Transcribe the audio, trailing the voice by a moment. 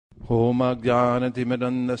Om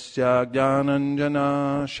Ajnanatimirandasya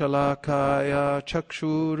Jnananjana Shalakaya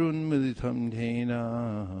Chakshurunmilitam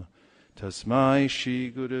Dhena Tasmai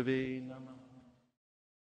Shri Gurave Namah.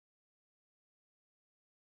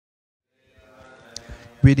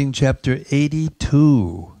 Reading chapter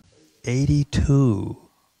 82. 82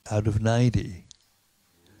 out of 90.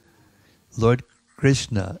 Lord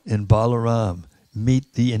Krishna and Balaram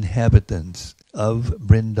meet the inhabitants of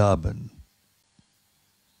Vrindavan.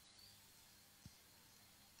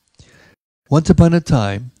 Once upon a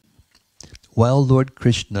time, while Lord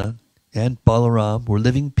Krishna and Balaram were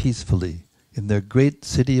living peacefully in their great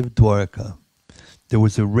city of Dwarka, there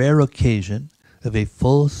was a rare occasion of a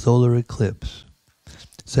full solar eclipse,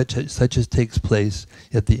 such as takes place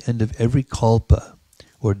at the end of every kalpa,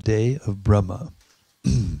 or day of Brahma.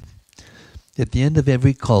 At the end of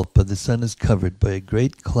every kalpa, the sun is covered by a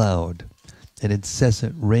great cloud, and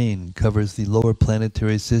incessant rain covers the lower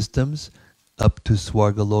planetary systems up to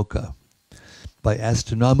Swargaloka. By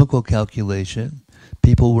astronomical calculation,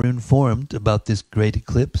 people were informed about this great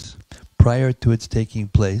eclipse prior to its taking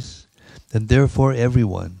place, and therefore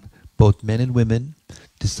everyone, both men and women,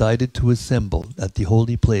 decided to assemble at the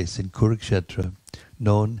holy place in Kurukshetra,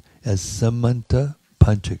 known as Samanta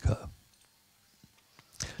Panchaka.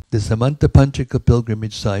 The Samanta Panchaka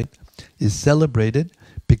pilgrimage site is celebrated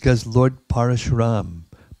because Lord Parashuram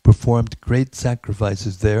performed great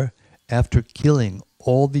sacrifices there after killing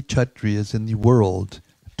all the Kshatriyas in the world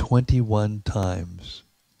 21 times.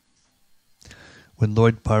 When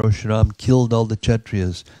Lord Parashuram killed all the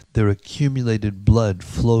Kshatriyas, their accumulated blood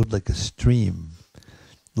flowed like a stream.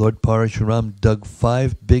 Lord Parashuram dug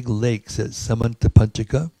 5 big lakes at Samanta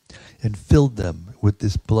Panchaka and filled them with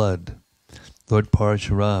this blood. Lord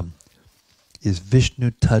Parashuram is Vishnu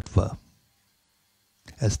Tattva.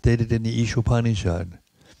 As stated in the Ishopanishad,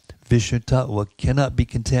 Vishnu Tattva cannot be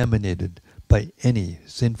contaminated by any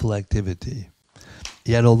sinful activity.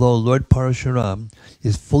 Yet although Lord Parashuram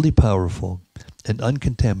is fully powerful and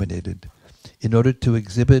uncontaminated, in order to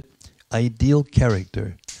exhibit ideal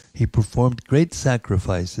character, he performed great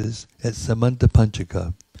sacrifices at Samanta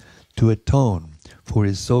Panchaka to atone for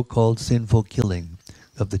his so-called sinful killing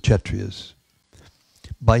of the Kshatriyas.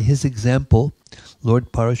 By his example,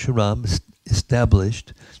 Lord Parashuram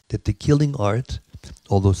established that the killing art,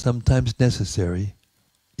 although sometimes necessary,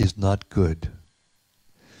 is not good.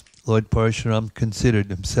 Lord Parashuram considered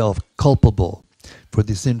himself culpable for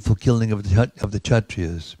the sinful killing of the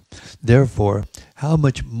Kshatriyas. Therefore, how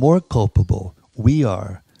much more culpable we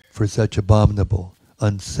are for such abominable,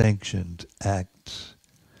 unsanctioned acts.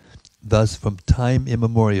 Thus, from time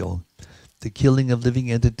immemorial, the killing of living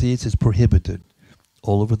entities is prohibited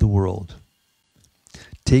all over the world.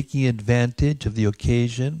 Taking advantage of the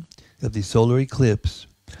occasion of the solar eclipse,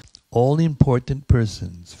 all important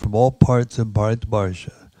persons from all parts of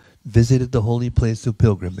Bharatvarsha visited the holy place of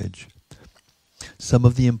pilgrimage. Some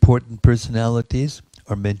of the important personalities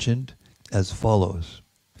are mentioned as follows.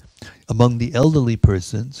 Among the elderly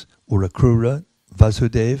persons were Akrura,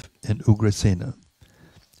 Vasudeva, and Ugrasena.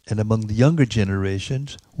 And among the younger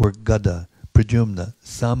generations were Gada, Pradyumna,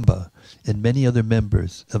 Samba, and many other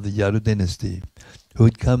members of the Yadu dynasty, who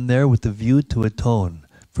had come there with a view to atone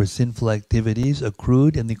for sinful activities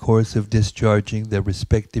accrued in the course of discharging their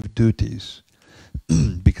respective duties.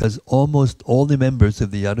 Because almost all the members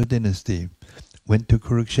of the Yadu dynasty went to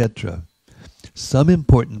Kurukshetra, some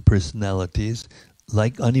important personalities,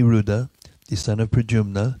 like Aniruddha, the son of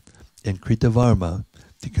Pradyumna, and Kritavarma,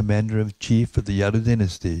 the commander-in-chief of the Yadu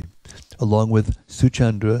dynasty, along with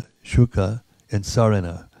Suchandra, Shuka, and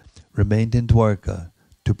Sarana, remained in Dwarka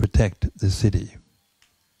to protect the city.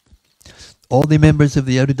 All the members of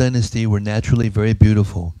the Yadu dynasty were naturally very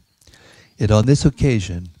beautiful. Yet on this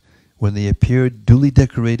occasion, when they appeared duly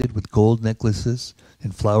decorated with gold necklaces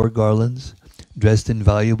and flower garlands, dressed in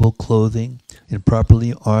valuable clothing, and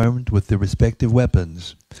properly armed with their respective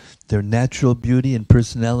weapons, their natural beauty and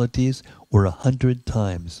personalities were 100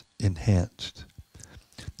 times enhanced.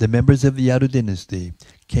 The members of the Yadu dynasty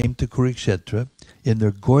came to Kurukshetra in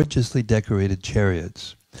their gorgeously decorated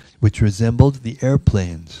chariots, which resembled the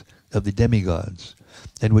airplanes of the demigods,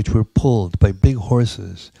 and which were pulled by big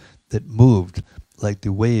horses that moved like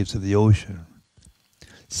the waves of the ocean.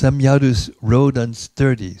 Some Yadus rode on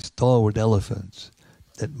sturdy, stalwart elephants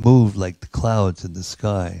that moved like the clouds in the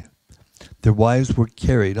sky. Their wives were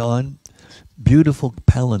carried on beautiful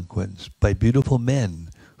palanquins by beautiful men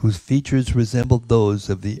whose features resembled those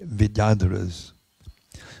of the Vidyadharas.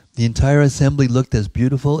 The entire assembly looked as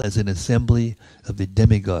beautiful as an assembly of the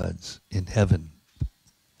demigods in heaven.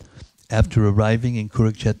 After arriving in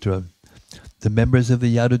Kurukshetra, The members of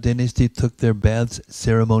the Yadu dynasty took their baths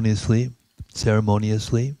ceremoniously,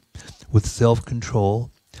 with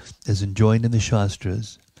self-control, as enjoined in the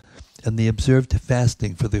Shastras, and they observed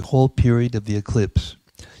fasting for the whole period of the eclipse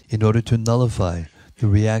in order to nullify the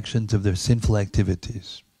reactions of their sinful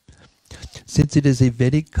activities. Since it is a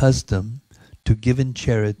Vedic custom to give in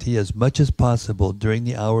charity as much as possible during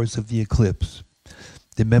the hours of the eclipse,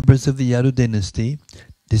 the members of the Yadu dynasty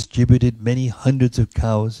distributed many hundreds of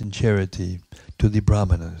cows in charity to the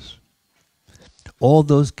Brahmanas. All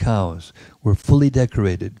those cows were fully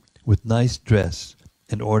decorated with nice dress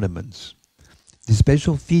and ornaments. The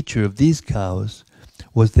special feature of these cows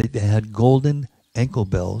was that they had golden ankle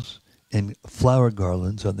bells and flower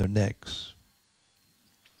garlands on their necks.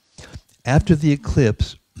 After the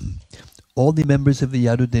eclipse, all the members of the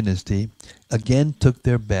Yadu dynasty again took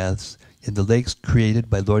their baths in the lakes created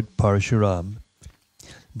by Lord Parashuram.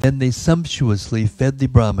 Then they sumptuously fed the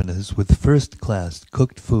Brahmanas with first-class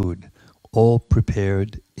cooked food, all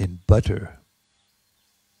prepared in butter.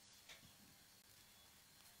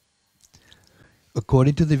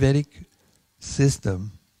 According to the Vedic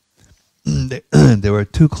system, there are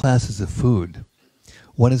two classes of food.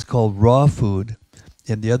 One is called raw food,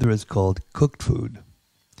 and the other is called cooked food.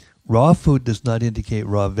 Raw food does not indicate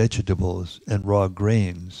raw vegetables and raw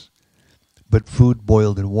grains, but food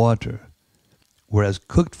boiled in water, whereas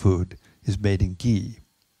cooked food is made in ghee.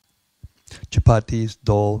 Chapatis,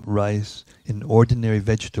 dal, rice, and ordinary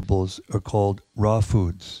vegetables are called raw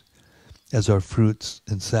foods, as are fruits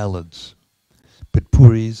and salads. But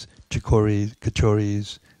puris,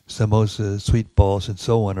 kachoris, samosas, sweet balls, and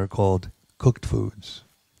so on are called cooked foods.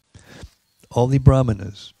 All the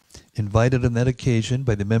Brahmanas, invited on that occasion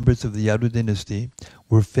by the members of the Yadu dynasty,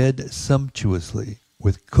 were fed sumptuously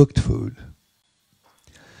with cooked food.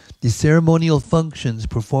 The ceremonial functions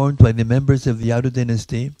performed by the members of the Yadu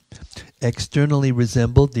dynasty externally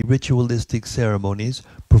resembled the ritualistic ceremonies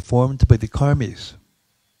performed by the karmis.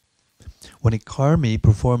 When a karmi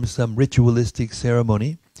performs some ritualistic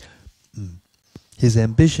ceremony, his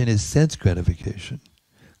ambition is sense gratification,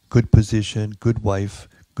 good position, good wife,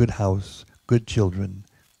 good house, good children,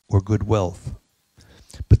 or good wealth.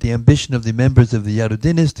 But the ambition of the members of the Yadu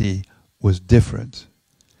dynasty was different.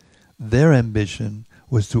 Their ambition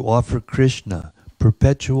was to offer Krishna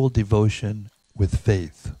perpetual devotion with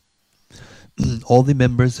faith. All the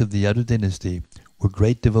members of the Yadu dynasty were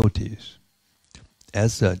great devotees.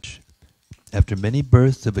 As such, after many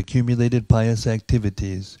births of accumulated pious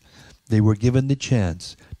activities, they were given the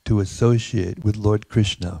chance to associate with Lord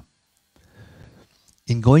Krishna.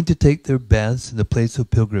 In going to take their baths in the place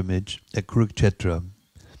of pilgrimage at Kurukshetra,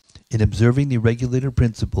 in observing the regulator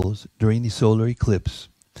principles during the solar eclipse,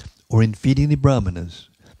 or in feeding the Brahmanas,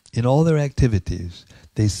 in all their activities,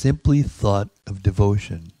 they simply thought of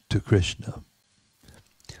devotion to Krishna.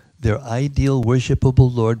 Their ideal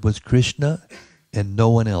worshipable Lord was Krishna and no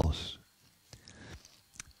one else.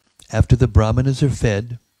 After the Brahmanas are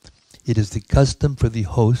fed, it is the custom for the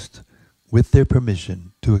host, with their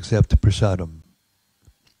permission, to accept prasadam.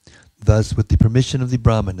 Thus, with the permission of the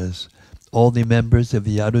Brahmanas, all the members of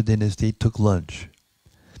the Yadu dynasty took lunch.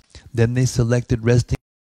 Then they selected resting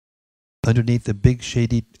underneath big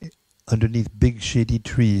shady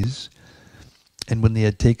trees, and when they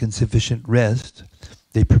had taken sufficient rest,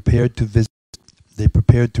 they prepared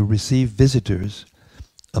to receive visitors,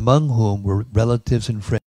 among whom were relatives and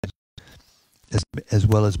friends, as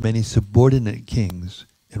well as many subordinate kings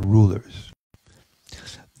and rulers.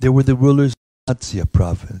 There were the rulers of Matsya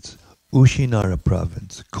province, Ushinara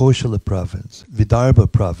province, Koshala province,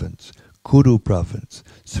 Vidarbha province, Kuru province,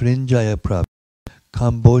 Srinjaya province,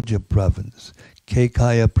 Kamboja province,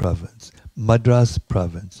 Kekaya province, Madras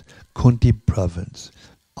province, Kunti province,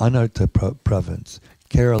 Anarta province,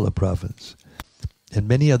 Kerala province, and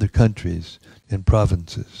many other countries and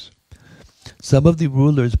provinces. Some of the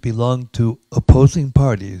rulers belonged to opposing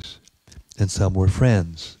parties, and some were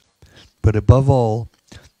friends. But above all,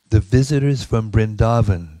 the visitors from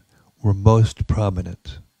Vrindavan were most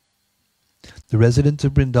prominent. The residents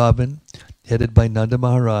of Vrindavan, headed by Nanda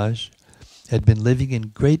Maharaj, had been living in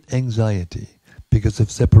great anxiety because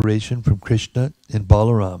of separation from Krishna and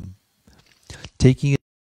Balaram. Taking it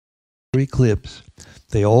in eclipse,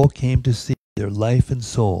 they all came to see their life and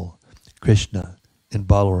soul, Krishna and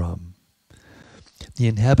Balaram. The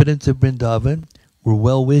inhabitants of Vrindavan were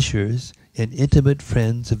well-wishers and intimate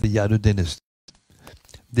friends of the Yadu dynasty.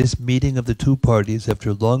 This meeting of the two parties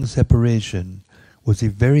after long separation was a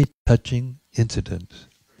very touching incident.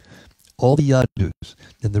 All the Yadus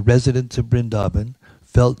and the residents of Vrindavan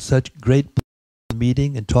felt such great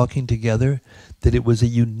meeting and talking together that it was a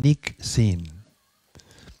unique scene.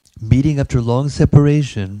 Meeting after long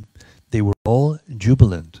separation, they were all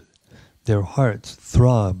jubilant. Their hearts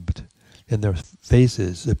throbbed, and their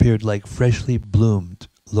faces appeared like freshly bloomed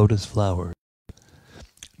lotus flowers.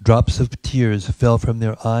 Drops of tears fell from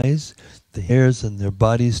their eyes, the hairs on their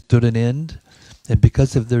bodies stood on end, and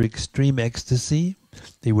because of their extreme ecstasy,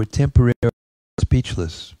 they were temporarily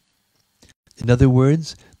speechless. In other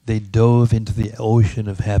words, they dove into the ocean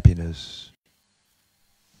of happiness.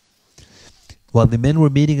 While the men were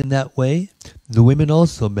meeting in that way, the women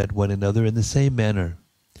also met one another in the same manner.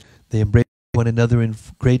 They embraced one another in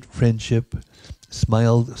great friendship,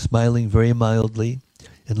 smiling very mildly,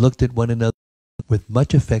 and looked at one another with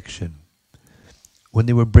much affection. When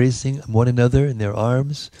they were embracing one another in their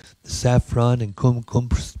arms, the saffron and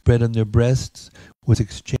kumkum spread on their breasts was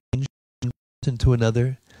exchanged one to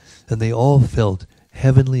another, and they all felt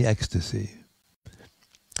heavenly ecstasy.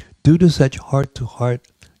 Due to such heart-to-heart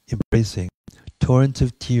embracing, torrents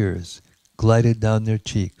of tears glided down their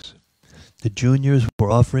cheeks. The juniors were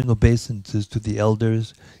offering obeisances to the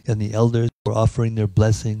elders, and the elders were offering their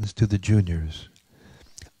blessings to the juniors.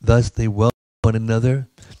 Thus they welcomed one another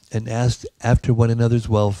and asked after one another's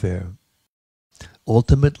welfare.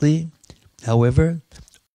 Ultimately, however,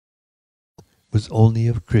 was only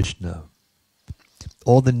of Krishna.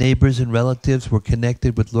 All the neighbors and relatives were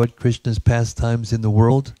connected with Lord Krishna's pastimes in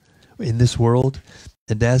this world,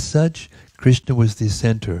 and as such, Krishna was the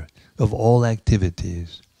center of all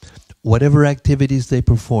activities. Whatever activities they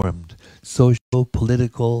performed, social,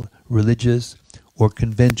 political, religious, or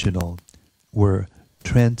conventional, were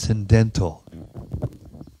transcendental.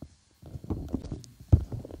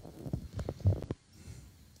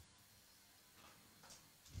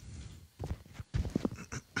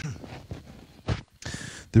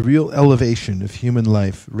 The real elevation of human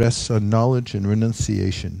life rests on knowledge and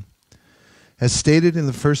renunciation. As stated in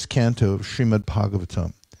the first canto of Srimad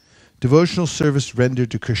Bhagavatam, devotional service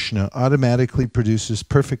rendered to Krishna automatically produces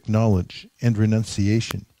perfect knowledge and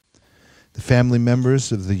renunciation. The family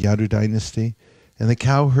members of the Yadu dynasty and the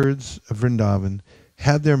cowherds of Vrindavan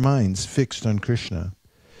had their minds fixed on Krishna.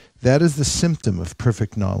 That is the symptom of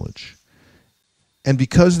perfect knowledge. And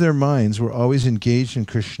because their minds were always engaged in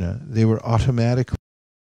Krishna, they were automatically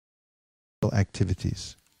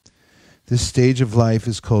activities. This stage of life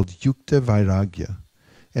is called Yukta Vairagya,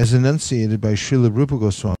 as enunciated by Srila Rupa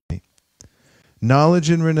Goswami. Knowledge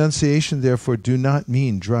and renunciation, therefore, do not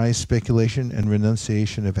mean dry speculation and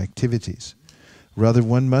renunciation of activities. Rather,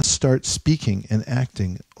 one must start speaking and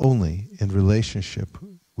acting only in relationship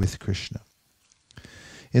with Krishna.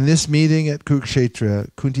 In this meeting at Kurukshetra,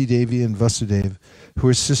 Kunti Devi and Vasudeva, who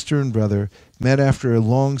were sister and brother, met after a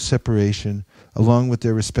long separation, along with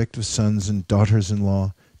their respective sons and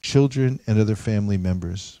daughters-in-law, children, and other family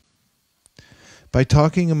members. By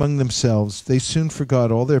talking among themselves, they soon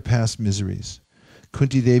forgot all their past miseries.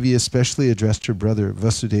 Kunti Devi especially addressed her brother,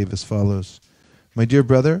 Vasudeva, as follows: "My dear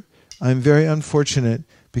brother, I am very unfortunate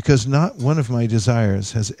because not one of my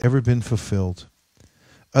desires has ever been fulfilled.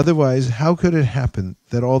 Otherwise, how could it happen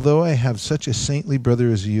that although I have such a saintly brother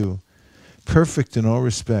as you, perfect in all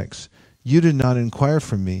respects, you did not inquire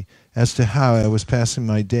from me as to how I was passing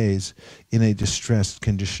my days in a distressed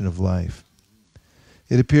condition of life?"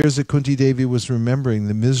 It appears that Kunti Devi was remembering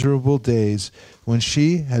the miserable days when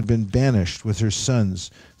she had been banished with her sons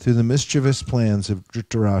through the mischievous plans of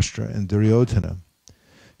Dhritarashtra and Duryodhana.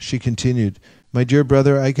 She continued, "My dear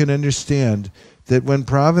brother, I can understand that when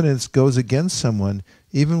providence goes against someone,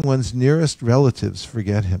 even one's nearest relatives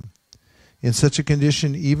forget him. In such a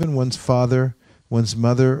condition, even one's father, one's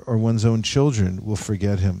mother, or one's own children will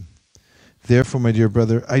forget him. Therefore, my dear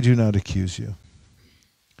brother, I do not accuse you."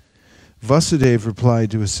 Vasudeva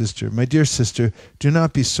replied to his sister, "My dear sister, do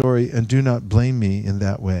not be sorry and do not blame me in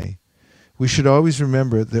that way. We should always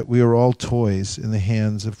remember that we are all toys in the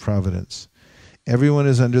hands of providence. Everyone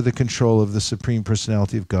is under the control of the Supreme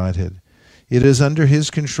Personality of Godhead. It is under his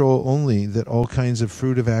control only that all kinds of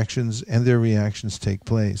fruitive actions and their reactions take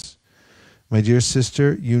place. My dear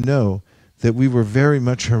sister, you know that we were very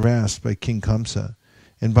much harassed by King Kamsa,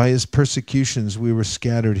 and by his persecutions we were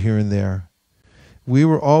scattered here and there. We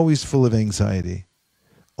were always full of anxiety.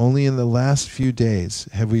 Only in the last few days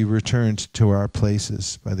have we returned to our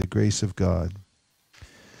places by the grace of God."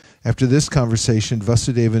 After this conversation,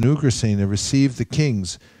 Vasudeva and Ugrasena received the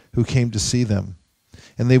kings who came to see them,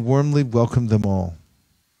 and they warmly welcomed them all.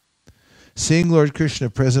 Seeing Lord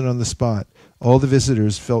Krishna present on the spot, all the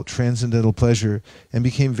visitors felt transcendental pleasure and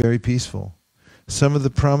became very peaceful. Some of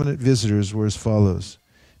the prominent visitors were as follows: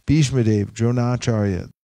 Bhishmadev,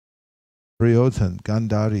 Dronacharya, Duryodhana,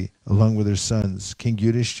 Gandhari, along with their sons, King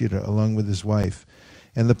Yudhishthira, along with his wife,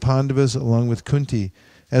 and the Pandavas, along with Kunti,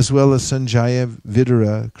 as well as Sanjaya,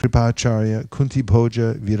 Vidura, Kripacharya,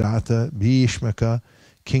 Kuntibhoja, Virata, Bhishmaka,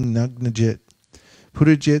 King Nagnajit,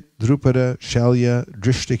 Purajit, Drupada, Shalya,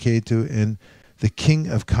 Drishtaketu, and the king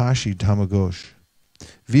of Kashi, Tamagosh,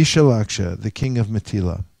 Vishalaksha, the king of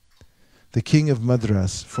Mithila, the king of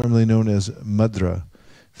Madras, formerly known as Madra,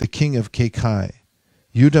 the king of Kekai,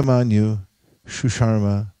 Yudamanyu,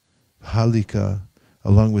 Shusharma, Halika,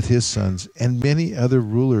 along with his sons, and many other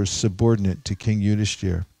rulers subordinate to King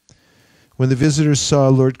Yudhishthir. When the visitors saw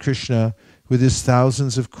Lord Krishna with his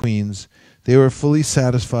thousands of queens, they were fully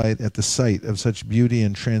satisfied at the sight of such beauty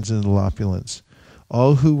and transcendental opulence.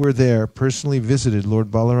 All who were there personally visited Lord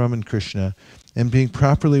Balaram and Krishna, and being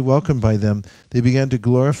properly welcomed by them, they began to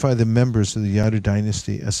glorify the members of the Yadu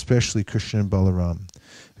dynasty, especially Krishna and Balaram.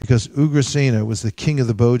 Because Ugrasena was the king of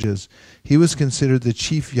the Bhojas, he was considered the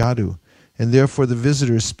chief Yadu, and therefore the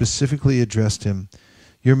visitors specifically addressed him,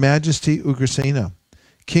 "Your Majesty Ugrasena,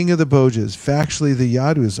 king of the Bhojas, factually the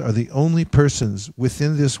Yadus are the only persons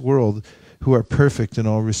within this world who are perfect in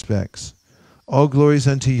all respects. All glories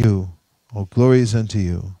unto you, all glories unto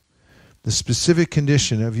you. The specific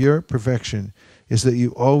condition of your perfection is that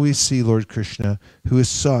you always see Lord Krishna, who is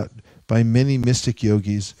sought by many mystic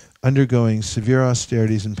yogis, undergoing severe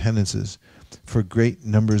austerities and penances for great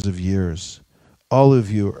numbers of years. All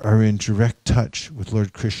of you are in direct touch with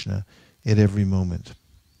Lord Krishna at every moment."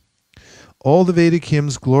 All the Vedic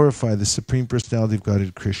hymns glorify the Supreme Personality of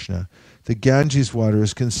Godhead Krishna. The Ganges water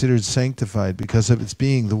is considered sanctified because of its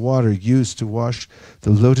being the water used to wash the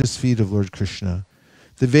lotus feet of Lord Krishna.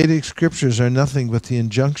 The Vedic scriptures are nothing but the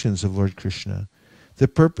injunctions of Lord Krishna. The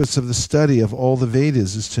purpose of the study of all the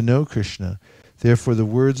Vedas is to know Krishna. Therefore the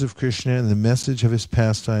words of Krishna and the message of his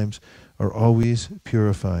pastimes are always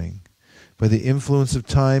purifying. By the influence of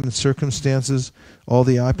time and circumstances, all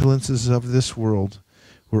the opulences of this world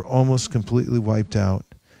were almost completely wiped out.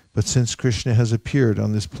 But since Krishna has appeared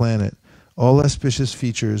on this planet, all auspicious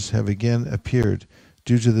features have again appeared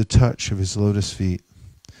due to the touch of his lotus feet.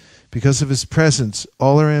 Because of his presence,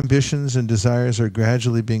 all our ambitions and desires are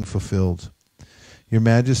gradually being fulfilled. Your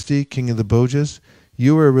Majesty, King of the Bhojas,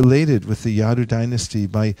 you are related with the Yadu dynasty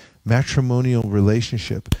by matrimonial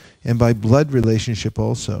relationship and by blood relationship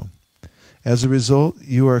also. As a result,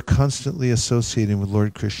 you are constantly associating with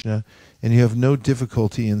Lord Krishna, and you have no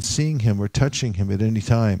difficulty in seeing him or touching him at any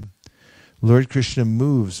time. Lord Krishna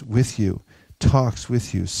moves with you, talks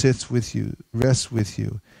with you, sits with you, rests with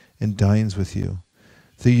you, and dines with you.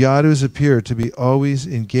 The Yadus appear to be always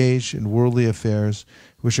engaged in worldly affairs,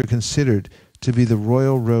 which are considered to be the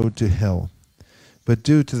royal road to hell. But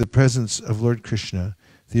due to the presence of Lord Krishna,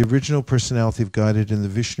 the original personality of Godhead in the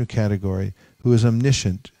Vishnu category, who is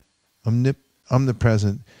omniscient,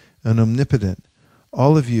 omnipresent, and omnipotent,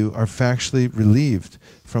 all of you are factually relieved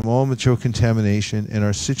from all material contamination and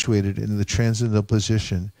are situated in the transcendental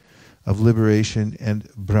position of liberation and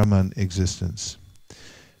Brahman existence.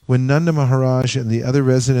 When Nanda Maharaj and the other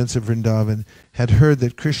residents of Vrindavan had heard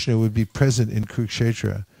that Krishna would be present in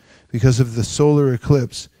Kurukshetra because of the solar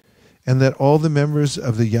eclipse, and that all the members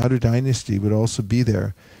of the Yadu dynasty would also be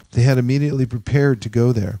there, they had immediately prepared to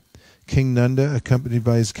go there. King Nanda, accompanied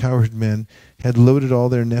by his cowherd men, had loaded all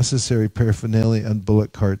their necessary paraphernalia on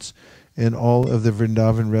bullock carts, and all of the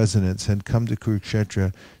Vrindavan residents had come to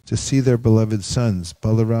Kurukshetra to see their beloved sons,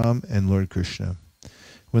 Balaram and Lord Krishna.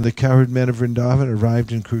 When the cowherd men of Vrindavan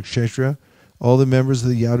arrived in Kurukshetra, all the members of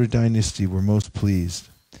the Yadu dynasty were most pleased.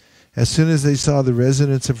 As soon as they saw the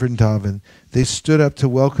residents of Vrindavan, they stood up to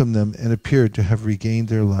welcome them and appeared to have regained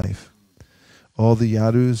their life. All the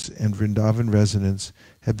Yadus and Vrindavan residents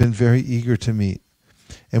had been very eager to meet,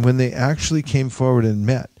 and when they actually came forward and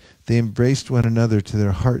met, they embraced one another to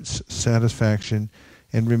their heart's satisfaction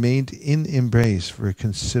and remained in embrace for a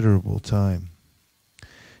considerable time.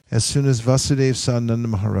 As soon as Vasudeva saw Nanda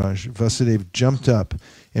Maharaj, Vasudeva jumped up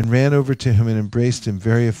and ran over to him and embraced him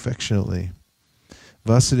very affectionately.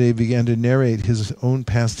 Vasudeva began to narrate his own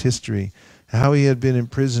past history, how he had been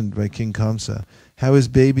imprisoned by King Kamsa, how his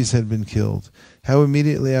babies had been killed, how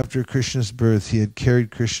immediately after Krishna's birth he had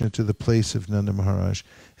carried Krishna to the place of Nanda Maharaj,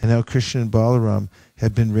 and how Krishna and Balaram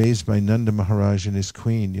had been raised by Nanda Maharaj and his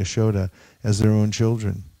queen, Yashoda, as their own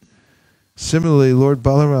children. Similarly, Lord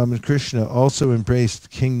Balaram and Krishna also embraced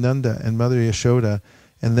King Nanda and Mother Yashoda,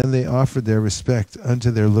 and then they offered their respect unto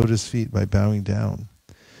their lotus feet by bowing down.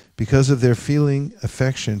 Because of their feeling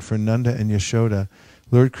affection for Nanda and Yashoda,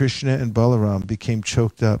 Lord Krishna and Balaram became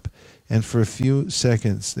choked up, and for a few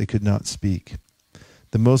seconds they could not speak.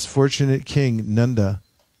 The most fortunate king, Nanda,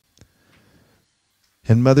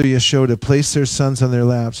 and Mother Yashoda placed their sons on their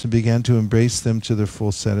laps and began to embrace them to their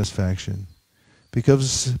full satisfaction.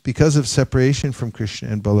 Because of separation from Krishna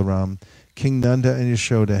and Balaram, King Nanda and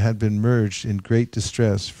Yashoda had been merged in great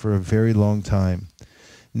distress for a very long time.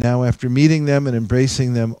 Now, after meeting them and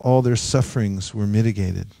embracing them, all their sufferings were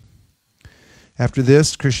mitigated. After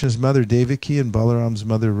this, Krishna's mother Devaki and Balaram's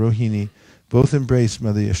mother Rohini both embraced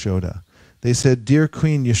Mother Yashoda. They said, "Dear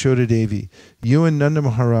Queen Yashoda Devi, you and Nanda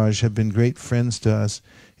Maharaj have been great friends to us,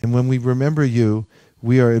 and when we remember you,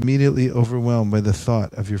 we are immediately overwhelmed by the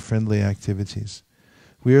thought of your friendly activities.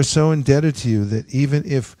 We are so indebted to you that even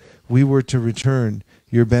if we were to return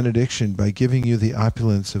your benediction by giving you the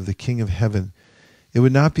opulence of the King of Heaven, it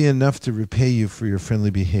would not be enough to repay you for your friendly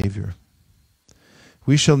behavior.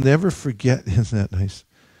 We shall never forget," isn't that nice?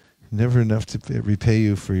 Never enough to repay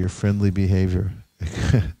you for your friendly behavior.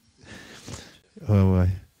 Oh,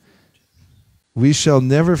 we shall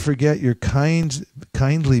never forget your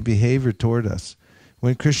kindly behavior toward us.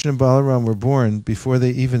 When Krishna and Balaram were born, before they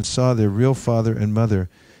even saw their real father and mother,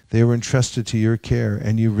 they were entrusted to your care,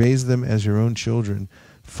 and you raised them as your own children,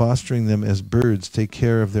 fostering them as birds take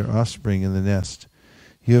care of their offspring in the nest.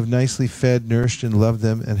 You have nicely fed, nourished, and loved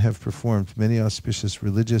them, and have performed many auspicious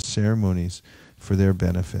religious ceremonies for their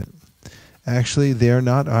benefit. Actually, they are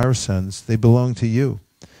not our sons. They belong to you.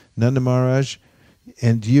 Nanda Maharaj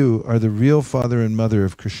and you are the real father and mother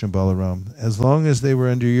of Krishna Balaram. As long as they were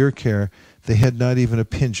under your care, they had not even a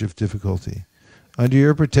pinch of difficulty. Under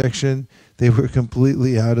your protection, they were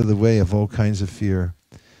completely out of the way of all kinds of fear.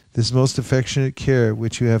 This most affectionate care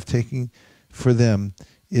which you have taken for them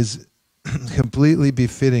is completely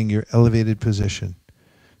befitting your elevated position.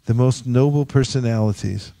 The most noble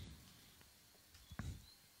personalities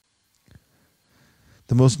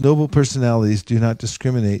do not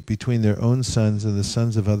discriminate between their own sons and the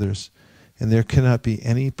sons of others, and there cannot be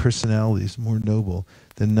any personalities more noble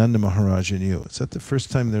than Nanda Maharaj and you. Is that the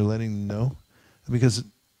first time they're letting them know? Because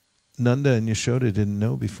Nanda and Yashoda didn't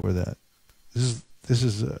know before that. This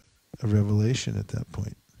is a revelation at that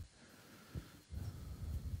point.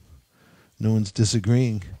 No one's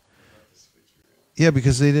disagreeing. Yeah,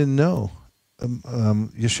 because they didn't know.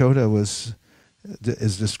 Yashoda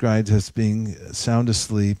is described as being sound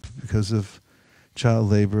asleep because of child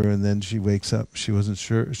labor, and then she wakes up. She wasn't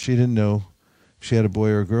sure. She didn't know if she had a boy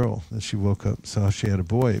or a girl. Then she woke up, saw she had a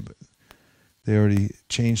boy, but they already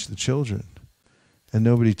changed the children, and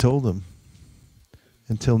nobody told them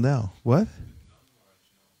until now. What?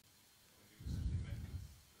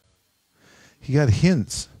 He got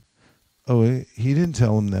hints. Oh, he didn't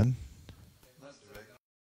tell him then.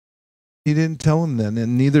 He didn't tell him then,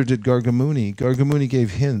 and neither did Gargamuni. Gargamuni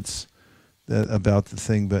gave hints about the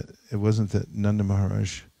thing, but it wasn't that Nanda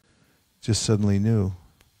Maharaj just suddenly knew.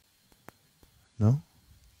 No?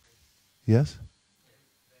 Yes?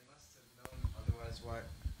 They must have known, otherwise why?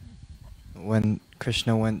 When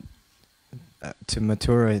Krishna went to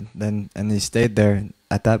Mathura, and he stayed there,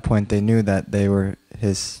 at that point they knew that they were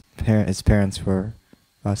his parents were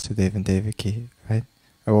Vasudeva and Devaki, right?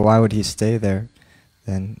 Or why would he stay there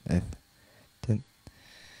then?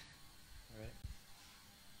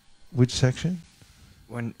 Which section?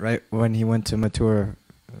 When he went to Mathura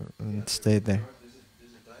and stayed there.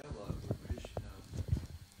 There's a dialogue with Krishna.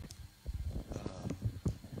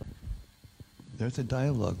 There's a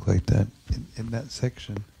dialogue like that in that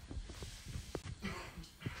section.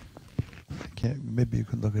 Maybe you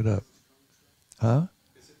could look it up. Huh? I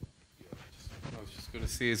was just going to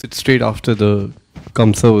say, is it straight after the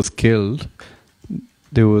Kamsa was killed?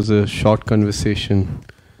 There was a short conversation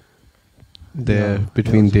there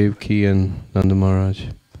between Devaki and Nanda Maharaj.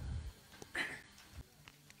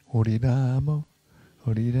 Horiramo,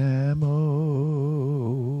 Horiramo.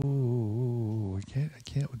 I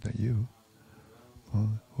can't without you.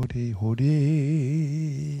 Hori, Hori.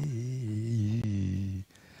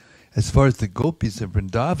 As far as the gopis of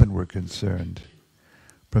Vrindavan were concerned,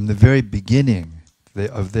 from the very beginning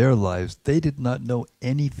of their lives, they did not know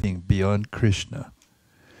anything beyond Krishna.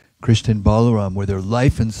 Krishna and Balaram were their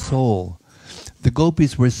life and soul. The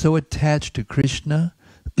gopis were so attached to Krishna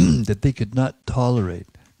that they could not tolerate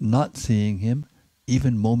not seeing him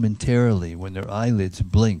even momentarily when their eyelids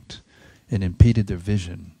blinked and impeded their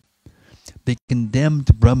vision. They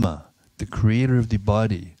condemned Brahma, the creator of the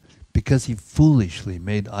body, because he foolishly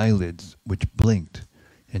made eyelids which blinked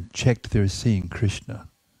and checked their seeing Krishna.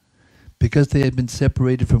 Because they had been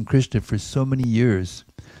separated from Krishna for so many years,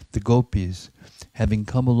 the gopis, having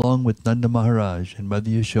come along with Nanda Maharaj and Mother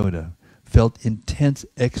Yashoda, felt intense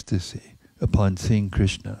ecstasy upon seeing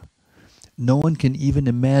Krishna. No one can even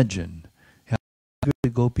imagine how eager the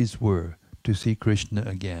gopis were to see Krishna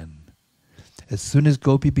again. As soon as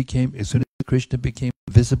Krishna became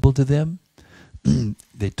visible to them,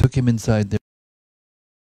 they took him inside their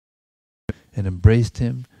and embraced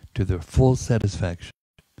him to their full satisfaction.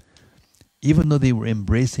 Even though they were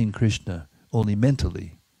embracing Krishna only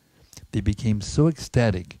mentally, they became so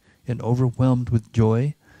ecstatic and overwhelmed with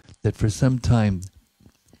joy that for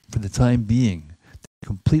the time being, they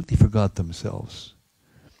completely forgot themselves.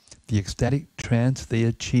 The ecstatic trance they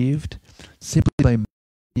achieved simply by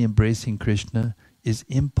embracing Krishna is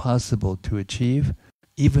impossible to achieve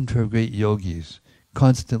even for great yogis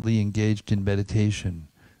constantly engaged in meditation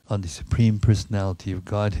on the Supreme Personality of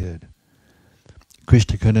Godhead.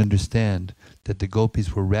 Krishna could understand that the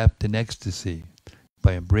gopis were wrapped in ecstasy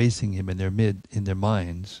by embracing him in their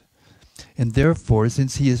minds, and therefore,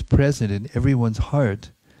 since he is present in everyone's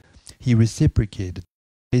heart, he reciprocated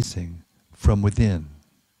embracing from within.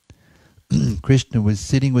 Krishna was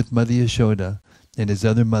sitting with Mother Yashoda and his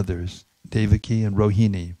other mothers, Devaki and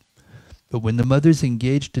Rohini. But when the mothers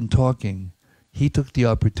engaged in talking, he took the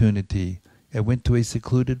opportunity and went to a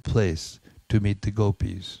secluded place to meet the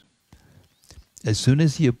gopis. As soon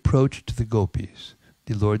as he approached the gopis,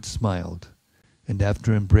 the Lord smiled, and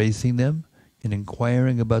after embracing them and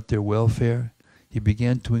inquiring about their welfare, he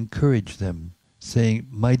began to encourage them, saying,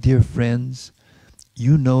 "My dear friends,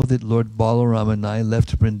 you know that Lord Balaram and I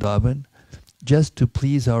left Vrindavan just to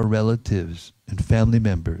please our relatives and family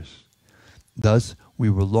members. Thus, we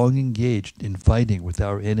were long engaged in fighting with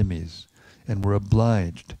our enemies, and were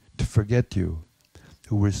obliged to forget you,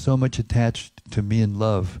 who were so much attached to me in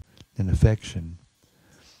love and affection.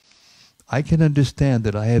 I can understand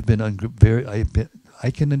that I have been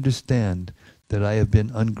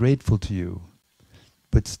ungrateful to you,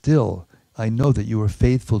 but still I know that you are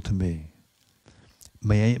faithful to me.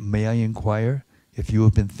 May I inquire if you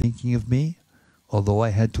have been thinking of me, although I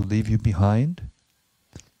had to leave you behind?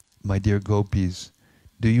 My dear gopis,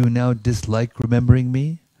 do you now dislike remembering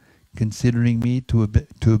me, considering me to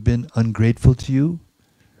have been ungrateful to you?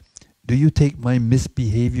 Do you take my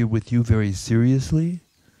misbehavior with you very seriously?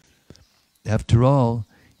 After all,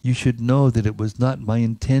 you should know that it was not my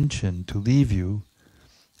intention to leave you.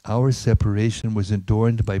 Our separation was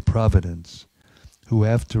adorned by Providence, who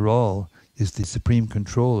after all is the Supreme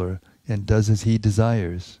Controller and does as he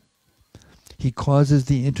desires. He causes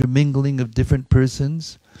the intermingling of different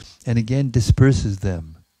persons and again disperses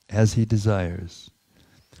them as he desires.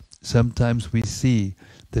 Sometimes we see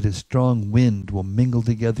that a strong wind will mingle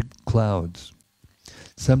together clouds.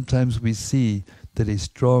 Sometimes we see that a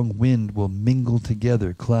strong wind will mingle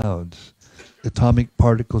together clouds, atomic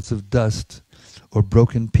particles of dust, or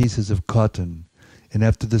broken pieces of cotton. And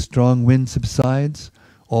after the strong wind subsides,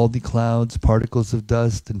 all the clouds, particles of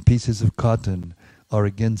dust, and pieces of cotton are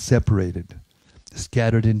again separated,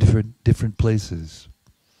 scattered in different places.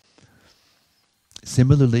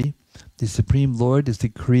 Similarly, the Supreme Lord is the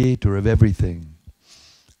creator of everything.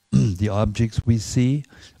 The objects we see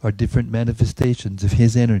are different manifestations of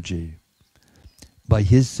his energy. By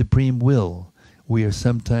his supreme will, we are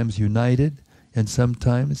sometimes united and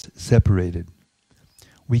sometimes separated.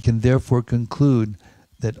 We can therefore conclude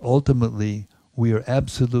that ultimately we are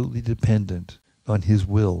absolutely dependent on his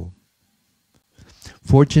will.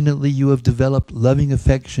 Fortunately, you have developed loving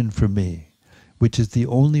affection for me, which is the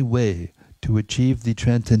only way to achieve the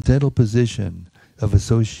transcendental position of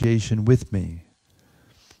association with me.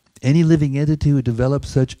 Any living entity who develops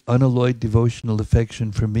such unalloyed devotional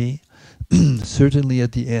affection for me certainly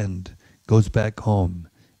at the end goes back home,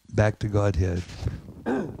 back to Godhead.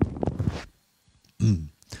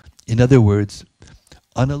 In other words,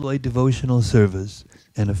 unalloyed devotional service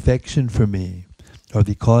and affection for me are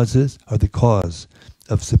the cause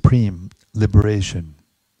of supreme liberation.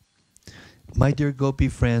 My dear Gopi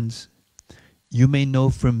friends, you may know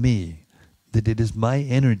from me that it is my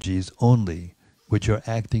energies only which are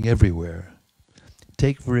acting everywhere.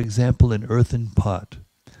 Take, for example, an earthen pot.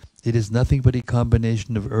 It is nothing but a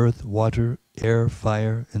combination of earth, water, air,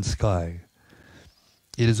 fire, and sky.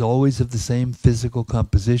 It is always of the same physical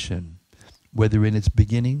composition, whether in its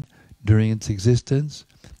beginning, during its existence,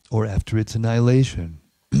 or after its annihilation.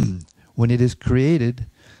 When it is created,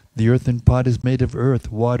 the earthen pot is made of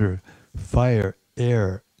earth, water, fire,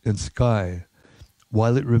 air, and sky.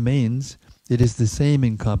 While it remains, it is the same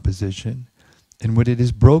in composition, and when it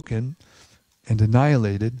is broken and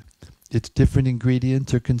annihilated, its different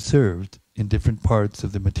ingredients are conserved in different parts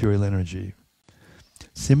of the material energy.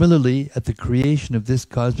 Similarly, at the creation of this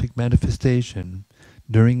cosmic manifestation,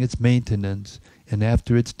 during its maintenance and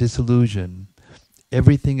after its dissolution,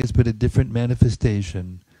 everything is but a different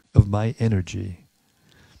manifestation of my energy.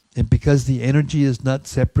 And because the energy is not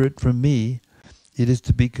separate from me, it is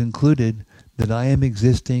to be concluded that I am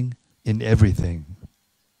existing in everything.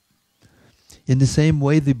 In the same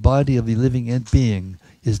way, the body of the living being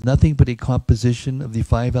is nothing but a composition of the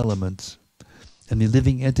five elements, and the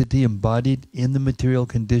living entity embodied in the material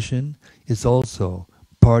condition is also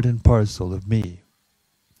part and parcel of me.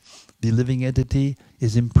 The living entity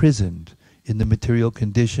is imprisoned in the material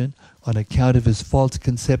condition on account of his false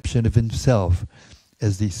conception of himself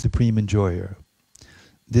as the supreme enjoyer.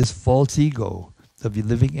 This false ego of the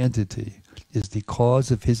living entity is the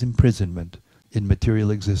cause of his imprisonment in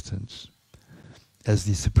material existence. As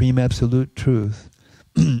the Supreme Absolute Truth,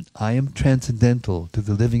 I am transcendental to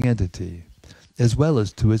the living entity, as well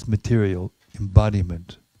as to its material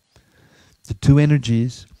embodiment. The two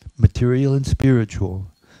energies, material and spiritual,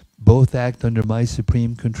 both act under my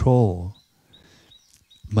supreme control.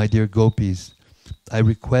 My dear gopis, I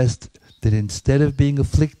request that instead of being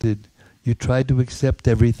afflicted, you try to accept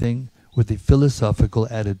everything with a philosophical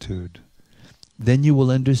attitude. Then you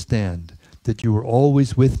will understand that you are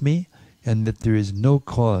always with me and that there is no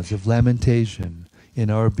cause of lamentation in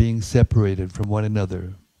our being separated from one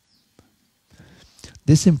another.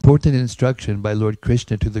 This important instruction by Lord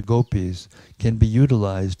Krishna to the gopis can be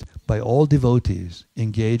utilized by all devotees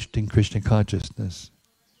engaged in Krishna consciousness.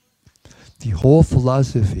 The whole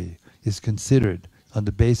philosophy is considered on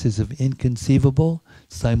the basis of inconceivable,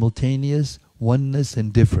 simultaneous oneness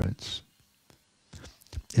and difference.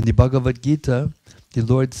 In the Bhagavad Gita, the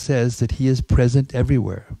Lord says that He is present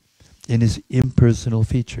everywhere in His impersonal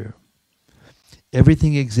feature.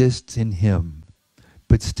 Everything exists in Him,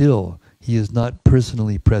 but still He is not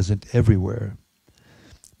personally present everywhere.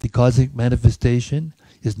 The cosmic manifestation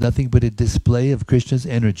is nothing but a display of Krishna's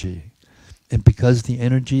energy, and because the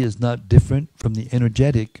energy is not different from the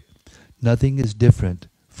energetic, nothing is different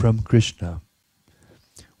from Krishna.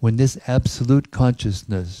 When this absolute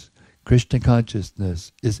consciousness, Krishna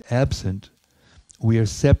consciousness, is absent, we are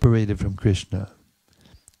separated from Krishna.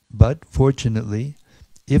 But fortunately,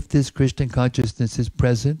 if this Krishna consciousness is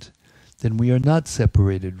present, then we are not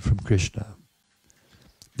separated from Krishna.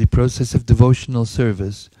 The process of devotional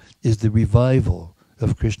service is the revival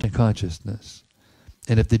of Krishna consciousness.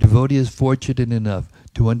 And if the devotee is fortunate enough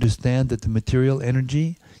to understand that the material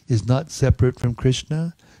energy is not separate from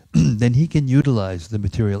Krishna, then he can utilize the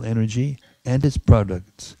material energy and its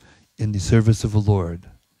products in the service of the Lord.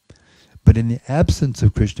 But in the absence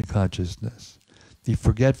of Krishna consciousness, the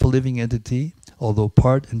forgetful living entity, although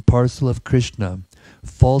part and parcel of Krishna,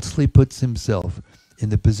 falsely puts himself in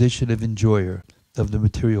the position of enjoyer of the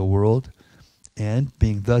material world, and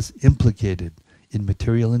being thus implicated in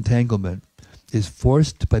material entanglement, is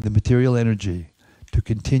forced by the material energy to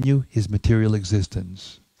continue his material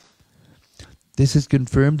existence. This is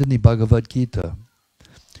confirmed in the Bhagavad Gita.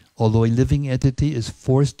 Although a living entity is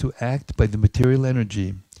forced to act by the material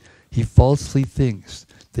energy, he falsely thinks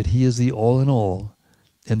that he is the all-in-all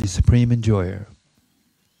and the supreme enjoyer.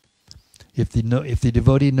 If the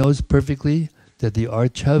devotee knows perfectly that the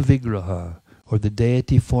Archa Vigraha, or the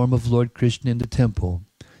deity form of Lord Krishna in the temple,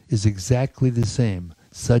 is exactly the same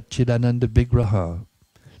Satchidananda Vigraha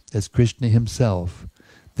as Krishna himself,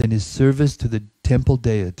 then his service to the temple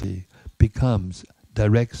deity becomes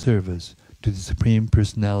direct service to the Supreme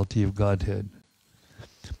Personality of Godhead.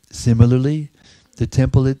 Similarly, the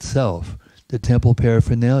temple itself, the temple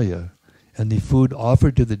paraphernalia, and the food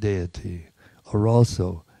offered to the deity are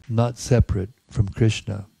also not separate from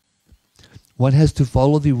Krishna. One has to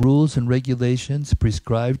follow the rules and regulations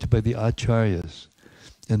prescribed by the acharyas,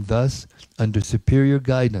 and thus, under superior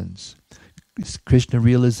guidance, Krishna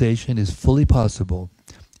realization is fully possible,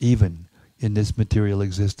 even in this material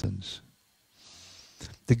existence.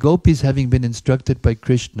 The gopis, having been instructed by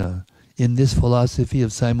Krishna in this philosophy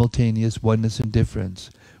of simultaneous oneness and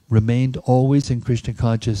difference, remained always in Krishna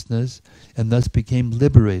consciousness and thus became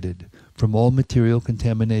liberated from all material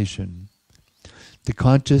contamination. The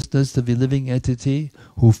consciousness of a living entity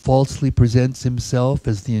who falsely presents himself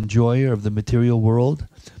as the enjoyer of the material world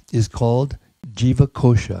is called Jiva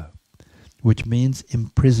Kosha, which means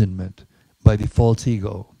imprisonment by the false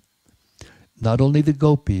ego. Not only the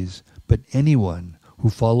gopis, but anyone who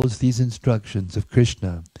follows these instructions of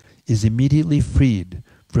Krishna is immediately freed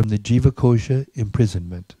from the Jiva Kosha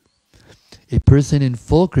imprisonment. A person in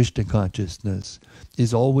full Krishna consciousness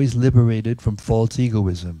is always liberated from false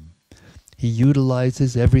egoism. He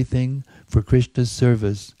utilizes everything for Krishna's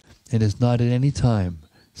service and is not at any time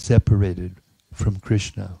separated from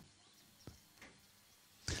Krishna.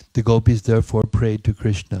 The gopis therefore prayed to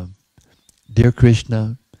Krishna, "Dear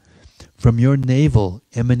Krishna, from your navel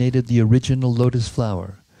emanated the original lotus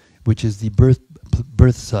flower, which is the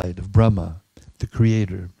birth site of Brahma, the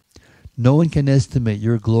Creator. No one can estimate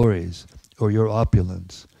your glories or your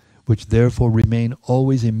opulence, which therefore remain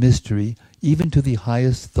always a mystery even to the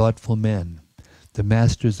highest thoughtful men. the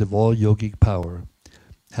masters of all yogic power.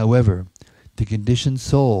 However, the conditioned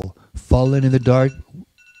soul fallen in the dark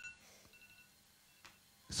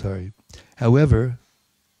However,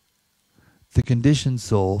 the conditioned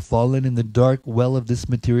soul fallen in the dark well of this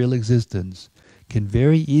material existence can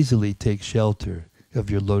very easily take shelter of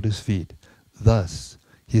your lotus feet. Thus,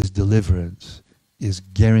 his deliverance is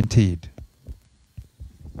guaranteed.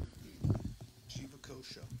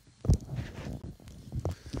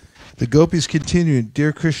 The gopis continued,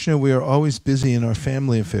 Dear Krishna, we are always busy in our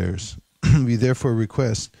family affairs. We therefore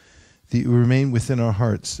request that you remain within our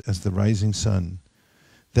hearts as the rising sun.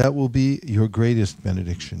 That will be your greatest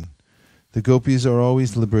benediction. The gopis are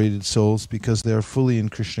always liberated souls because they are fully in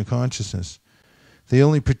Krishna consciousness. They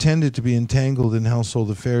only pretended to be entangled in household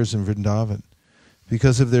affairs in Vrindavan.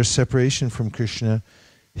 Because of their separation from Krishna,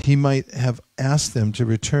 he might have asked them to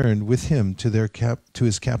return with him to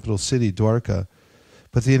his capital city, Dwarka.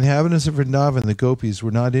 But the inhabitants of Vrindavan, the gopis,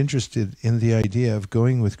 were not interested in the idea of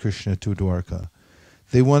going with Krishna to Dwarka.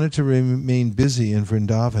 They wanted to remain busy in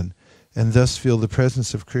Vrindavan and thus feel the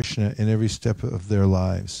presence of Krishna in every step of their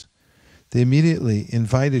lives. They immediately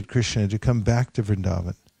invited Krishna to come back to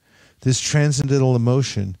Vrindavan. This transcendental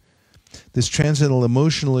emotional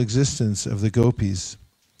existence of the gopis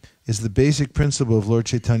is the basic principle of Lord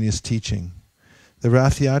Chaitanya's teaching. The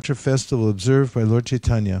Rath Yatra festival observed by Lord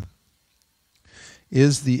Chaitanya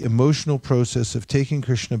is the emotional process of taking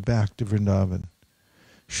Krishna back to Vrindavan.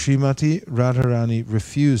 Srimati Radharani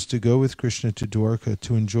refused to go with Krishna to Dwarka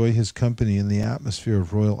to enjoy his company in the atmosphere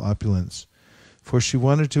of royal opulence, for she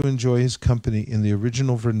wanted to enjoy his company in the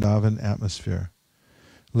original Vrindavan atmosphere.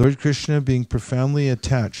 Lord Krishna, being profoundly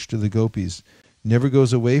attached to the gopis, never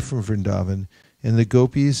goes away from Vrindavan, and the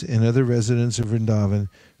gopis and other residents of Vrindavan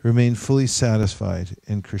remain fully satisfied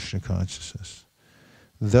in Krishna consciousness.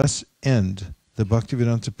 Thus ends the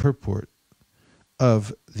Bhaktivedanta purport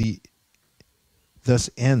of the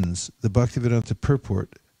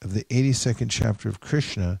 82nd chapter of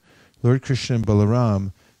Krishna. Lord Krishna and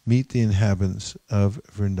Balaram meet the inhabitants of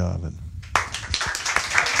Vrindavan.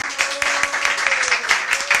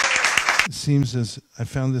 It seems as I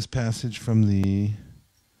found this passage from the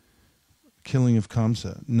killing of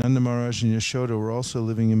Kamsa. Nanda Maharaj and Yashoda were also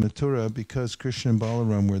living in Mathura because Krishna and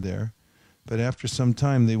Balaram were there. But after some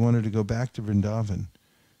time, they wanted to go back to Vrindavan.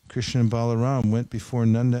 Krishna and Balaram went before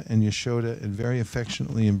Nanda and Yashoda and very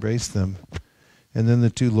affectionately embraced them. And then the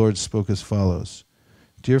two lords spoke as follows.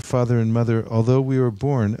 Dear father and mother, although we were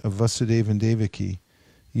born of Vasudeva and Devaki,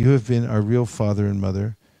 you have been our real father and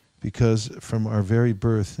mother, because from our very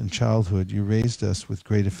birth and childhood you raised us with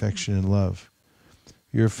great affection and love.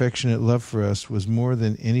 Your affectionate love for us was more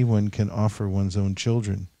than anyone can offer one's own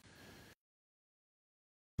children.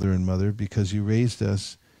 Father and mother, because you raised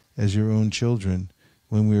us as your own children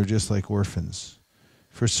when we were just like orphans.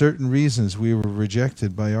 For certain reasons we were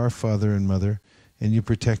rejected by our father and mother, and you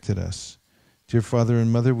protected us. Dear father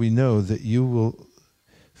and mother, we know that you will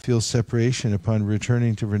feel separation upon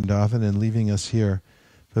returning to Vrindavan and leaving us here,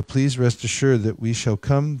 but please rest assured that we shall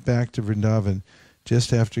come back to Vrindavan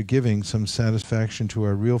just after giving some satisfaction to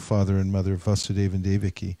our real father and mother, Vasudeva and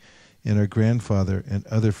Devaki, and our grandfather and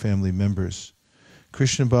other family members.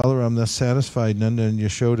 Krishna and Balaram thus satisfied Nanda and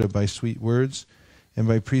Yashoda by sweet words and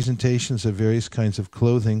by presentations of various kinds of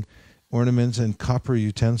clothing, ornaments, and copper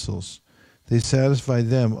utensils. They satisfied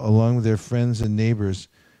them along with their friends and neighbors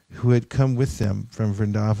who had come with them from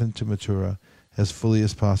Vrindavan to Mathura as fully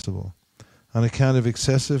as possible. On account of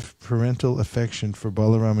excessive parental affection for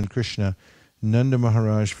Balaram and Krishna, Nanda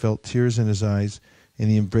Maharaj felt tears in his eyes, and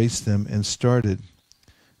he embraced them and started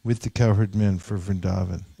with the cowherd men for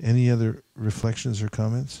Vrindavan. Any other reflections or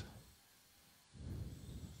comments?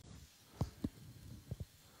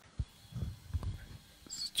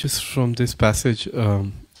 Just from this passage,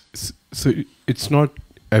 so it's not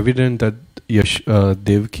evident that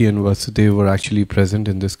Devaki and Vasudeva were actually present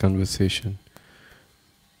in this conversation.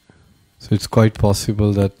 So it's quite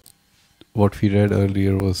possible that what we read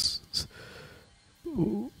earlier was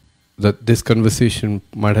that this conversation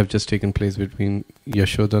might have just taken place between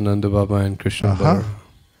Yashoda, Nanda Baba and Krishna. Uh-huh.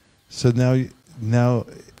 So now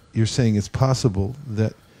you're saying it's possible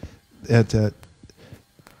that at that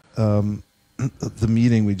the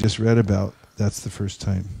meeting we just read about, that's the first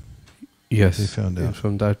time. Yes, they found out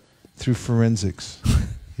from that through forensics.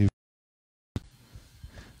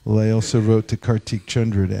 Well, I also wrote to Kartik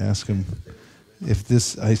Chandra to ask him if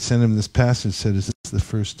this. I sent him this passage. Said, "Is this the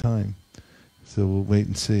first time?" So we'll wait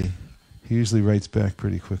and see. He usually writes back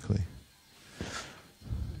pretty quickly.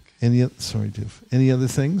 Any other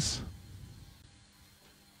things?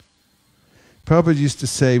 Prabhupada used to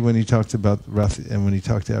say when he talked about Rath, and when he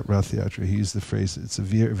talked at Rath Yatra, he used the phrase, it's a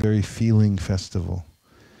very feeling festival.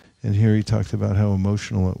 And here he talked about how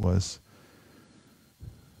emotional it was.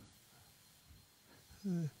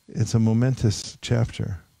 It's a momentous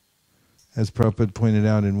chapter. As Prabhupada pointed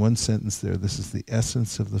out in one sentence there, this is the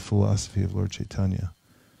essence of the philosophy of Lord Chaitanya.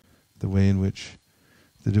 The way in which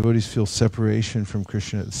the devotees feel separation from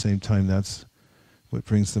Krishna at the same time, that's what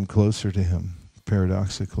brings them closer to him,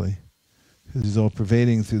 paradoxically. Because he's all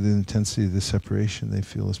pervading through the intensity of the separation, they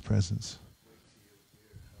feel his presence.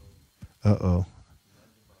 Uh-oh.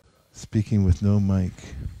 Speaking with no mic.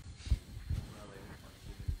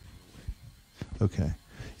 Okay.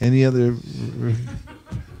 Any other...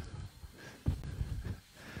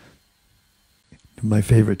 My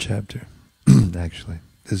favorite chapter, actually.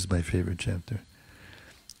 This is my favorite chapter.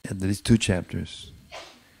 And these two chapters,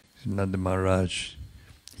 Nanda Maharaj,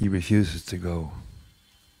 he refuses to go.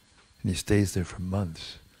 And he stays there for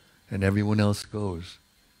months. And everyone else goes,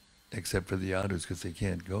 except for the Yadus, because they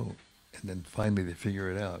can't go. And then finally they figure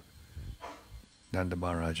it out. Nanda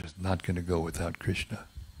Maharaj is not going to go without Krishna.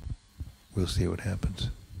 We'll see what happens.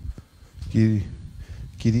 Giri?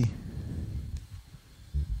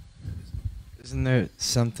 Isn't there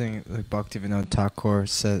something like Bhaktivinoda Thakur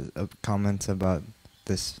said, comments about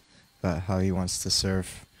this, about how he wants to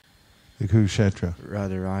serve The Kurukshetra.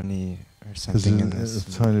 Radharani or Because something in this?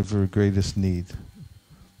 it's kind of her greatest need.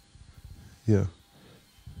 Yeah.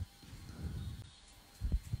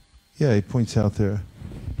 Yeah, he points out there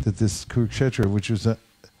that this Kurukshetra, which was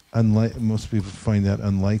most people find that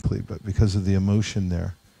unlikely, but because of the emotion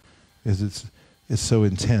there, because it's so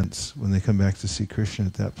intense when they come back to see Krishna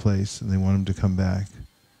at that place and they want him to come back,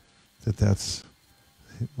 that's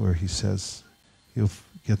where he says he'll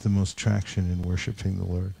get the most traction in worshipping the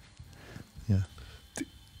Lord. Yeah.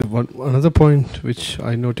 Another point which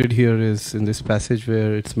I noted here is in this passage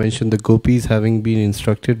where it's mentioned the gopis having been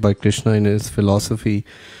instructed by Krishna in his philosophy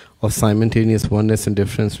of simultaneous oneness and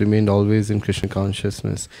difference remained always in Krishna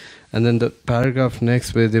consciousness. And then the paragraph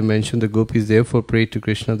next where they mention the gopis therefore prayed to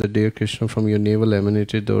Krishna that, dear Krishna, from your navel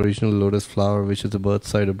emanated the original lotus flower, which is the birth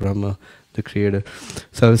side of Brahma, the creator.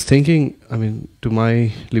 So I was thinking, to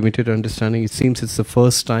my limited understanding, it seems it's the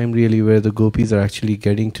first time really where the gopis are actually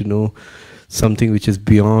getting to know something which is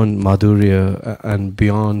beyond Madhurya and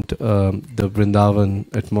beyond the Vrindavan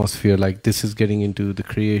atmosphere. Like this is getting into the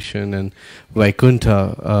creation and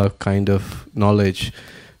Vaikuntha kind of knowledge,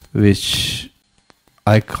 which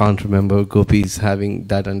I can't remember gopis having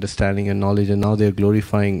that understanding and knowledge, and now they're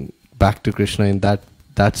glorifying back to Krishna in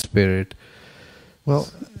that spirit. Well,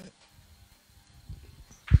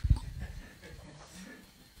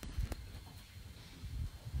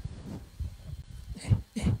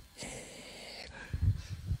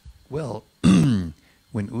 Well,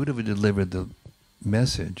 when Uddhava delivered the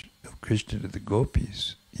message of Krishna to the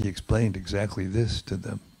gopis, he explained exactly this to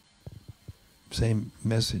them. Same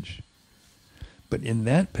message. But in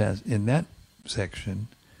that section,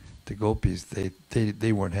 the gopis,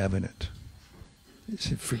 they weren't having it. They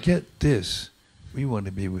said, forget this. We want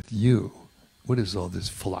to be with you. What is all this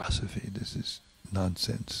philosophy? This is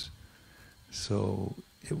nonsense. So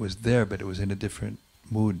it was there, but it was in a different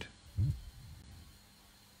mood.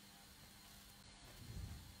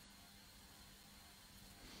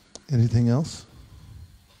 anything else?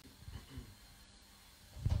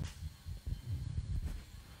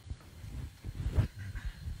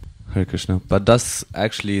 Hare Krishna. But does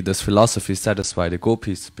actually this philosophy satisfy the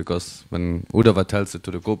gopis? Because when Uddhava tells it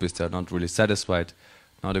to the gopis, they are not really satisfied.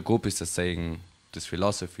 Now the gopis are saying this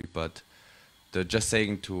philosophy, but they're just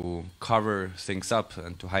saying to cover things up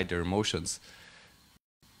and to hide their emotions.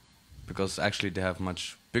 Because actually they have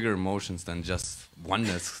much bigger emotions than just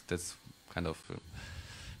oneness. That's kind of,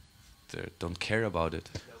 they don't care about it.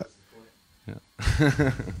 Yeah.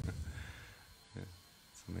 Yeah,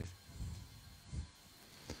 it's amazing.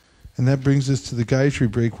 And that brings us to the Gayatri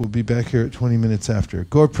break. We'll be back here at 20 minutes after.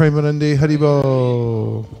 Gaur Premanande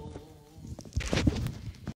Haribo.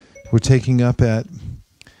 We're taking up at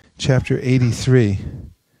chapter 83.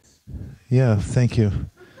 Yeah, thank you.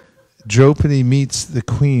 Draupadi meets the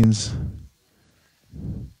queens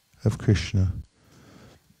of Krishna.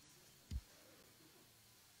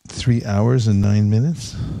 3 hours and 9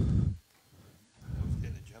 minutes?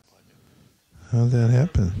 How'd that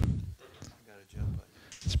happen?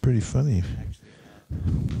 It's pretty funny.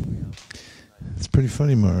 It's pretty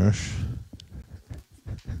funny, Maharaj.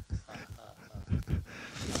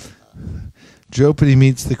 Draupadi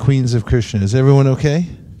meets the queens of Krishna. Is everyone okay?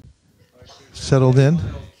 Settled in?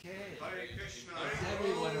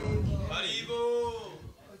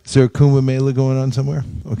 Is there a Kumbh Mela going on somewhere?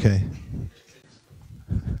 Okay.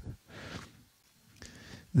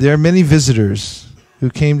 There are many visitors who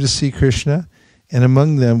came to see Krishna, and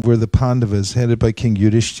among them were the Pandavas, headed by King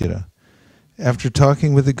Yudhishthira. After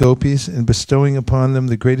talking with the gopis and bestowing upon them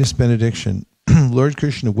the greatest benediction, Lord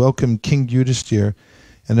Krishna welcomed King Yudhishthira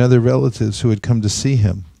and other relatives who had come to see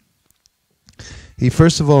him. He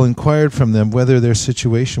first of all inquired from them whether their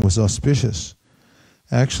situation was auspicious.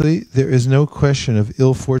 Actually, there is no question of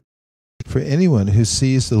ill fortune for anyone who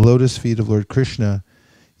sees the lotus feet of Lord Krishna.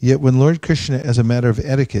 Yet when Lord Krishna, as a matter of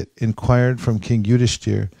etiquette, inquired from King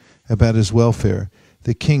Yudhishthira about his welfare,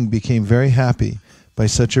 the king became very happy by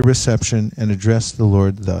such a reception and addressed the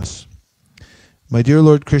Lord thus. My dear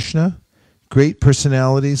Lord Krishna, great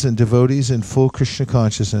personalities and devotees in full Krishna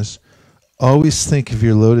consciousness always think of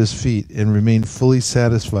your lotus feet and remain fully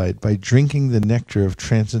satisfied by drinking the nectar of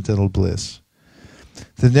transcendental bliss.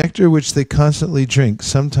 The nectar which they constantly drink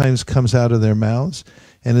sometimes comes out of their mouths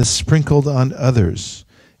and is sprinkled on others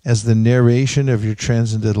as the narration of your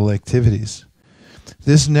transcendental activities.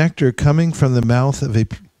 This nectar coming from the mouth of a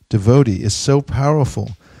devotee is so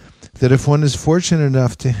powerful that if one is fortunate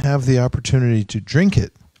enough to have the opportunity to drink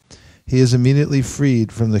it, he is immediately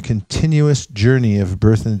freed from the continuous journey of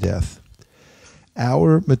birth and death.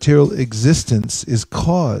 Our material existence is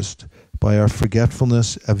caused by our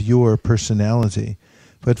forgetfulness of your personality,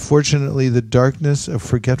 but fortunately the darkness of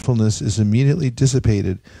forgetfulness is immediately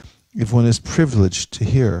dissipated if one is privileged to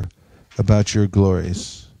hear about your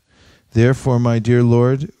glories. Therefore, my dear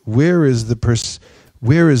Lord, where is the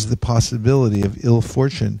possibility of ill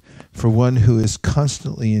fortune for one who is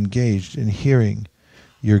constantly engaged in hearing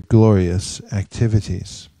your glorious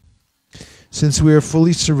activities? Since we are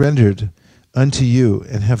fully surrendered unto you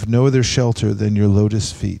and have no other shelter than your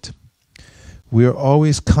lotus feet, we are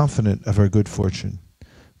always confident of our good fortune.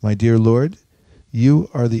 My dear Lord, you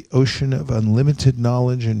are the ocean of unlimited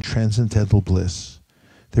knowledge and transcendental bliss.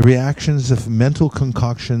 The reactions of mental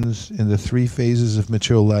concoctions in the three phases of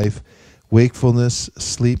material life, wakefulness,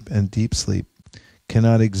 sleep, and deep sleep,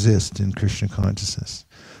 cannot exist in Krishna consciousness.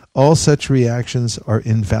 All such reactions are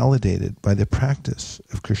invalidated by the practice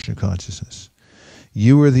of Krishna consciousness.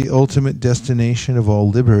 You are the ultimate destination of all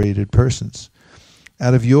liberated persons.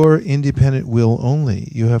 Out of your independent will only,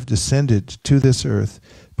 you have descended to this earth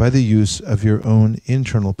by the use of your own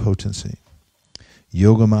internal potency,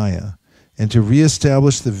 Yogamaya, and to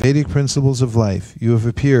re-establish the Vedic principles of life, you have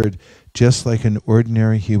appeared just like an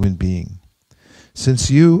ordinary human being. Since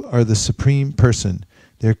you are the Supreme Person,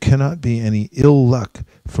 there cannot be any ill luck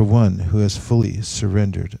for one who has fully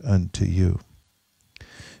surrendered unto you.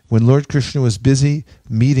 When Lord Krishna was busy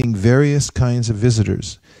meeting various kinds of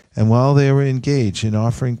visitors, and while they were engaged in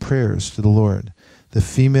offering prayers to the Lord, the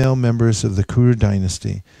female members of the Kuru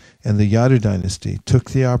dynasty and the Yadu dynasty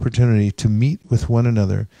took the opportunity to meet with one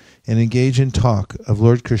another and engage in talk of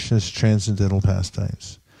Lord Krishna's transcendental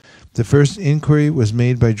pastimes. The first inquiry was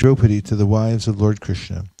made by Draupadi to the wives of Lord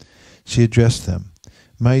Krishna. She addressed them,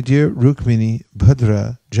 My dear Rukmini,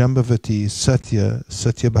 Bhadra, Jambavati, Satya,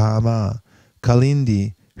 Satyabhama,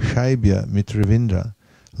 Kalindi, Shaibya, Mitravindra,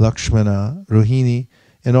 Lakshmana, Rohini,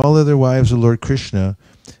 and all other wives of Lord Krishna,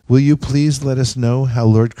 will you please let us know how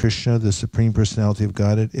Lord Krishna, the Supreme Personality of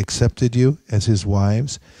Godhead, accepted you as his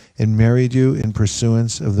wives and married you in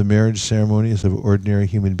pursuance of the marriage ceremonies of ordinary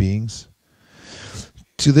human beings?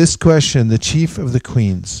 To this question, the chief of the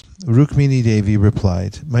queens, Rukmini Devi,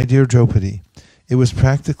 replied, My dear Draupadi, it was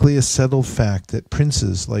practically a settled fact that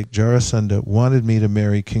princes like Jarasandha wanted me to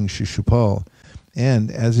marry King Shishupal,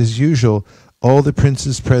 and, as is usual, all the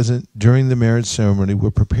princes present during the marriage ceremony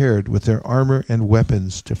were prepared with their armor and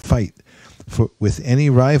weapons to fight with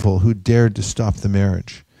any rival who dared to stop the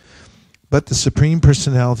marriage. But the Supreme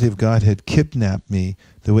Personality of Godhead kidnapped me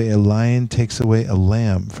the way a lion takes away a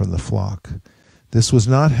lamb from the flock. This was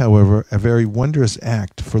not, however, a very wondrous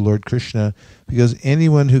act for Lord Krishna, because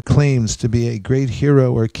anyone who claims to be a great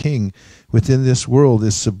hero or king within this world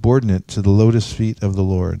is subordinate to the lotus feet of the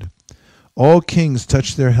Lord. All kings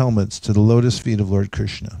touch their helmets to the lotus feet of Lord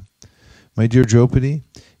Krishna. My dear Draupadi,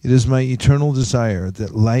 it is my eternal desire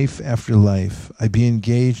that life after life I be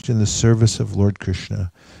engaged in the service of Lord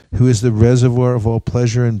Krishna, who is the reservoir of all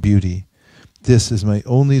pleasure and beauty. This is my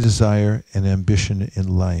only desire and ambition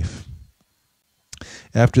in life.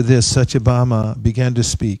 After this, Satyabhama began to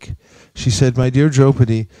speak. She said, My dear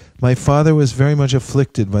Draupadi, my father was very much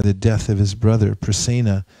afflicted by the death of his brother,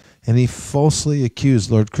 Prasena, and he falsely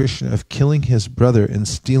accused Lord Krishna of killing his brother and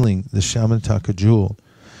stealing the Shamantaka jewel,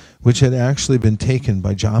 which had actually been taken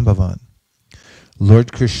by Jambavan.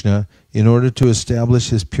 Lord Krishna, in order to establish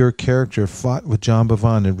his pure character, fought with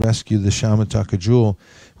Jambavan and rescued the Shamantaka jewel,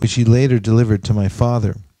 which he later delivered to my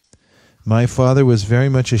father. My father was very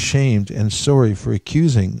much ashamed and sorry for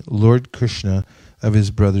accusing Lord Krishna of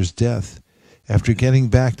his brother's death. After getting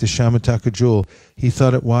back the Shamataka jewel, he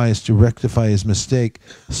thought it wise to rectify his mistake,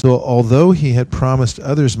 so although he had promised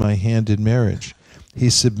others my hand in marriage, he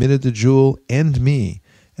submitted the jewel and me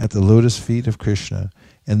at the lotus feet of Krishna,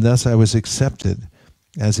 and thus I was accepted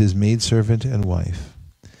as his maidservant and wife.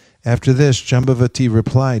 After this, Jambavati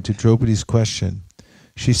replied to Draupadi's question.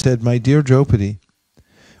 She said, "My dear Draupadi,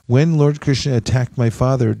 when Lord Krishna attacked my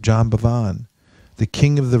father, Jambavan, the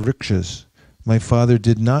king of the Rikshas, my father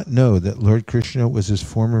did not know that Lord Krishna was his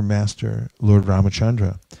former master, Lord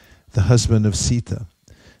Ramachandra, the husband of Sita.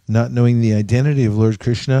 Not knowing the identity of Lord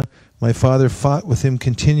Krishna, my father fought with him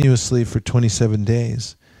continuously for 27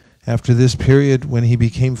 days. After this period, when he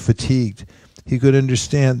became fatigued, he could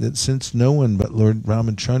understand that since no one but Lord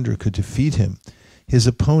Ramachandra could defeat him, his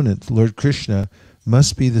opponent, Lord Krishna,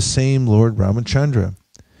 must be the same Lord Ramachandra.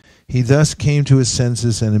 He thus came to his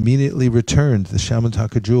senses and immediately returned the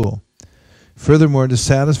Shamataka jewel. Furthermore, to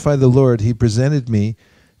satisfy the Lord, he presented me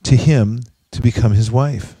to him to become his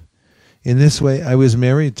wife. In this way, I was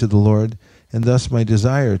married to the Lord, and thus my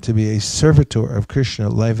desire to be a servitor of Krishna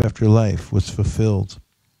life after life was fulfilled."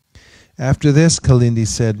 After this, Kalindi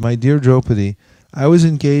said, "My dear Draupadi, I was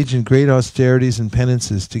engaged in great austerities and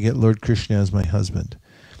penances to get Lord Krishna as my husband.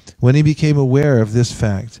 When he became aware of this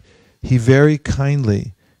fact, he very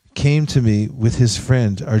kindly came to me with his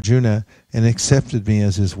friend Arjuna and accepted me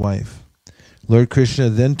as his wife. Lord Krishna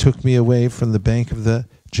then took me away from the bank of the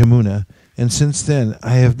Jamuna, and since then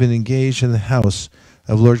I have been engaged in the house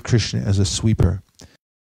of Lord Krishna as a sweeper."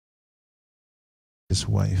 His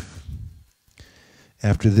wife.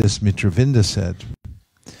 After this, Mitravinda said,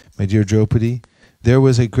 "My dear Draupadi, there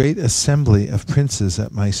was a great assembly of princes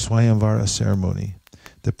at my Swayamvara ceremony,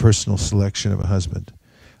 the personal selection of a husband.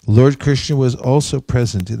 Lord Krishna was also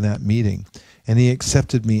present in that meeting, and he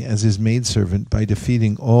accepted me as his maidservant by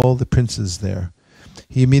defeating all the princes there.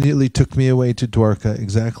 He immediately took me away to Dwarka,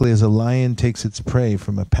 exactly as a lion takes its prey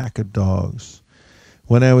from a pack of dogs.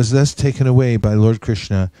 When I was thus taken away by Lord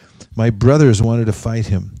Krishna, my brothers wanted to fight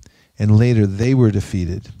him, and later they were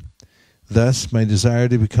defeated. Thus my desire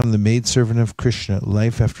to become the maidservant of Krishna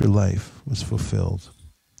life after life was fulfilled."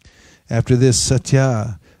 After this,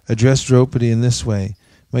 Satya addressed Draupadi in this way,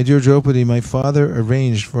 "My dear Draupadi, my father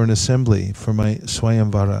arranged for an assembly for my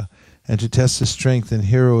Swayamvara, and to test the strength and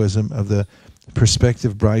heroism of the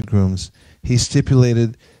prospective bridegrooms, he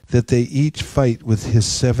stipulated that they each fight with his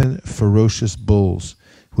 7 ferocious bulls,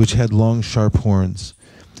 which had long sharp horns.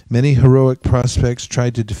 Many heroic prospects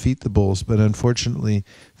tried to defeat the bulls, but unfortunately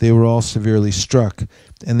they were all severely struck,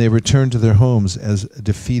 and they returned to their homes as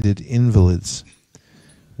defeated invalids.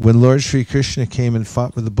 When Lord Sri Krishna came and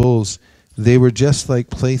fought with the bulls, they were just like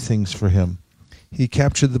playthings for him. He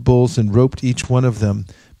captured the bulls and roped each one of them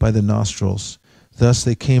by the nostrils. Thus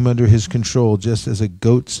they came under his control, just as a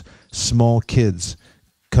goat's small kids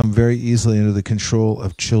come very easily under the control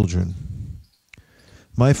of children.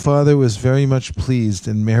 My father was very much pleased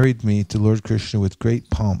and married me to Lord Krishna with great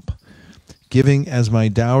pomp, giving as my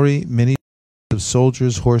dowry many of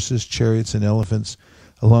soldiers, horses, chariots, and elephants,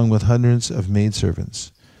 along with hundreds of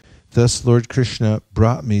maidservants. Thus Lord Krishna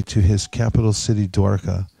brought me to his capital city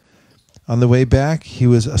Dwarka. On the way back, he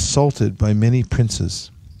was assaulted by many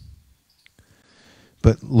princes.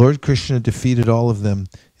 But Lord Krishna defeated all of them,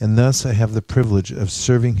 and thus I have the privilege of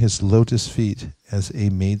serving his lotus feet as a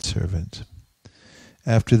maidservant."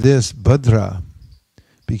 After this, Bhadra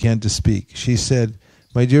began to speak. She said,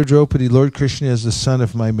 "My dear Draupadi, Lord Krishna is the son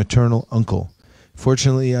of my maternal uncle.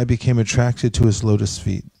 Fortunately, I became attracted to his lotus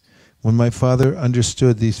feet. When my father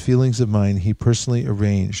understood these feelings of mine, he personally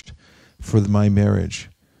arranged for my marriage,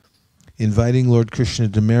 inviting Lord Krishna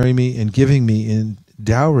to marry me and giving me in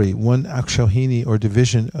dowry 1 akshauhini or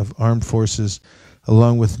division of armed forces,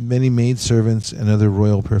 along with many maidservants and other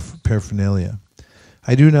royal paraphernalia.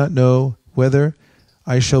 I do not know whether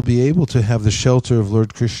I shall be able to have the shelter of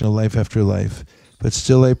Lord Krishna life after life, but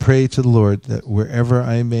still I pray to the Lord that wherever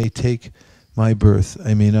I may take my birth,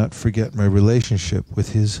 I may not forget my relationship with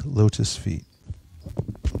his lotus feet."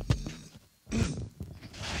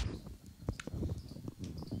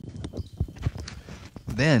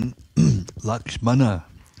 Then Lakshmana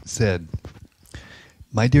said,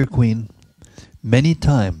 "My dear queen, many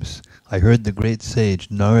times I heard the great sage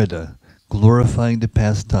Narada glorifying the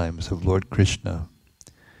pastimes of Lord Krishna.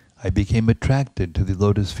 I became attracted to the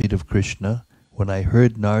lotus feet of Krishna when I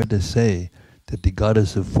heard Narada say that the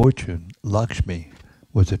goddess of fortune, Lakshmi,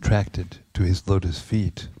 was attracted to his lotus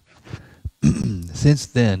feet. Since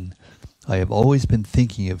then, I have always been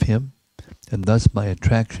thinking of him, and thus my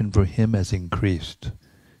attraction for him has increased.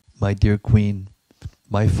 My dear queen,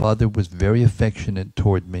 my father was very affectionate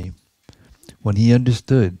toward me. When he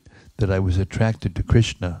understood that I was attracted to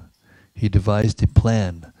Krishna, he devised a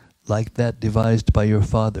plan like that devised by your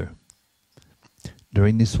father.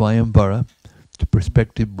 During the Swayamvara, the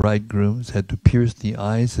prospective bridegrooms had to pierce the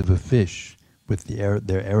eyes of a fish with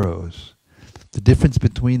their arrows. The difference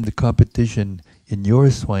between the competition in your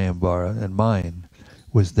Swayamvara and mine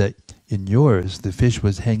was that in yours the fish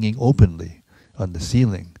was hanging openly on the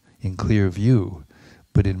ceiling in clear view,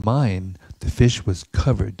 but in mine the fish was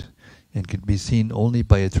covered and could be seen only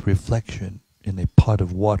by its reflection in a pot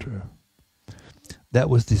of water. That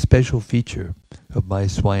was the special feature of my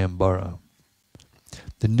Swayamvara.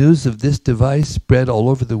 The news of this device spread all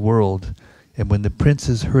over the world, and when the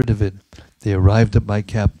princes heard of it, they arrived at my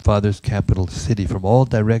father's capital city from all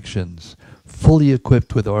directions, fully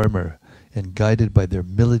equipped with armor and guided by their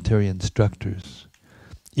military instructors.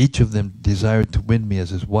 Each of them desired to win me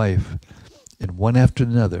as his wife, and one after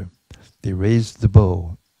another they raised the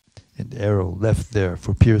bow and arrow left there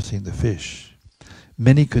for piercing the fish.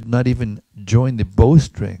 Many could not even join the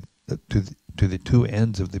bowstring to the two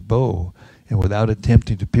ends of the bow, and without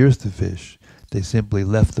attempting to pierce the fish, they simply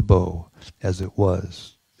left the bow as it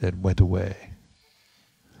was and went away.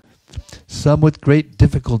 Some with great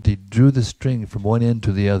difficulty drew the string from one end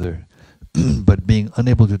to the other, but being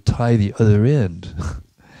unable to tie the other end,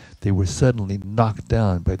 they were suddenly knocked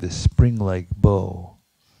down by the spring-like bow.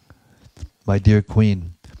 My dear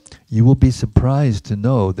queen, you will be surprised to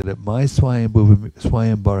know that at my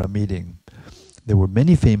Swayamvara meeting, there were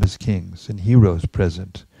many famous kings and heroes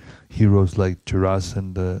present. Heroes like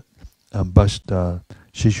Jarasandha, Ambashta,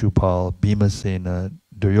 Shishupal, Bhimasena,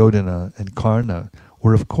 Duryodhana, and Karna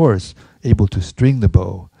were of course able to string the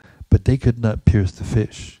bow, but they could not pierce the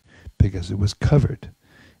fish because it was covered,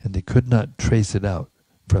 and they could not trace it out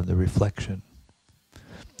from the reflection.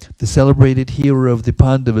 The celebrated hero of the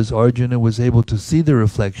Pandavas, Arjuna, was able to see the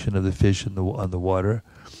reflection of the fish on the water,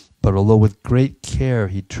 but although with great care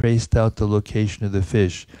he traced out the location of the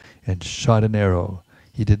fish and shot an arrow,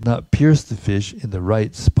 he did not pierce the fish in the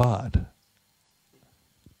right spot.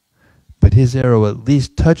 But his arrow at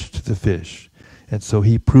least touched the fish, and so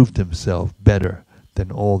he proved himself better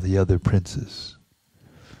than all the other princes.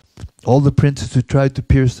 All the princes who tried to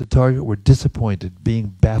pierce the target were disappointed, being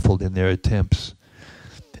baffled in their attempts.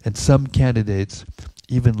 And some candidates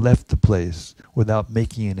even left the place without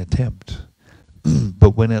making an attempt.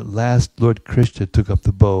 But when at last Lord Krishna took up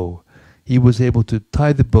the bow, he was able to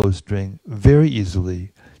tie the bowstring very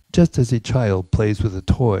easily, just as a child plays with a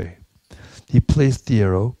toy. He placed the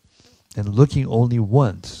arrow, and looking only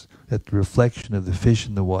once at the reflection of the fish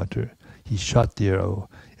in the water, he shot the arrow,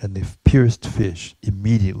 and the pierced fish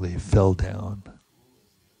immediately fell down.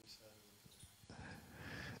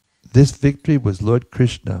 This victory was Lord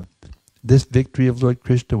Krishna. This victory of Lord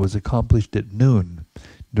Krishna was accomplished at noon,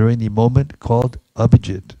 during the moment called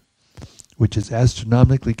Abhijit, which is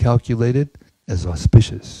astronomically calculated as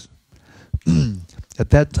auspicious. At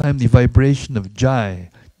that time, the vibration of Jai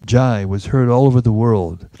was heard all over the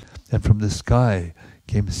world, and from the sky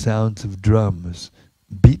came sounds of drums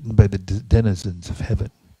beaten by the denizens of heaven.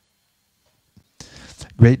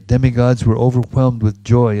 Great demigods were overwhelmed with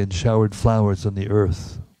joy and showered flowers on the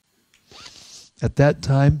earth. At that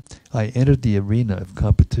time, I entered the arena of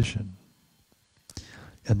competition,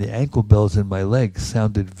 and the ankle bells in my legs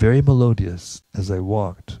sounded very melodious as I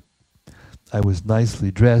walked. I was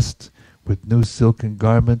nicely dressed, with new silken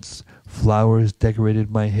garments, flowers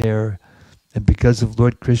decorated my hair, and because of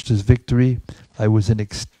Lord Krishna's victory, I was in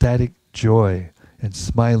ecstatic joy and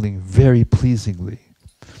smiling very pleasingly.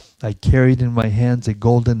 I carried in my hands a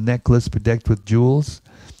golden necklace bedecked with jewels,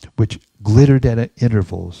 which glittered at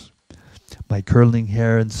intervals. My curling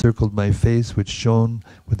hair encircled my face, which shone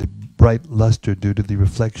with a bright luster due to the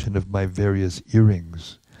reflection of my various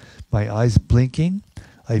earrings. My eyes blinking,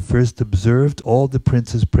 I first observed all the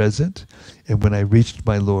princes present, and when I reached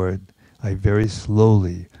my lord, I very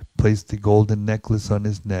slowly placed the golden necklace on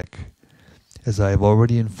his neck. As I have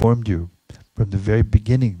already informed you, from the very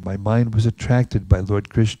beginning my mind was attracted by Lord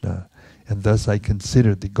Krishna, and thus I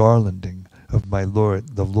considered the garlanding of my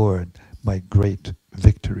Lord, the Lord, my great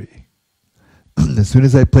victory. As soon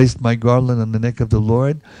as I placed my garland on the neck of the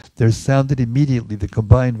Lord, there sounded immediately the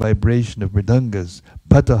combined vibration of mridangas,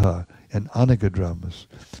 pataha, and anaga drums,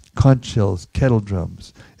 conch shells, kettle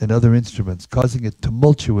drums, and other instruments, causing a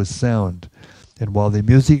tumultuous sound. And while the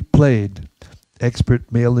music played,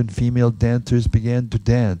 expert male and female dancers began to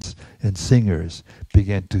dance, and singers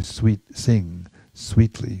began to sing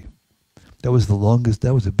sweetly. That was the longest,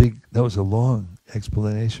 that was a long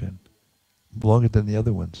explanation, longer than the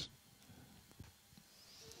other ones.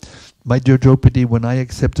 My dear Draupadi, when I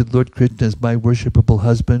accepted Lord Krishna as my worshipable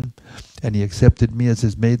husband, and he accepted me as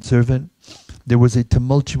his maidservant, there was a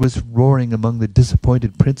tumultuous roaring among the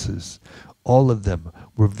disappointed princes. All of them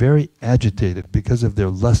were very agitated because of their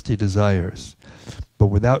lusty desires. But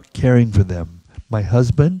without caring for them, my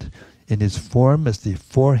husband, in his form as the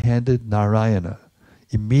four-handed Narayana,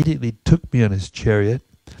 immediately took me on his chariot,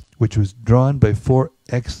 which was drawn by 4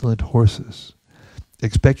 excellent horses.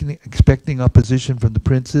 Expecting opposition from the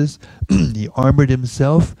princes, he armored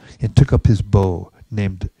himself and took up his bow,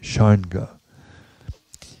 named Sharnga.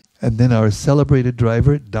 And then our celebrated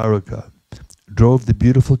driver, Daruka, drove the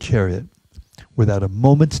beautiful chariot without a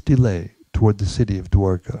moment's delay toward the city of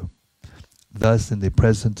Dwarka. Thus, in the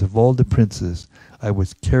presence of all the princes, I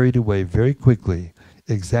was carried away very quickly,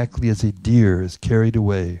 exactly as a deer is carried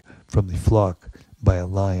away from the flock by a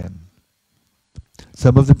lion.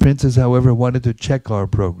 Some of the princes, however, wanted to check our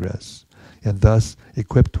progress, and thus,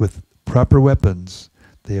 equipped with proper weapons,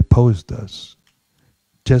 they opposed us,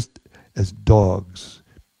 just as dogs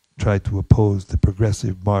try to oppose the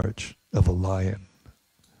progressive march of a lion.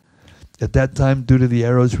 At that time, due to the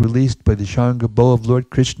arrows released by the Sharnga bow of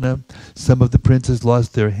Lord Krishna, some of the princes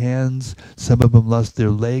lost their hands, some of them lost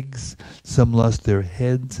their legs, some lost their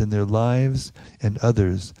heads and their lives, and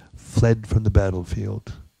others fled from the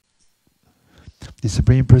battlefield. The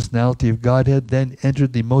Supreme Personality of Godhead then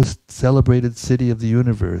entered the most celebrated city of the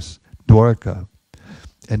universe, Dwarka.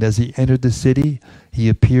 And as he entered the city, he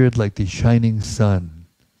appeared like the shining sun.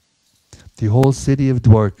 The whole city of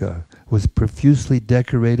Dwarka was profusely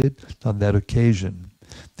decorated on that occasion.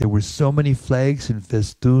 There were so many flags and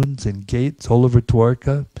festoons and gates all over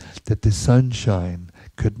Dwarka that the sunshine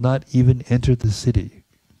could not even enter the city.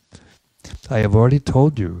 I have already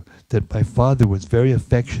told you that my father was very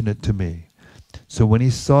affectionate to me. So when he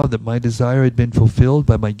saw that my desire had been fulfilled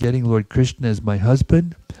by my getting Lord Krishna as my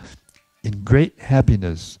husband, in great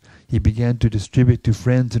happiness he began to distribute to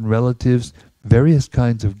friends and relatives various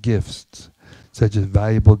kinds of gifts, such as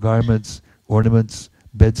valuable garments, ornaments,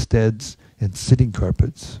 bedsteads, and sitting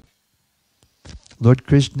carpets. Lord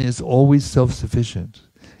Krishna is always self-sufficient,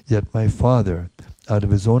 yet my father, out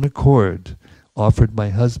of his own accord, offered my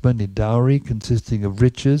husband a dowry consisting of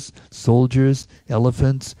riches, soldiers,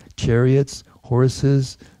 elephants, chariots,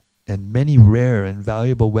 horses, and many rare and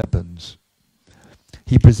valuable weapons.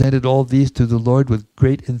 He presented all these to the Lord with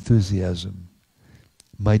great enthusiasm.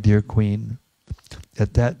 My dear Queen,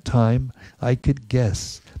 at that time I could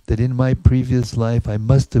guess that in my previous life I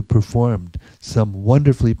must have performed some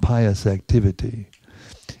wonderfully pious activity,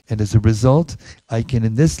 and as a result I can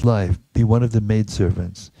in this life be one of the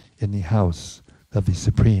maidservants in the house of the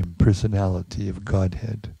Supreme Personality of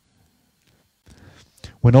Godhead.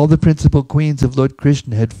 When all the principal queens of Lord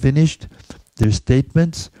Krishna had finished their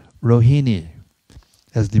statements, Rohini,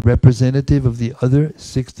 as the representative of the other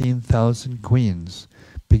 16,000 queens,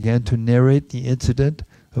 began to narrate the incident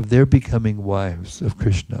of their becoming wives of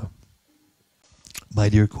Krishna. My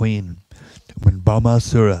dear Queen, when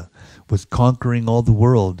Brahmasura was conquering all the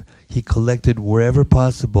world, he collected wherever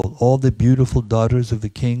possible all the beautiful daughters of the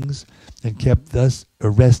kings and kept thus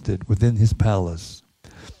arrested within his palace.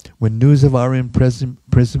 When news of our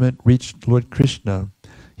imprisonment reached Lord Krishna,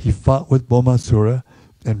 he fought with Brahmasura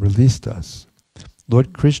and released us.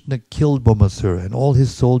 Lord Krishna killed Brahmasura and all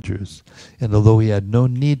his soldiers, and although he had no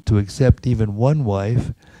need to accept even one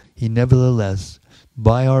wife, he nevertheless,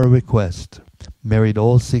 by our request, married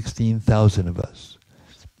all 16,000 of us.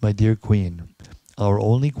 My dear Queen, our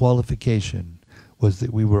only qualification was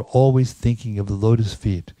that we were always thinking of the lotus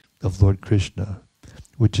feet of Lord Krishna,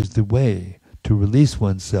 which is the way to release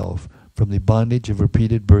oneself from the bondage of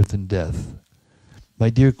repeated birth and death.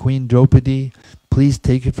 My dear Queen Draupadi, please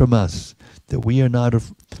take it from us that we are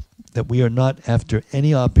not after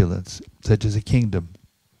any opulence, such as a kingdom,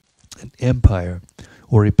 an empire,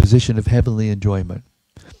 or a position of heavenly enjoyment.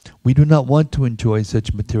 We do not want to enjoy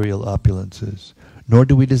such material opulences, nor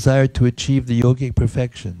do we desire to achieve the yogic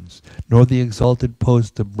perfections, nor the exalted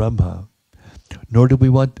post of Brahma, nor do we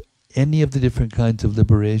want any of the different kinds of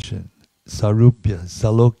liberation, Sarupya,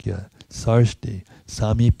 Salokya, Sarshti,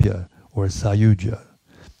 Samipya, or Sayuja.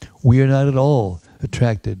 We are not at all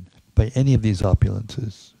attracted by any of these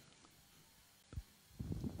opulences.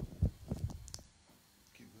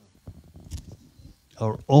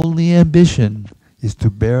 Our only ambition is to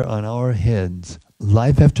bear on our heads,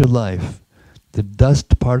 life after life, the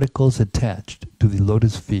dust particles attached to the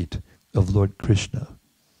lotus feet of Lord Krishna.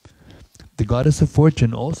 The goddess of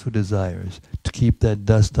fortune also desires to keep that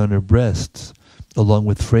dust on her breasts, along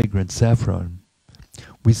with fragrant saffron.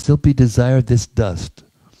 We simply desire this dust,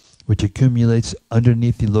 which accumulates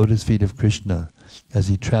underneath the lotus feet of Krishna, as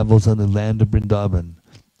he travels on the land of Vrindavan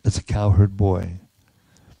as a cowherd boy.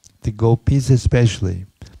 The gopis especially,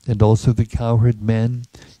 and also the cowherd men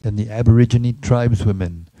and the Aborigine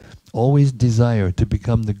tribeswomen, always desire to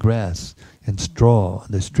become the grass and straw on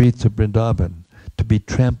the streets of Vrindavan, to be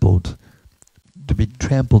trampled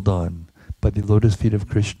on by the lotus feet of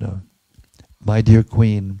Krishna. My dear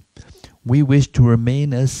Queen, we wish to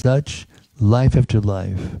remain as such life after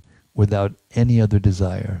life, without any other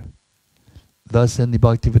desire. Thus, in the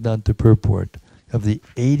Bhaktivedanta purport of the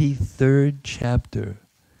 83rd chapter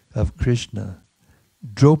of Krishna,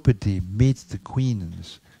 Draupadi meets the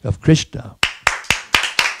queens of Krishna.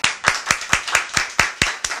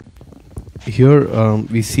 Here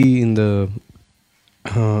we see in the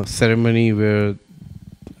ceremony where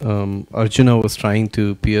Arjuna was trying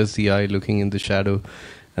to pierce the eye looking in the shadow,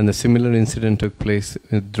 and a similar incident took place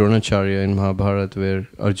with Dronacharya in Mahabharata where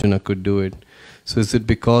Arjuna could do it. So is it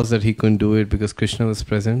because that he couldn't do it because Krishna was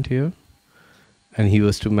present here and he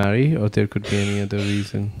was to marry, or there could be any other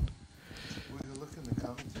reason? Well, you look in the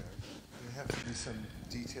commentary. There have to be some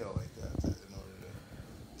detail like that in order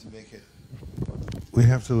to make it. We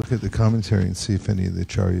have to look at the commentary and see if any of the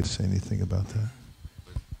acharyas say anything about that.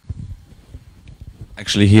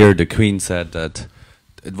 Actually, here the queen said that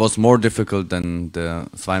it was more difficult than the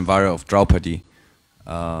Swayamvara of Draupadi,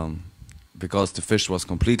 because the fish was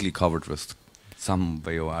completely covered with some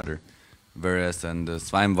way or other. Whereas in the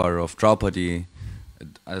Swayamvara of Draupadi,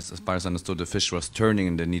 as far as I understood, the fish was turning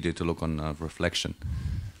and they needed to look on a reflection.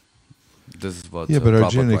 This is what Yeah, but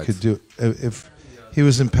Arjuna writes. could do it. If he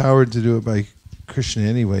was empowered to do it by Krishna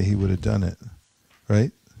anyway, he would have done it,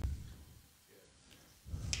 right?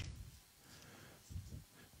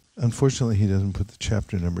 Unfortunately, he doesn't put the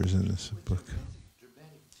chapter numbers in this book.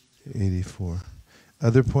 84.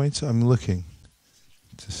 Other points? I'm looking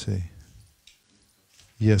to see.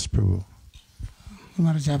 Yes, Prabhu.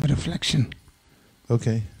 Maharaj, I have a reflection.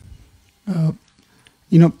 Okay.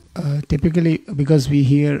 Typically, because we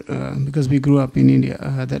grew up in India,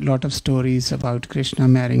 that lot of stories about Krishna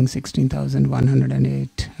marrying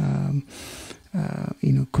 16,108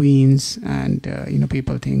 queens, and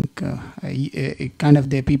people think kind of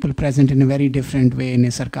the people present in a very different way, in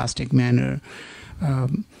a sarcastic manner.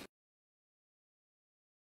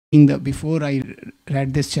 Before I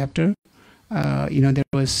read this chapter, there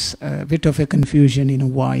was a bit of a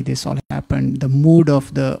confusion, why this all happened, the mood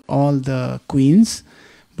of all the queens.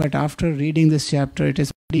 But after reading this chapter, it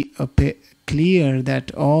is pretty clear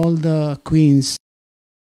that all the queens,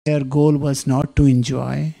 their goal was not to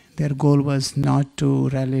enjoy. Their goal was not to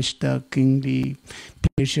relish the kingly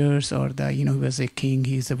pleasures, or he was a king,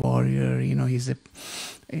 he's a warrior,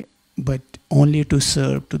 but only to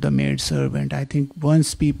serve to the maid servant. I think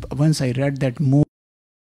once I read that more,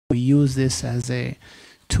 we use this as a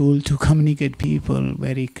tool to communicate people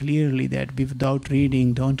very clearly that without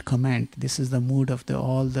reading, don't comment. This is the mood of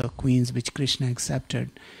all the queens which Krishna accepted.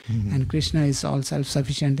 Mm-hmm. And Krishna is all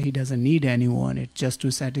self-sufficient. He doesn't need anyone. It's just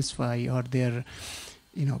to satisfy or their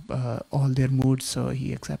all their moods, so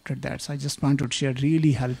he accepted that. So I just wanted to share,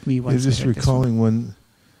 really helped me. You're just recalling one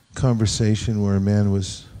conversation where a man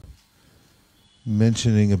was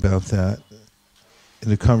mentioning about that,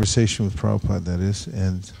 in a conversation with Prabhupada, that is,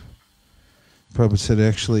 and Prabhupada said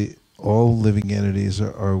actually all living entities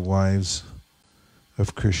are wives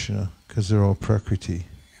of Krishna because they're all Prakriti.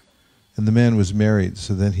 And the man was married,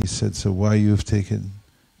 so then he said, so why you have taken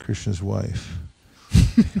Krishna's wife?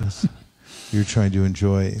 Because you're trying to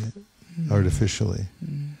enjoy artificially.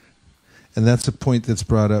 And that's a point that's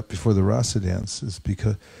brought up before the rasa dance, is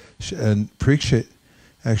because, and Parikshit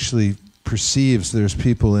actually perceives there's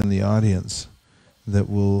people in the audience that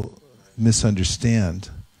will misunderstand,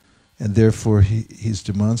 and therefore he's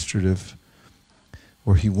demonstrative,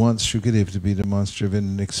 or he wants Shukadev to be demonstrative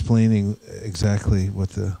in explaining exactly what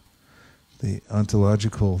the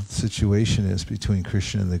ontological situation is between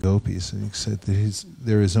Krishna and the gopis. And he said that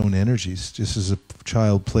they're his own energies, just as a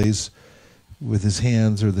child plays with his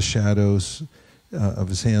hands or the shadows of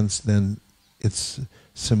his hands, then it's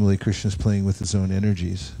similarly Krishna's playing with his own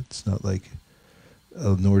energies. It's not like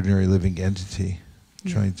an ordinary living entity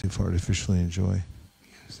trying to artificially enjoy.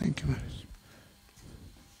 Yes, thank you, Maharaj.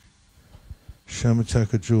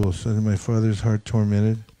 Shamataka Jewel, so did my father's heart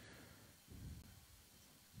tormented?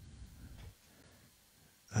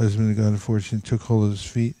 Husband of God of fortune took hold of his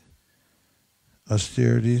feet.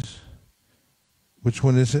 Austerities. Which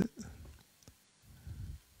one is it?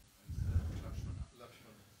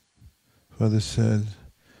 Father said,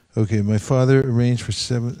 okay, my father arranged for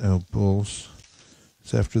 7 bulls.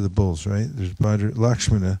 It's after the bulls, right? There's Bhadra,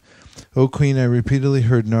 Lakshmana. O Queen, I repeatedly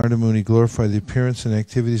heard Narada Muni glorify the appearance and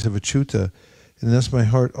activities of Achyuta and thus my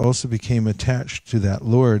heart also became attached to that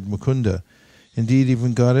Lord, Mukunda. Indeed,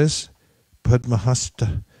 even goddess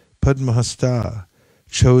Padmahasta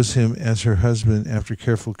chose him as her husband after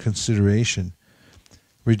careful consideration,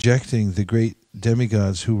 rejecting the great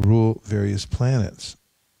demigods who rule various planets.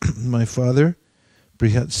 My father,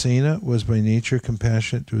 Brihatsena, was by nature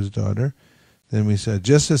compassionate to his daughter. Then we said,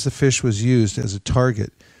 just as the fish was used as a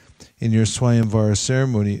target in your Swayamvara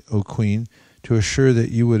ceremony, O queen, to assure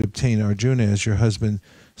that you would obtain Arjuna as your husband,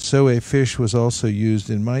 so a fish was also used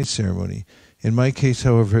in my ceremony. In my case,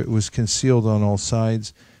 however, it was concealed on all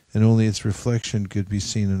sides, and only its reflection could be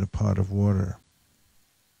seen in a pot of water.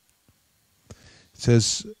 It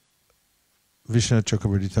says, Vishwanath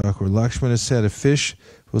Chakravarti Thakur, Lakshmana said, a fish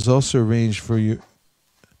was also arranged for your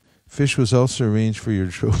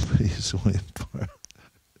Draupadi's Swayamvara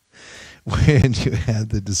when you had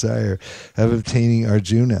the desire of obtaining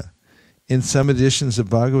Arjuna. In some editions of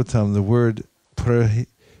Bhagavatam, the word prahipsaya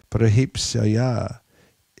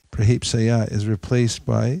is replaced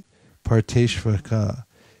by parteshvaka,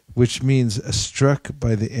 which means struck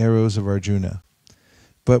by the arrows of Arjuna.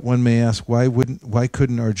 But one may ask, why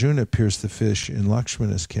couldn't Arjuna pierce the fish in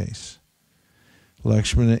Lakshmana's case?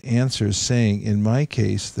 Lakshmana answers saying, in my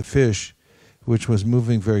case, the fish, which was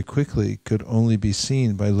moving very quickly, could only be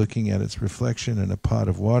seen by looking at its reflection in a pot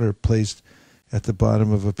of water placed at the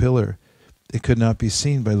bottom of a pillar. It could not be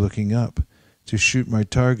seen by looking up. To shoot my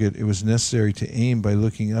target, it was necessary to aim by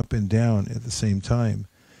looking up and down at the same time,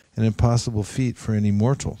 an impossible feat for any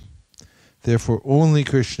mortal. Therefore, only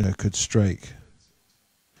Krishna could strike.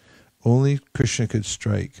 Only Krishna could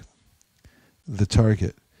strike the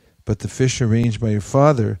target. But the fish arranged by your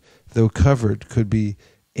father, though covered, could be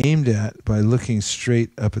aimed at by looking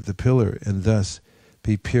straight up at the pillar, and thus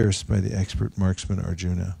be pierced by the expert marksman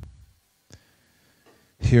Arjuna.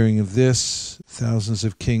 Hearing of this, thousands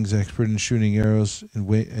of kings expert in shooting arrows and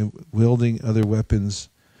wielding other weapons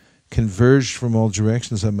converged from all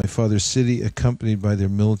directions on my father's city, accompanied by their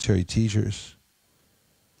military teachers.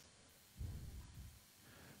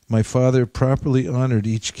 My father properly honored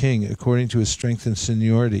each king according to his strength and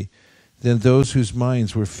seniority. Then those whose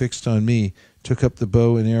minds were fixed on me took up the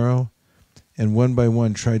bow and arrow, and one by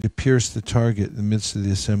one tried to pierce the target in the midst of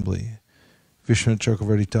the assembly. Vishwanath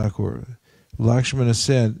Chakravarti Thakur, Lakshmana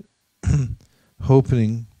said,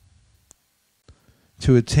 hoping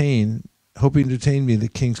to attain me, the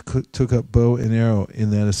kings took up bow and arrow in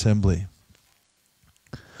that assembly.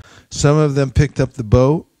 Some of them picked up the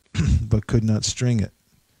bow, but could not string it.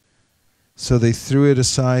 So they threw it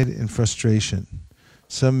aside in frustration.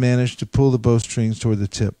 Some managed to pull the bowstrings toward the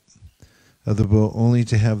tip of the bow, only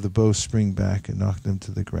to have the bow spring back and knock them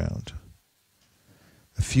to the ground.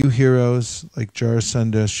 A few heroes, like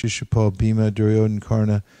Jarasandha, Shishupal, Bhima, Duryodhana,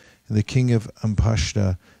 Karna, and the king of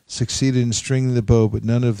Ampashta, succeeded in stringing the bow, but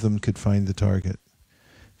none of them could find the target.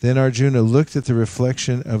 Then Arjuna looked at the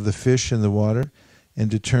reflection of the fish in the water and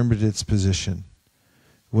determined its position.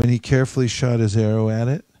 When he carefully shot his arrow at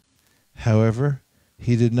it, however,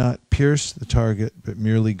 he did not pierce the target, but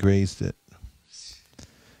merely grazed it.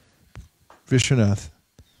 Vishwanath,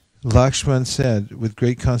 Lakshman said, with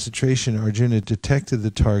great concentration, Arjuna detected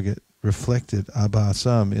the target, reflected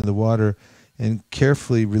abhasam in the water, and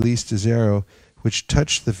carefully released his arrow, which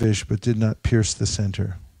touched the fish but did not pierce the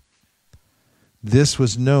center. This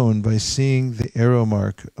was known by seeing the arrow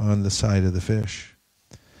mark on the side of the fish.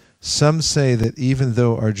 Some say that even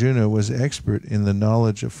though Arjuna was expert in the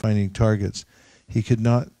knowledge of finding targets, he could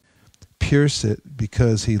not pierce it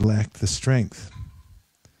because he lacked the strength.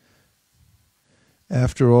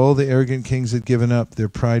 After all the arrogant kings had given up, their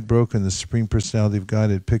pride broken, the Supreme Personality of God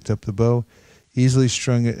had picked up the bow, easily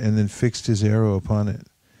strung it, and then fixed his arrow upon it.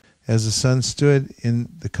 As the sun stood in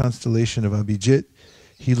the constellation of Abhijit,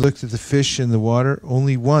 he looked at the fish in the water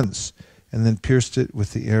only once, and then pierced it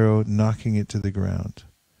with the arrow, knocking it to the ground.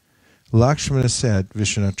 Lakshmana said,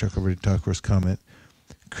 Vishwanath Chakravarti Thakur's comment,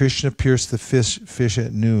 Krishna pierced the fish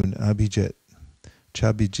at noon, Abhijit,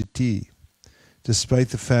 Chabhijiti, despite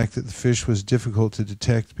the fact that the fish was difficult to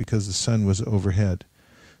detect because the sun was overhead.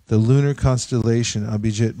 The lunar constellation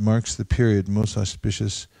Abhijit marks the period most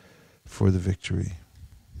auspicious for the victory.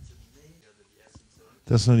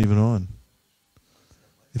 That's not even on.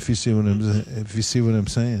 If you see what I'm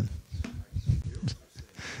saying.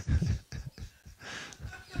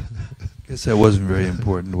 Guess that wasn't very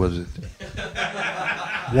important, was it?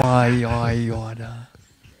 Why I oughta.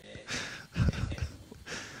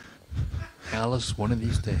 Alice, one of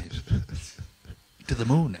these days. To the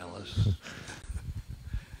moon, Alice.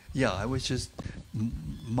 Yeah, I was just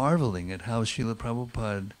marveling at how Srila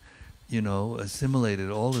Prabhupada, assimilated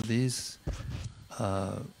all of these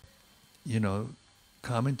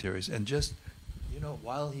commentaries, and just,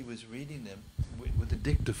 while he was reading them with the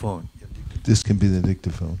dictaphone. This can be the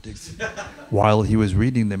dictaphone. While he was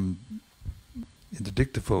reading them in the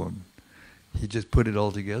dictaphone, he just put it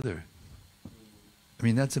all together. I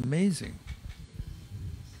mean, that's amazing.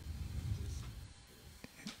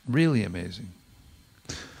 Really amazing.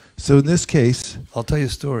 So in this case, I'll tell you a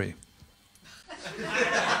story.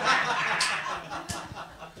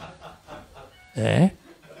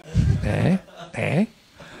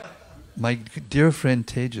 My dear friend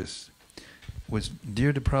Tejas was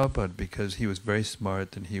dear to Prabhupada because he was very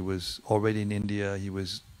smart and he was already in India, he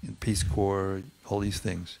was in Peace Corps, all these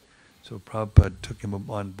things. So Prabhupada took him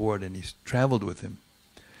on board and he traveled with him.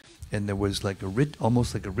 And there was like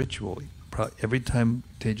almost like a ritual. Every time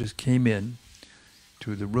Tejas came in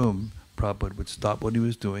to the room, Prabhupada would stop what he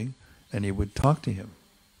was doing and he would talk to him.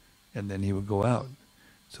 And then he would go out.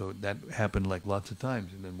 So that happened like lots of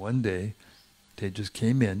times. And then one day, Tejas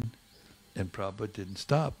came in and Prabhupada didn't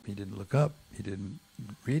stop. He didn't look up. He didn't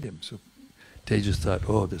read him. So Tejas thought,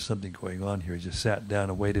 oh, there's something going on here. He just sat down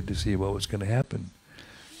and waited to see what was going to happen.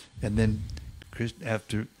 And then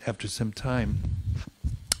after some time,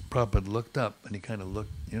 Prabhupada looked up and he kind of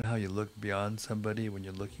looked, you know how you look beyond somebody when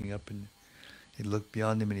you're looking up, and he looked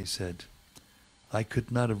beyond him and he said, I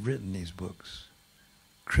could not have written these books.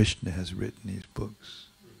 Krishna has written these books.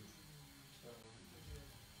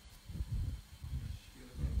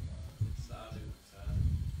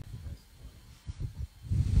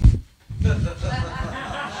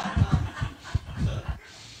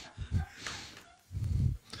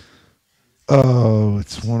 Oh,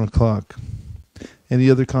 it's 1:00. Any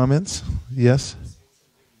other comments? Yes?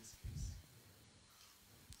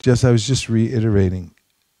 Just, I was just reiterating.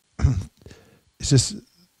 It's just,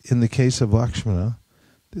 in the case of Lakshmana,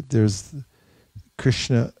 there's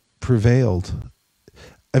Krishna prevailed.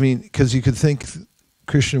 I mean, because you could think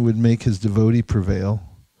Krishna would make his devotee prevail,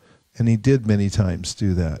 and he did many times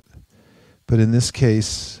do that. But in this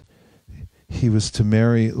case, he was to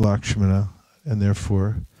marry Lakshmana, and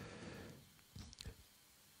therefore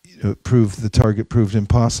the target proved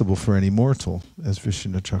impossible for any mortal, as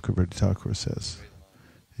Vishnu Chakravarti Thakur says.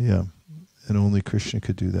 Yeah, and only Krishna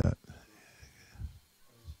could do that. I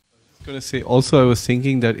was going to say, also I was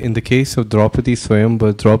thinking that in the case of Draupadi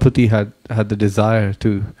Swayamvar, Draupadi had the desire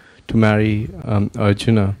to marry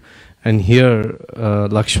Arjuna, and here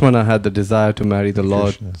Lakshmana had the desire to marry the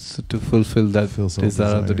Lord, so to fulfill that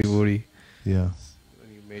desire of the devotee. Yeah.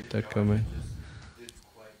 When you made that comment.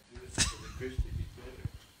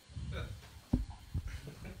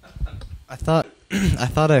 I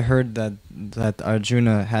thought I heard that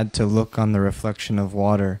Arjuna had to look on the reflection of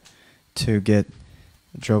water to get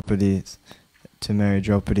Draupadi to marry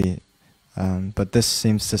Draupadi, but this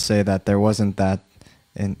seems to say that there wasn't that,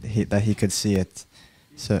 that he could see it.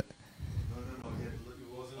 So. No, he had to look. It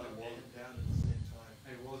wasn't revolving down at the same time.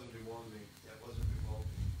 It wasn't revolving. Yeah, it wasn't revolving.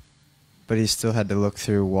 But he still had to look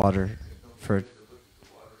through water for.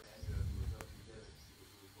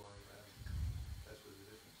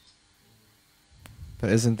 But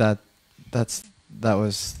isn't that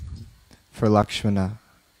was for Lakshmana,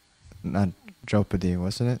 not Draupadi,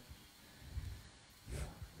 wasn't it?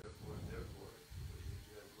 Therefore, you had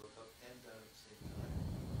to look up and down at the same time.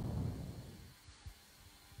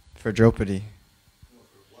 For Draupadi. No,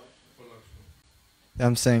 for what? For Lakshmana.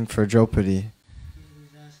 I'm saying for Draupadi. He was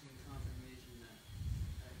asking confirmation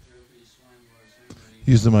that Draupadi's Swayamvar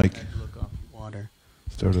ceremony. Use the mic. Had to look up water.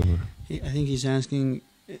 Start over. I think he's asking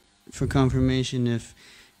for confirmation if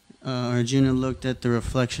Arjuna looked at the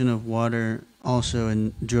reflection of water also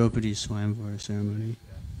in Draupadi's Swayamvar ceremony.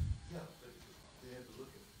 Yeah, but they had to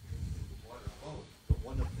look at the water both. But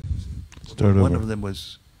one of them Start one over. of them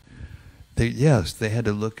was, they had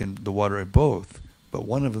to look in the water at both, but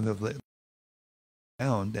one of them they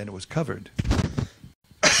found and it was covered.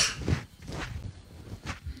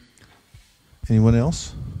 Anyone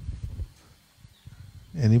else?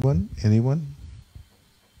 Anyone? Going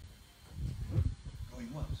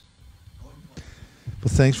once. Well,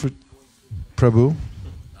 thanks for Prabhu.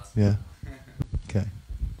 Yeah. Okay.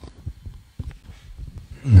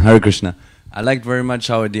 Hare Krishna. I liked very much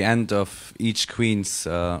how at the end of each queen's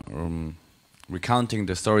recounting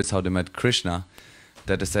the stories how they met Krishna,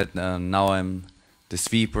 that they said, now I'm the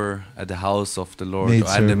sweeper at the house of the Lord, or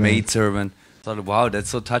I'm the maidservant. I thought, wow, that's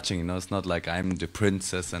so touching. It's not like I'm the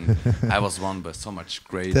princess and I was won by so much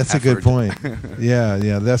great That's effort. a good point.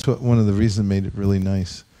 Yeah. That's one of the reasons made it really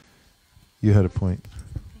nice. You had a point.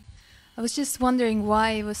 I was just wondering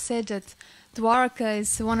why it was said that Dwarka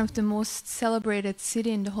is one of the most celebrated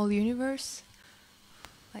city in the whole universe.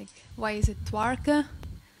 Like, why is it Dwarka?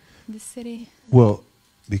 this city? Well,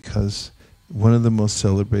 because one of the most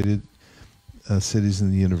celebrated cities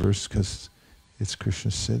in the universe, because it's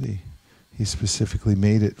Krishna's city. He specifically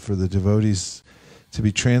made it for the devotees to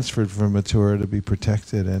be transferred from Mathura to be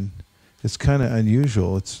protected, and it's kind of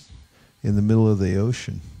unusual. It's in the middle of the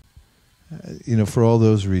ocean. For all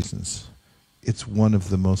those reasons, it's one of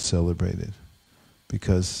the most celebrated,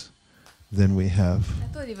 because then we have... I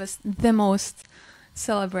thought it was the most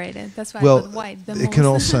celebrated. That's why I well, thought white. The it most. can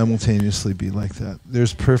all simultaneously be like that.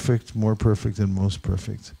 There's perfect, more perfect, and most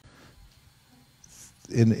perfect.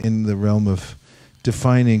 In the realm of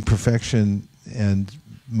defining perfection and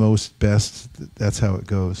most best, that's how it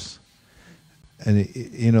goes. And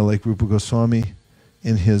like Rupa Goswami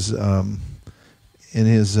in his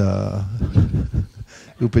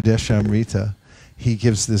Upadeshamrita, he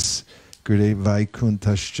gives this Gurdev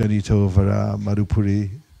Vaikuntash Janito Vara Madhupuri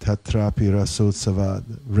Tatrapi Rasotsavad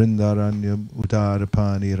Vrindaranyam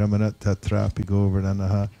Udarapani Ramanat Tatrapi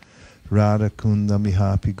Govardhanaha Radha Kunda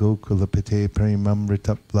Mihapi Gokulapate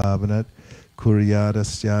Premamritap Lavanat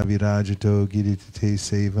Kuryadasya Virajito Giritate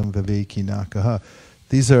Sevam Viveki Nakaha.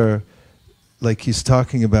 These are, like he's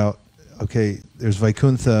talking about, okay, there's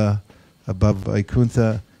Vaikuntha, above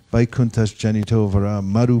Vaikuntha, Vaikunta's Janito Vara,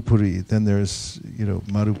 Madhupuri, then there's,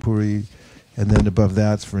 Madhupuri, and then above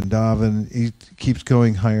that's Vrindavan. He keeps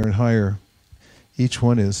going higher and higher. Each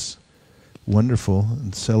one is wonderful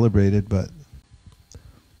and celebrated, but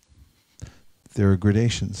there are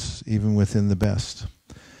gradations, even within the best.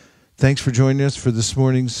 Thanks for joining us for this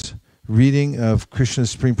morning's reading of Krishna's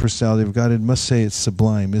Supreme Personality of Godhead. I must say it's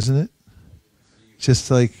sublime, isn't it? Just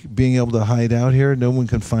like being able to hide out here, no one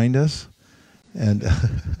can find us. And now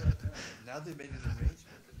they made an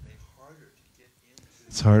arrangement that made harder to get into.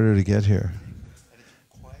 It's harder to get here. And it's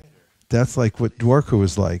quieter. That's like what Dwarka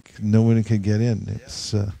was like. No one could get in.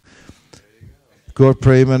 It's Gaur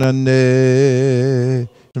Premanande.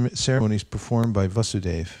 Ceremonies performed by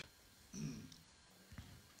Vasudeva.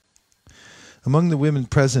 Among the women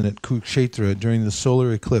present at Kurukshetra during the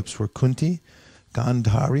solar eclipse were Kunti,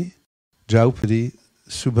 Gandhari, Draupadi,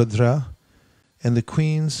 Subhadra, and the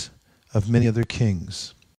queens of many other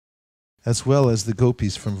kings, as well as the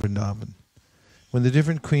gopis from Vrindavan. When the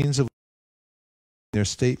different queens of their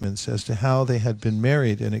statements as to how they had been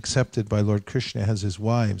married and accepted by Lord Krishna as his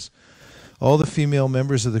wives, all the female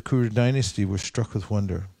members of the Kuru dynasty were struck with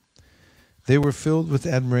wonder. They were filled with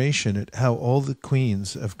admiration at how all the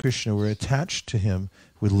queens of Krishna were attached to him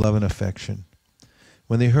with love and affection.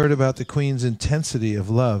 When they heard about the queen's intensity of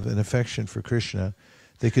love and affection for Krishna,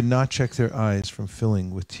 they could not check their eyes from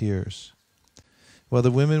filling with tears. While the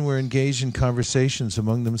women were engaged in conversations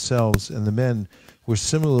among themselves and the men were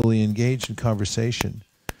similarly engaged in conversation,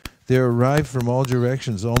 there arrived from all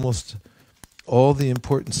directions almost all the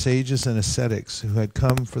important sages and ascetics who had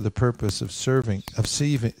come for the purpose of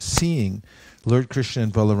seeing Lord Krishna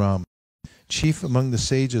and Balaram. Chief among the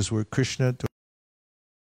sages were Krishna,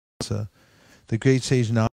 the great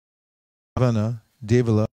sage Navana,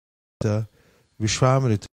 Devala,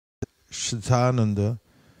 Vishwamrita, Shatananda,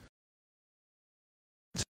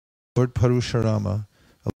 Lord Parusharama,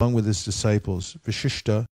 along with his disciples,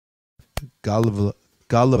 Vishishta, Galava,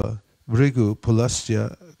 Vrigu,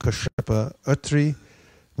 Pulastya, Kashyapa, Atri,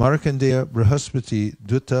 Markandeya, Brahaspati,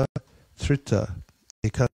 Dutta, Trita,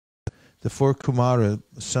 Ekata, the four Kumara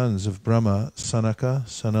sons of Brahma, Sanaka,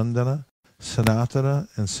 Sanandana, Sanatana,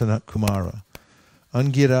 and Sanat Kumara,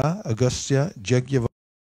 Angira, Agastya, Jagyava.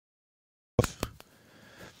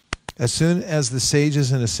 As soon as the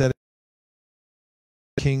sages and ascetics,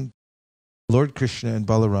 King Lord Krishna and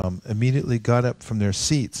Balaram immediately got up from their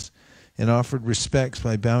seats and offered respects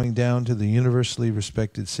by bowing down to the universally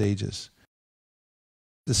respected sages.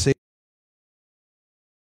 The sages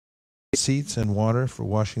seats and water for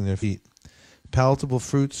washing their feet. Palatable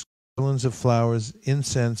fruits, garlands of flowers,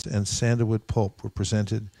 incense, and sandalwood pulp were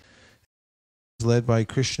presented. Led by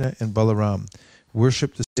Krishna and Balaram,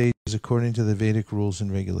 worshipped the sages according to the Vedic rules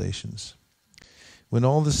and regulations. When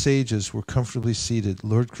all the sages were comfortably seated,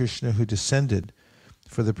 Lord Krishna, who descended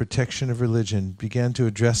for the protection of religion, began to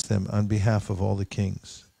address them on behalf of all the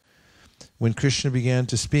kings. When Krishna began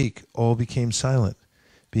to speak, all became silent,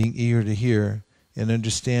 being eager to hear and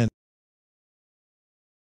understand.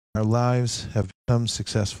 Our lives have become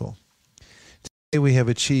successful. Today we have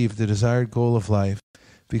achieved the desired goal of life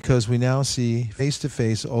because we now see face to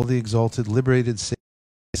face all the exalted, liberated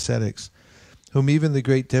ascetics, whom even the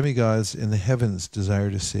great demigods in the heavens desire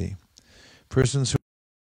to see. Persons who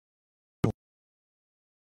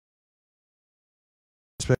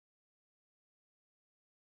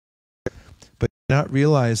but not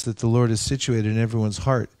realize that the Lord is situated in everyone's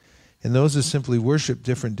heart and those who simply worship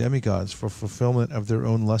different demigods for fulfillment of their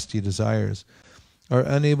own lusty desires are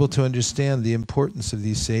unable to understand the importance of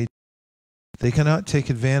these sages. They cannot take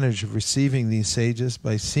advantage of receiving these sages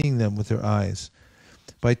by seeing them with their eyes,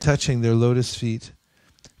 by touching their lotus feet,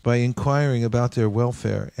 by inquiring about their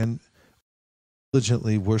welfare, and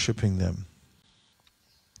diligently worshiping them.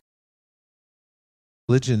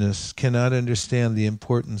 Religionists cannot understand the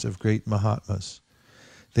importance of great Mahatmas.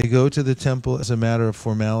 They go to the temple as a matter of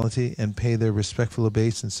formality and pay their respectful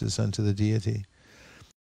obeisances unto the deity.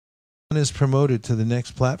 One is promoted to the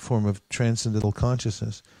next platform of transcendental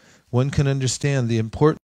consciousness. One can understand the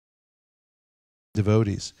importance of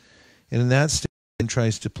devotees, and in that state one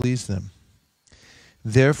tries to please them.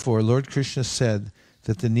 Therefore, Lord Krishna said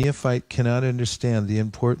that the neophyte cannot understand the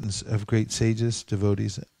importance of great sages,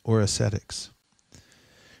 devotees, or ascetics.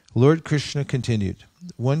 Lord Krishna continued,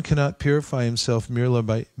 one cannot purify himself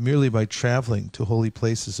merely by traveling to holy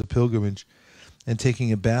places of pilgrimage and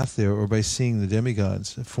taking a bath there, or by seeing the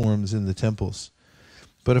demigods' forms in the temples.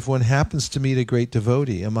 But if one happens to meet a great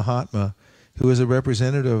devotee, a Mahatma, who is a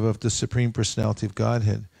representative of the Supreme Personality of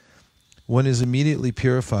Godhead, one is immediately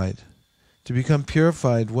purified. To become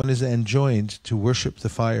purified, one is enjoined to worship the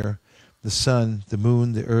fire, the sun, the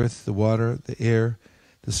moon, the earth, the water, the air,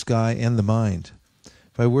 the sky, and the mind.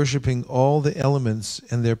 By worshipping all the elements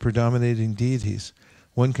and their predominating deities,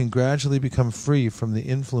 one can gradually become free from the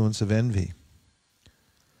influence of envy.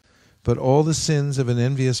 But all the sins of an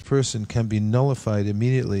envious person can be nullified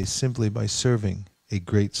immediately simply by serving a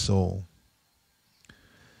great soul.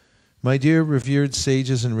 My dear revered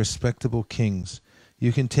sages and respectable kings,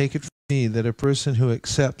 you can take it from me that a person who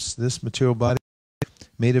accepts this material body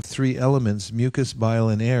made of 3 elements, mucus, bile,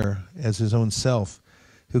 and air, as his own self,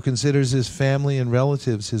 who considers his family and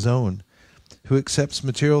relatives his own, who accepts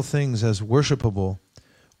material things as worshipable,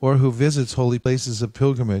 or who visits holy places of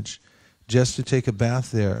pilgrimage just to take a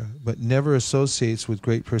bath there, but never associates with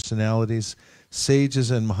great personalities, sages,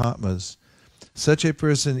 and Mahatmas. Such a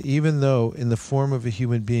person, even though in the form of a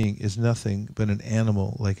human being, is nothing but an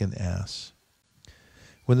animal like an ass.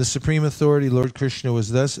 When the Supreme Authority, Lord Krishna,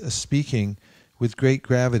 was thus speaking with great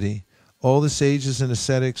gravity, all the sages and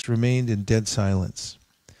ascetics remained in dead silence.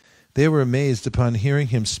 They were amazed upon hearing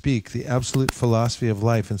him speak the absolute philosophy of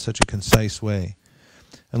life in such a concise way.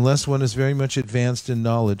 Unless one is very much advanced in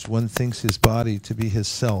knowledge, one thinks his body to be his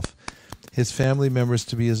self, his family members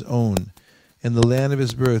to be his own, and the land of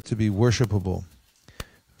his birth to be worshipable.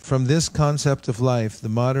 From this concept of life, the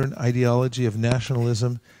modern ideology of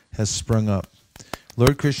nationalism has sprung up.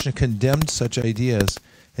 Lord Krishna condemned such ideas,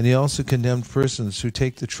 and he also condemned persons who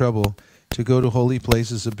take the trouble to go to holy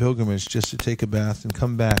places of pilgrimage just to take a bath and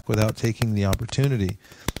come back without taking the opportunity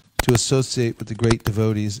to associate with the great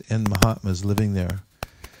devotees and Mahatmas living there.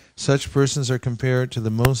 Such persons are compared to the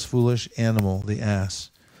most foolish animal, the ass.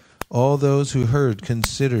 All those who heard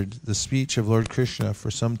considered the speech of Lord Krishna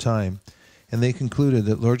for some time, and they concluded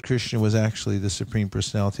that Lord Krishna was actually the Supreme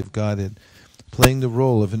Personality of Godhead, playing the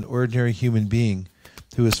role of an ordinary human being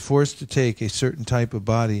who is forced to take a certain type of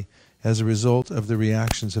body as a result of the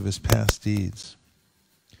reactions of his past deeds.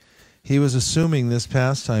 He was assuming this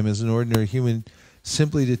pastime as an ordinary human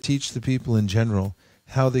simply to teach the people in general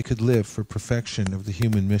how they could live for perfection of the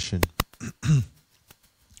human mission.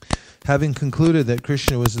 Having concluded that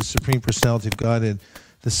Krishna was the Supreme Personality of Godhead,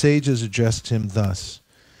 the sages addressed him thus: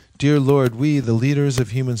 Dear Lord, we, the leaders of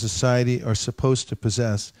human society, are supposed to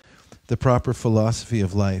possess the proper philosophy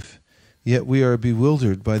of life, yet we are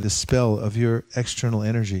bewildered by the spell of your external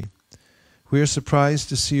energy. We are surprised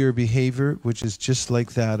to see your behavior, which is just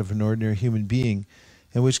like that of an ordinary human being,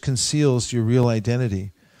 and which conceals your real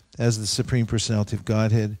identity as the Supreme Personality of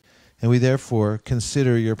Godhead, and we therefore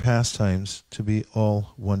consider your pastimes to be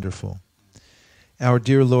all wonderful. Our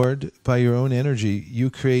dear Lord, by your own energy, you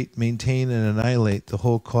create, maintain, and annihilate the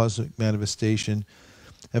whole cosmic manifestation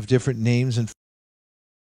of different names and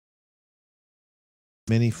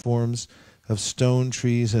many forms of stone,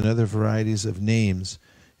 trees, and other varieties of names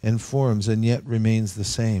and forms, and yet remains the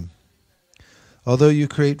same. Although you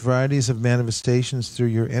create varieties of manifestations through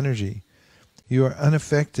your energy, you are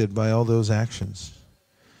unaffected by all those actions.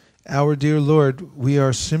 Our dear Lord, we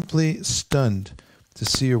are simply stunned to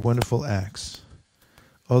see your wonderful acts.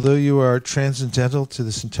 Although you are transcendental to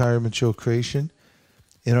this entire material creation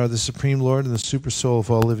and are the Supreme Lord and the Super Soul of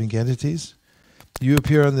all living entities, you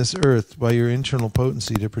appear on this earth by your internal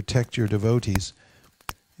potency to protect your devotees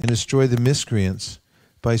and destroy the miscreants.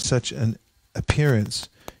 By such an appearance,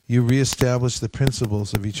 you reestablish the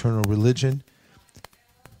principles of eternal religion,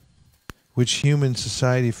 which human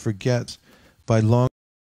society forgets by long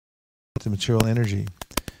the material energy.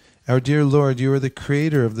 Our dear Lord, you are the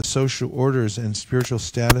creator of the social orders and spiritual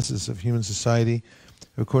statuses of human society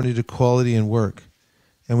according to quality and work.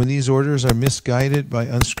 And when these orders are misguided by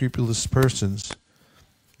unscrupulous persons,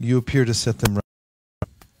 you appear to set them right.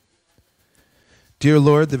 Dear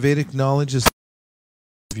Lord, the Vedic knowledge is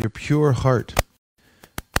of your pure heart.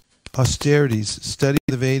 Austerities, study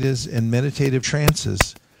of the Vedas, and meditative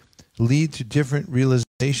trances lead to different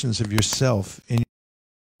realizations of yourself in your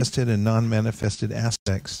manifested and non-manifested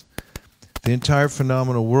aspects. The entire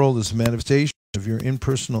phenomenal world is a manifestation of your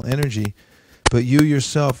impersonal energy, but you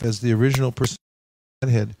yourself, as the original person of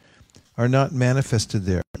Godhead, are not manifested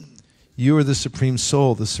there. You are the Supreme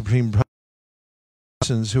Soul, the Supreme Brahman.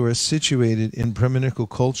 Persons who are situated in Brahminical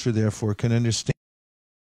culture, therefore, can understand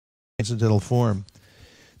transcendental form.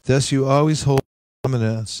 Thus you always hold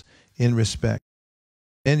Brahmanas in respect,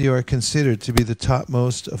 and you are considered to be the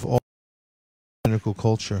topmost of all Brahminical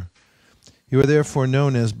culture. You are therefore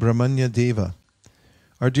known as Brahmanya Deva.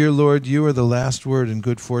 Our dear Lord, you are the last word in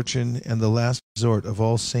good fortune and the last resort of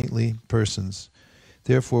all saintly persons.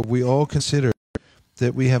 Therefore, we all consider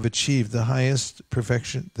that we have achieved the highest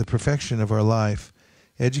perfection, the perfection of our life,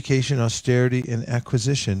 education, austerity, and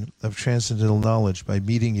acquisition of transcendental knowledge by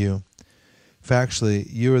meeting you. Factually,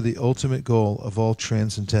 you are the ultimate goal of all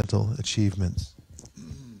transcendental achievements.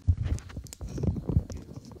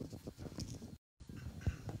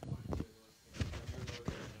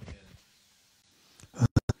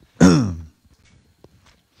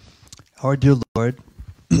 Our dear Lord,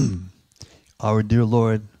 our dear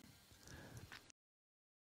Lord,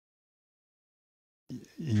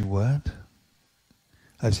 you what?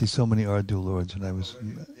 I see so many our dear Lords, and I was.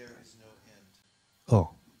 There is no end.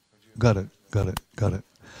 Oh, got it.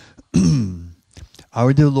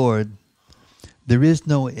 Our dear Lord, there is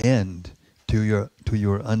no end to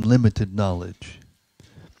your unlimited knowledge.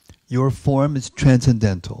 Your form is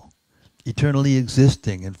transcendental, eternally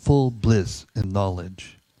existing in full bliss and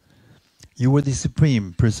knowledge. You are the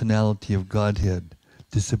Supreme Personality of Godhead,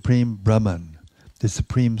 the Supreme Brahman, the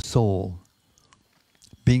Supreme Soul.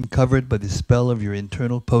 Being covered by the spell of your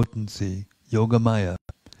internal potency, Yogamaya,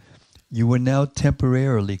 you are now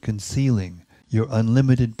temporarily concealing your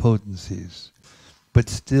unlimited potencies. But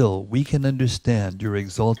still, we can understand your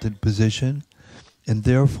exalted position, and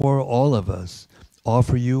therefore all of us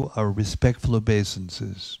offer you our respectful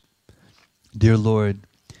obeisances. Dear Lord,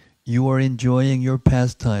 you are enjoying your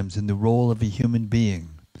pastimes in the role of a human being,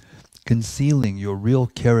 concealing your real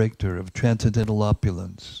character of transcendental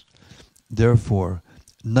opulence. Therefore,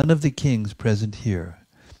 none of the kings present here,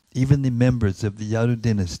 even the members of the Yadu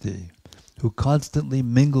dynasty, who constantly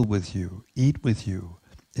mingle with you, eat with you,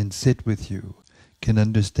 and sit with you, can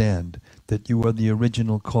understand that you are the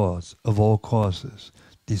original cause of all causes,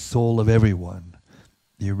 the soul of everyone,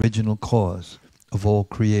 the original cause of all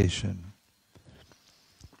creation.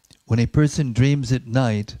 When a person dreams at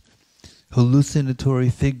night, hallucinatory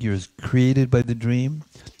figures created by the dream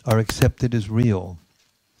are accepted as real,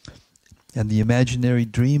 and the imaginary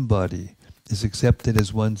dream body is accepted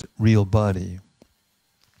as one's real body.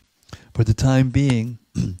 For the time being,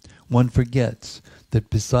 one forgets that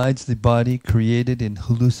besides the body created in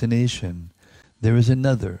hallucination, there is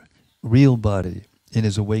another, real body in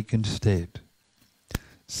his awakened state.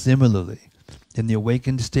 Similarly, in the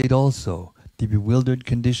awakened state also, the bewildered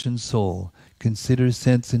conditioned soul considers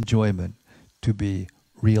sense enjoyment to be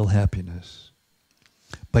real happiness.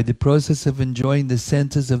 By the process of enjoying the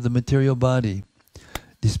senses of the material body,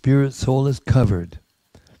 the spirit soul is covered,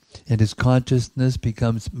 and his consciousness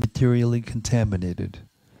becomes materially contaminated.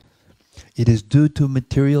 It is due to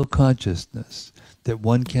material consciousness that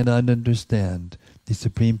one cannot understand the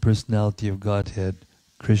Supreme Personality of Godhead,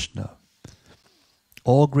 Krishna.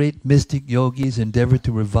 All great mystic yogis endeavor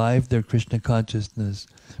to revive their Krishna consciousness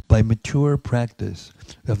by mature practice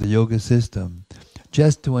of the yoga system,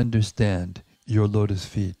 just to understand your lotus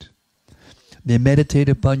feet. They meditate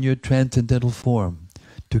upon your transcendental form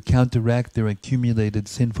to counteract their accumulated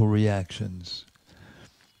sinful reactions.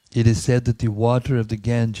 It is said that the water of the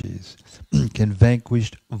Ganges can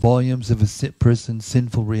vanquish volumes of a person's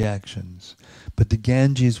sinful reactions, but the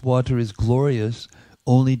Ganges water is glorious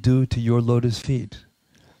only due to your lotus feet.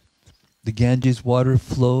 The Ganges water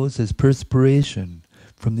flows as perspiration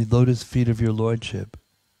from the lotus feet of your Lordship.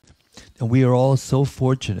 And we are all so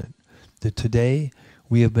fortunate that today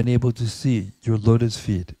we have been able to see your lotus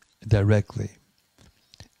feet directly.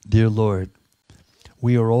 Dear Lord,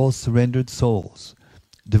 we are all surrendered souls,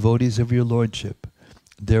 devotees of your Lordship.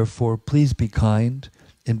 Therefore, please be kind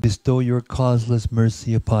and bestow your causeless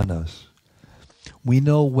mercy upon us. We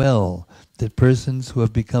know well that persons who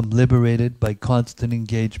have become liberated by constant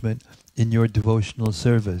engagement in your devotional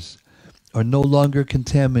service are no longer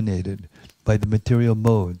contaminated by the material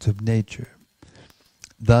modes of nature.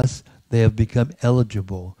 Thus, they have become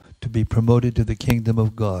eligible to be promoted to the kingdom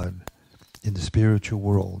of God in the spiritual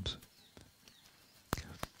world.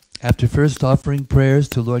 After first offering prayers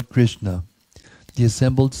to Lord Krishna, the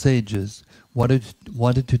assembled sages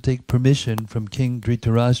wanted to take permission from King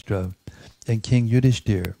Dhritarashtra and King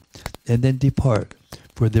Yudhishthir and then depart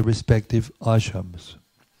for their respective ashrams.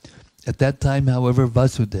 At that time, however,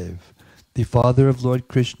 Vasudeva, the father of Lord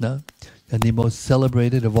Krishna and the most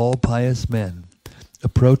celebrated of all pious men,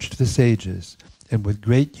 approached the sages and with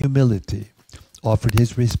great humility offered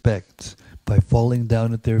his respects by falling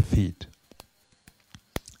down at their feet.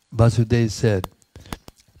 Vasudeva said,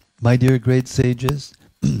 "My dear great sages,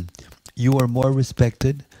 you are more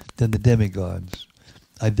respected than the demigods.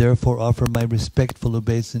 I therefore offer my respectful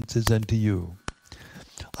obeisances unto you.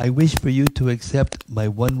 I wish for you to accept my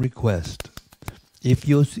one request. If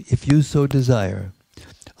you so desire,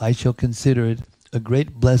 I shall consider it a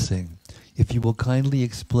great blessing if you will kindly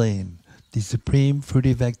explain the supreme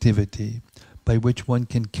fruitive activity by which one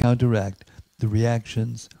can counteract the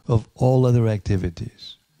reactions of all other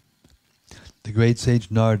activities." The great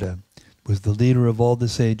sage Narada was the leader of all the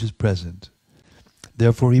sages present.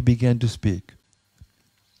 Therefore he began to speak.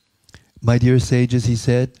 "My dear sages," he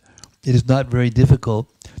said, "it is not very difficult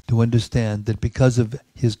to understand that because of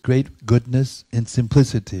his great goodness and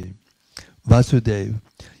simplicity, Vasudeva,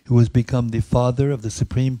 who has become the father of the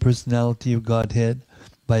Supreme Personality of Godhead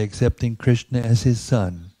by accepting Krishna as his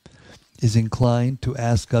son, is inclined to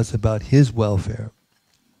ask us about his welfare.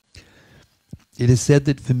 It is said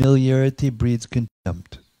that familiarity breeds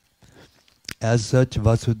contempt. As such,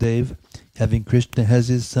 Vasudeva, having Krishna as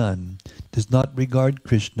his son, does not regard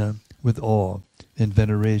Krishna with awe and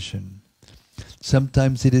veneration.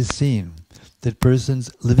 Sometimes it is seen that persons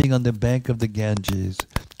living on the bank of the Ganges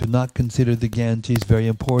do not consider the Ganges very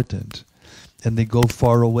important, and they go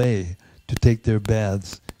far away to take their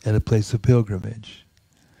baths at a place of pilgrimage.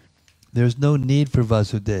 There is no need for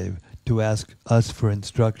Vasudeva to ask us for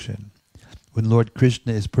instruction when Lord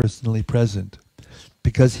Krishna is personally present,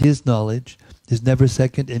 because his knowledge is never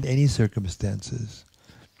second in any circumstances.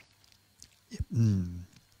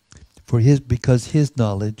 Because his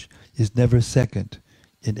knowledge is never second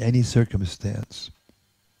in any circumstance.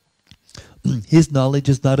 His knowledge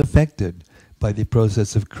is not affected by the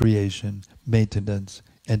process of creation, maintenance,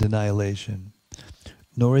 and annihilation,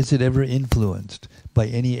 nor is it ever influenced by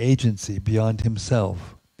any agency beyond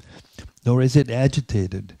himself, nor is it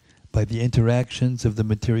agitated by the interactions of the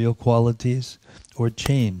material qualities or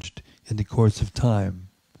changed in the course of time.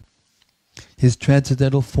 His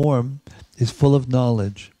transcendental form is full of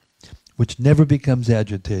knowledge, which never becomes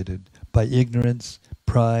agitated by ignorance,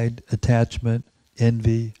 pride, attachment,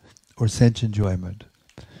 envy, or sense enjoyment.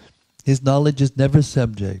 His knowledge is never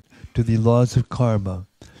subject to the laws of karma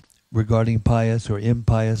regarding pious or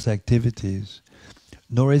impious activities,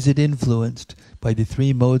 nor is it influenced by the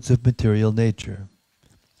three modes of material nature.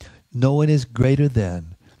 No one is greater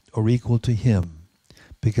than or equal to him,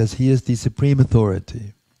 because he is the supreme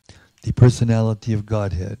authority, the personality of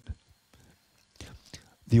Godhead.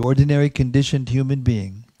 The ordinary conditioned human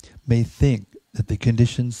being may think that the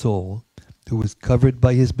conditioned soul, who is covered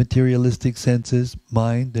by his materialistic senses,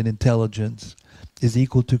 mind, and intelligence, is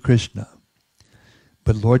equal to Krishna.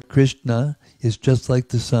 But Lord Krishna is just like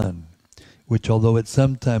the sun, which, although it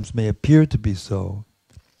sometimes may appear to be so,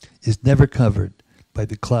 is never covered by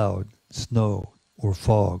the cloud, snow, or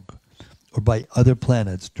fog, or by other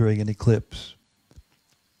planets during an eclipse.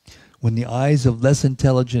 When the eyes of less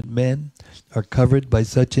intelligent men are covered by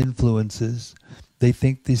such influences, they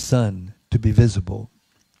think the sun to be visible.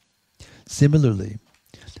 Similarly,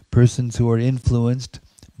 persons who are influenced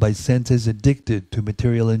by senses addicted to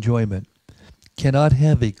material enjoyment cannot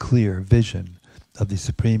have a clear vision of the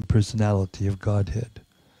Supreme Personality of Godhead.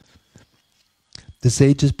 The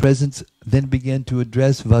sages present then began to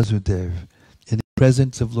address Vasudeva in the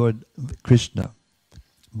presence of Lord Krishna,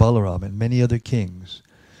 Balaram, and many other kings,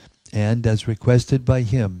 and as requested by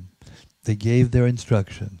him, they gave their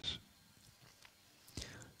instructions.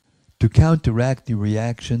 To counteract the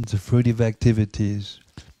reactions of fruitive activities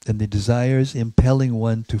and the desires impelling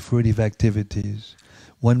one to fruitive activities,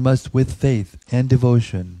 one must, with faith and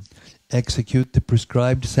devotion, execute the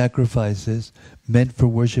prescribed sacrifices meant for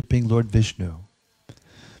worshipping Lord Vishnu.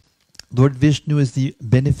 Lord Vishnu is the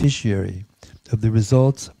beneficiary of the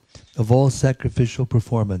results of all sacrificial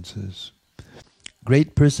performances.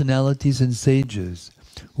 Great personalities and sages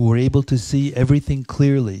who were able to see everything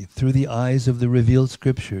clearly through the eyes of the revealed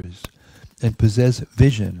scriptures and possess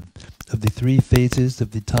vision of the three phases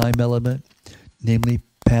of the time element, namely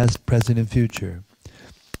past, present, and future,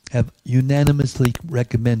 have unanimously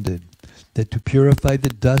recommended that to purify the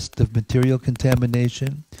dust of material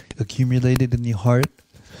contamination accumulated in the heart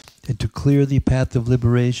and to clear the path of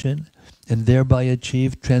liberation and thereby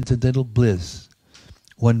achieve transcendental bliss,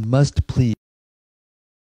 one must plead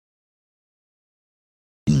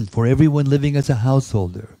for everyone living as a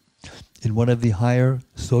householder in one of the higher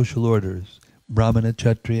social orders, Brahmana,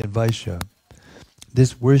 Kshatriya, and Vaishya.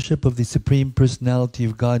 This worship of the Supreme Personality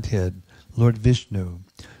of Godhead, Lord Vishnu,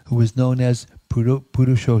 who is known as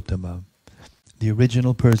Purushottama, the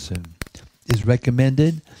original person, is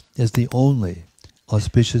recommended as the only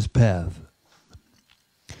auspicious path.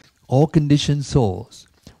 All conditioned souls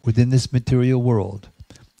within this material world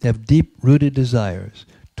have deep-rooted desires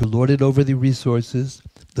to lord it over the resources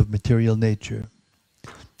of material nature.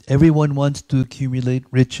 Everyone wants to accumulate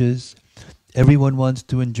riches. Everyone wants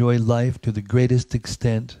to enjoy life to the greatest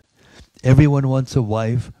extent. Everyone wants a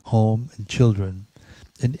wife, home, and children.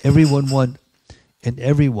 And everyone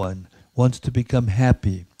wants to become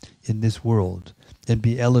happy in this world and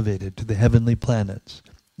be elevated to the heavenly planets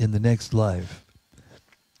in the next life.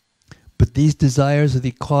 But these desires are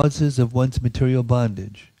the causes of one's material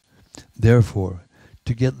bondage. Therefore,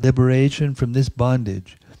 to get liberation from this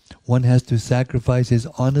bondage, one has to sacrifice his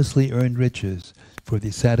honestly earned riches for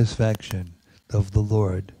the satisfaction of the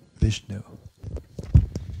Lord Vishnu.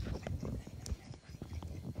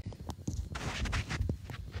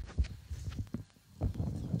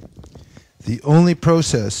 The only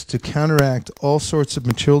process to counteract all sorts of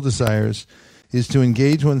material desires is to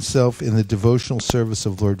engage oneself in the devotional service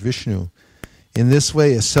of Lord Vishnu. In this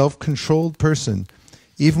way, a self-controlled person,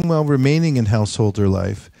 even while remaining in householder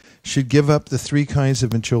life, should give up the three kinds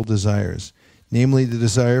of material desires, namely the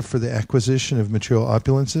desire for the acquisition of material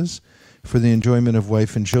opulences, for the enjoyment of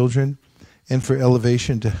wife and children, and for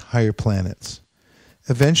elevation to higher planets.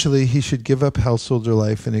 Eventually, he should give up householder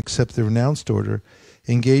life and accept the renounced order,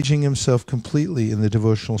 engaging himself completely in the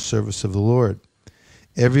devotional service of the Lord.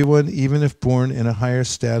 Everyone, even if born in a higher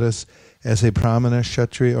status as a Brahmana,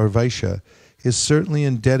 Kshatriya, or Vaishya, is certainly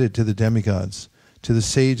indebted to the demigods, to the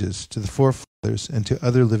sages, to the forefathers, and to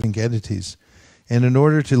other living entities. And in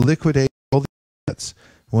order to liquidate all these debts,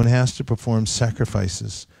 one has to perform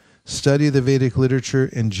sacrifices, study the Vedic literature,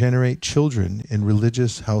 and generate children in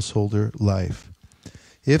religious householder life.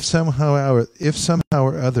 If somehow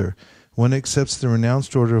or other one accepts the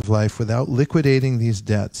renounced order of life without liquidating these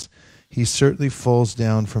debts, he certainly falls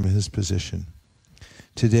down from his position.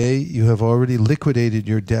 Today, you have already liquidated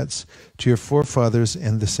your debts to your forefathers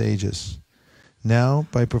and the sages. Now,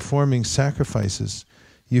 by performing sacrifices,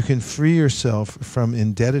 you can free yourself from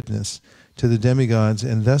indebtedness to the demigods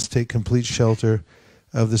and thus take complete shelter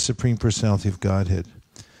of the Supreme Personality of Godhead.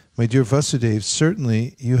 My dear Vasudeva,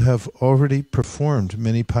 certainly you have already performed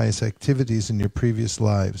many pious activities in your previous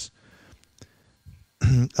lives.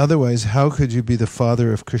 Otherwise, how could you be the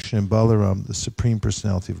father of Krishna and Balaram, the Supreme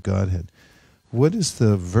Personality of Godhead? What is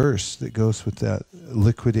the verse that goes with that,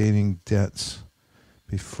 liquidating debts?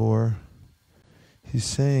 Before, he's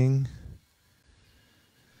saying,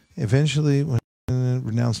 eventually, when in the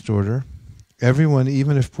renounced order, everyone,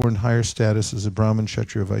 even if born higher status as a Brahmin,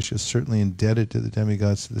 Kshatriya, Vaishya, is certainly indebted to the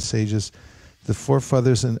demigods, to the sages, the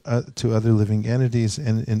forefathers, and to other living entities.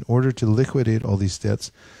 And in order to liquidate all these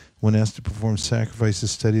debts, one has to perform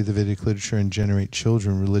sacrifices, study the Vedic literature, and generate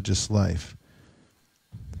children, religious life.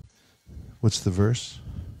 What's the verse?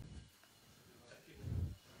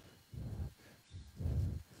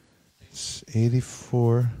 It's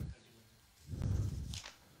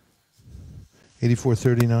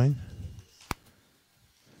 84:39.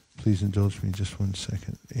 Please indulge me just 1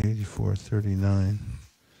 second. 84:39.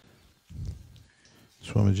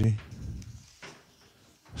 Swamiji.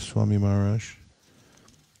 Swami Maharaj.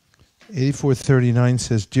 84:39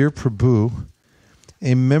 says, Dear Prabhu,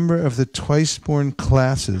 a member of the twice-born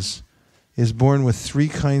classes is born with three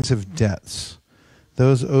kinds of debts.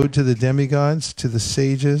 Those owed to the demigods, to the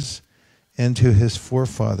sages, and to his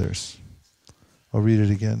forefathers. I'll read it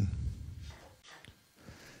again.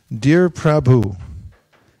 Dear Prabhu,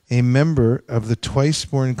 a member of the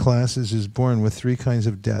twice-born classes is born with three kinds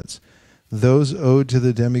of debts. Those owed to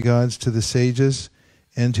the demigods, to the sages,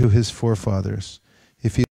 and to his forefathers.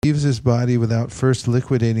 If he leaves his body without first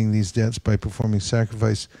liquidating these debts by performing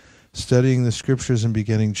sacrifice, studying the scriptures, and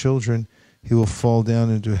begetting children, he will fall down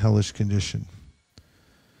into a hellish condition.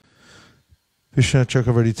 Vishwanath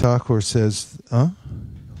Chakravarti Thakur says,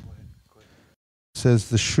 says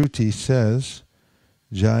the Shruti says,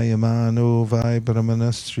 Jayamano vai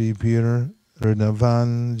brahmanastri pir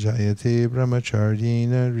Ranavan Jayate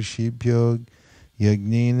Brahmacharyena Rishibhyog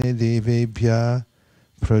Yagnena Devebhya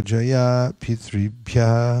Prajaya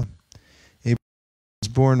Pitribhya. Abraham was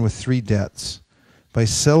born with 3 debts. By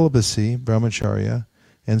celibacy, brahmacharya,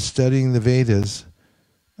 and studying the Vedas,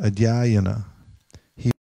 adhyayana,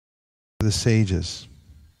 he the sages.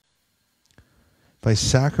 By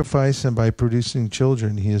sacrifice and by producing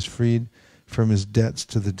children, he is freed from his debts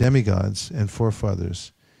to the demigods and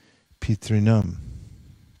forefathers, pitrinam.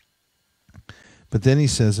 But then he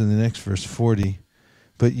says in the next verse, 40,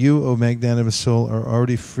 but you, O magnanimous soul, are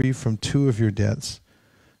already free from 2 of your debts,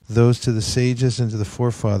 those to the sages and to the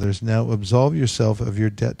forefathers. Now absolve yourself of your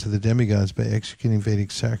debt to the demigods by executing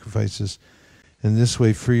Vedic sacrifices. In this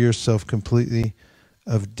way, free yourself completely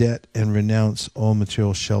of debt and renounce all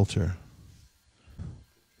material shelter.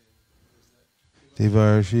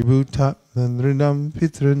 Devarshi bhuta nandrinam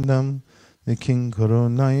pitrinam niking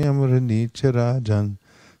koronayam ranicharajan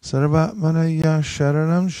sarvatmanaya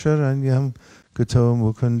sharanam sharanyam kuto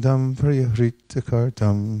mukundam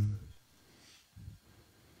priyahrityakartam.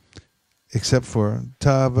 Except for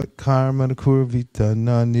tavat karma kurvita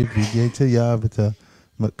na nirvidyeta yavata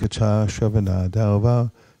matkacha shavana dalva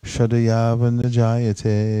shadayava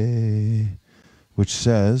najayate, which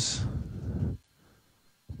says,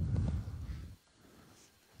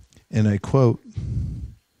 and I quote,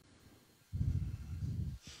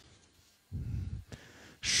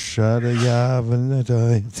 Shadayava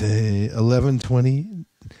najayate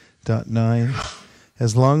 1120.9.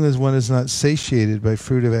 As long as one is not satiated by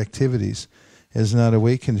fruitive activities, has not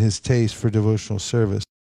awakened his taste for devotional service,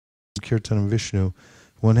 Kirtanam Vishnu,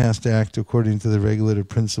 one has to act according to the regulative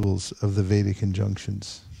principles of the Vedic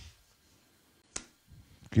injunctions.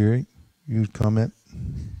 Gary, you comment?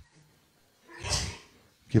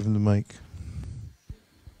 Give him the mic.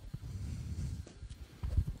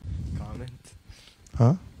 Comment?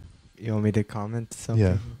 Huh? You want me to comment something?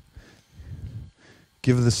 Yeah.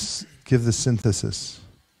 Give the synthesis.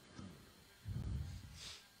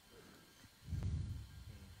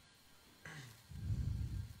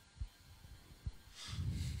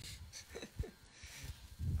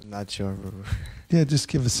 I'm not sure. Yeah, just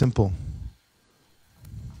give a simple.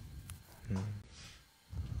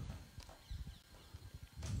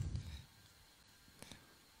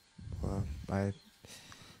 Well, by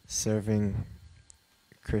serving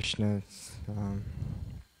Krishna,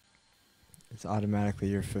 it's automatically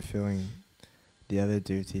you're fulfilling the other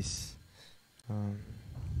duties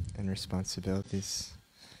and responsibilities.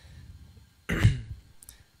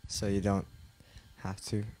 So you don't have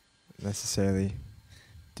to necessarily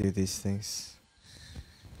do these things.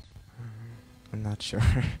 I'm not sure.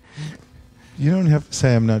 You don't have to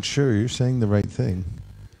say, I'm not sure. You're saying the right thing.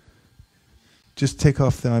 Just take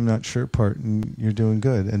off the I'm not sure part and you're doing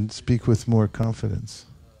good, and speak with more confidence.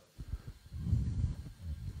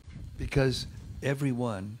 Because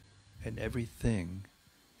everyone and everything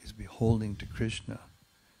is beholding to Krishna.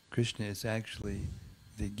 Krishna is actually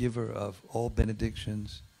the giver of all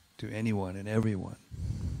benedictions to anyone and everyone.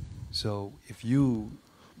 So if you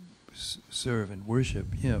serve and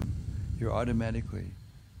worship him, you're automatically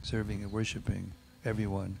serving and worshiping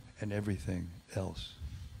everyone and everything else.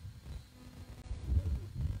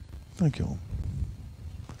 Thank you all.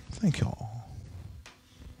 Thank you all.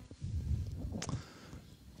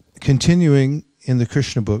 Continuing in the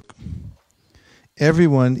Krishna book,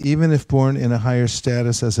 everyone, even if born in a higher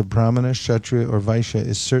status as a Brahmana, Kshatriya, or Vaishya,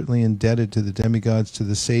 is certainly indebted to the demigods, to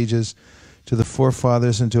the sages, to the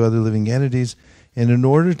forefathers, and to other living entities. And in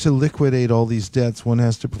order to liquidate all these debts, one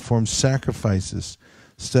has to perform sacrifices,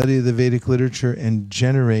 study the Vedic literature, and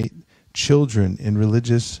generate children in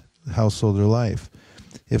religious household or life.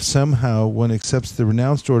 If somehow one accepts the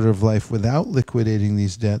renounced order of life without liquidating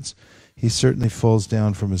these debts, he certainly falls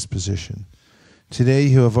down from his position. Today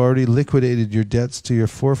you have already liquidated your debts to your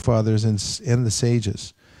forefathers and the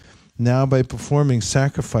sages. Now by performing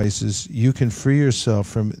sacrifices, you can free yourself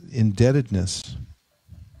from indebtedness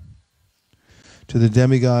to the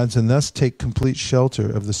demigods and thus take complete shelter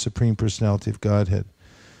of the Supreme Personality of Godhead.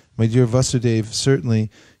 My dear Vasudeva,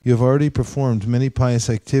 certainly you have already performed many pious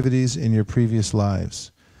activities in your previous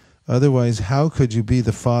lives. Otherwise, how could you be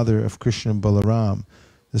the father of Krishna and Balaram,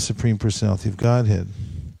 the Supreme Personality of Godhead?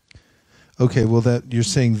 Okay, well that you're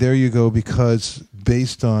saying there you go, because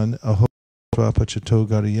based on aho swapachato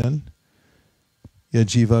gariyan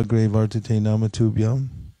yajiva gre vartate namatubhyam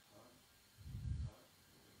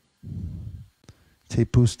te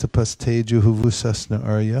pustapaste juhuvusasna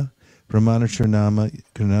arya brahmanachar nama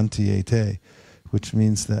granantiyete, which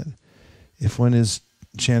means that if one is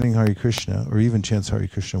chanting Hare Krishna, or even chants Hare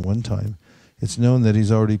Krishna one time, it's known that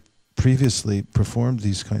he's already previously performed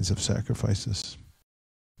these kinds of sacrifices.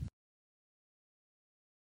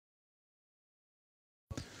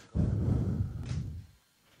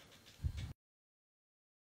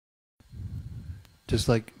 Just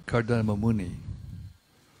like Kardama Muni,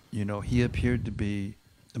 he appeared to be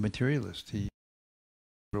a materialist. He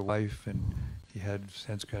had a wife and he had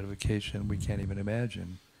sense gratification we can't even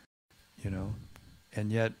imagine,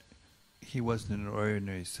 and yet he wasn't an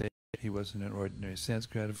ordinary sage. He wasn't an ordinary sense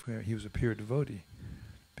gratifier. He was a pure devotee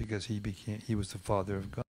because he was the father of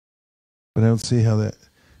God. But I don't see how that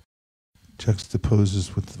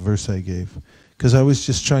juxtaposes with the verse I gave, because I was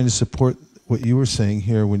just trying to support what you were saying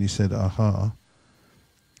here when you said aha.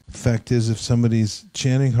 Fact is, if somebody's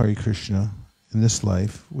chanting Hare Krishna in this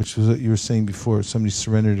life, which was what you were saying before, somebody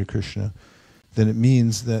surrendered to Krishna, then it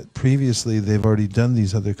means that previously they've already done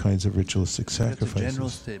these other kinds of ritualistic sacrifices. That's a general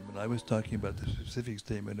statement. I was talking about the specific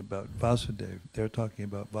statement about Vasudeva. They're talking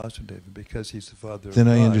about Vasudeva because he's the father of God. Then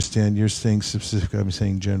I understand. You're saying specific, I'm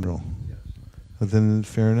saying general. Yes. Well, then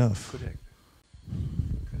fair enough. Correct.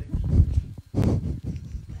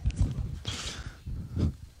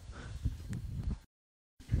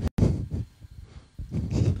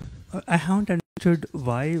 I haven't understood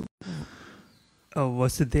why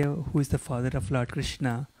Vasudeva, who is the father of Lord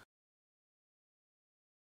Krishna,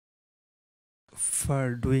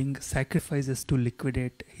 for doing sacrifices to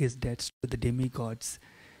liquidate his debts to the demigods.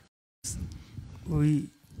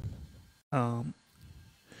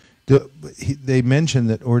 They mention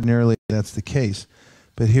that ordinarily that's the case,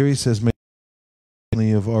 but here he says,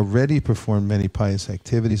 you have already performed many pious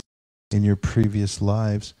activities in your previous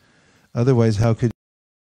lives. Otherwise, how could you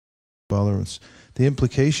tolerance? The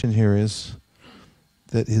implication here is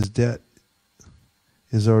that his debt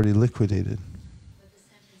is already liquidated.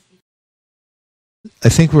 I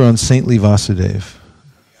think we're on Saintly Vasudeva.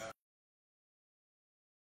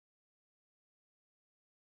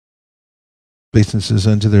 Obeisances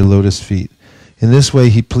unto their lotus feet. In this way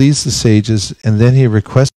he pleased the sages, and then he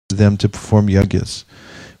requested them to perform yajnas.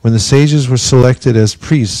 When the sages were selected as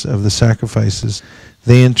priests of the sacrifices,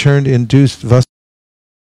 they in turn induced Vasudeva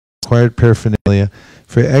required paraphernalia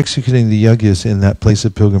for executing the yajnas in that place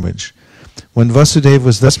of pilgrimage. When Vasudeva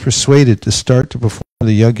was thus persuaded to start to perform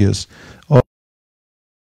the yajnas, all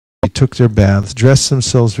took their baths, dressed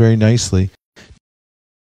themselves very nicely,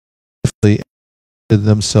 and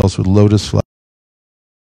themselves with lotus flowers,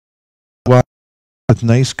 with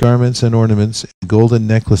nice garments and ornaments and golden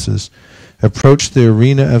necklaces, approached the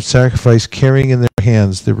arena of sacrifice carrying in their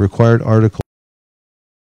hands the required article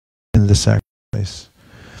in the sacrifice.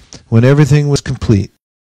 When everything was complete,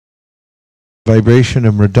 the vibration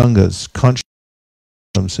of mridangas, conch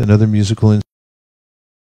drums, and other musical instruments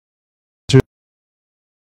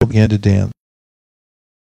began to dance.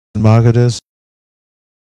 Magadhas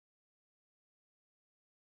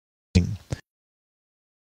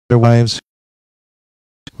their wives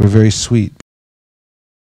were very sweet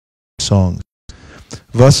songs.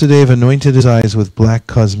 Vasudeva anointed his eyes with black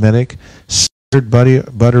cosmetic, smeared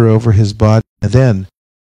butter over his body, and then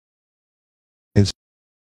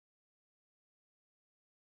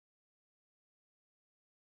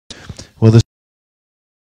the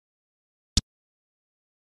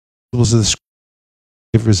symbols of the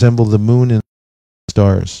scribe resembled the moon and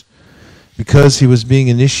stars. Because he was being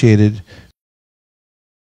initiated,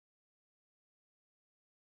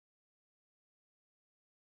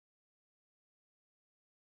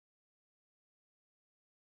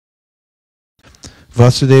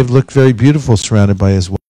 Vasudeva looked very beautiful surrounded by his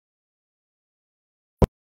wife.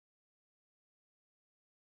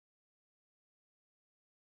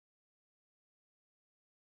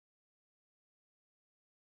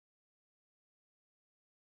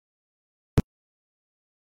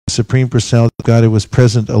 The Supreme Personality of Godhead was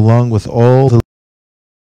present along with all the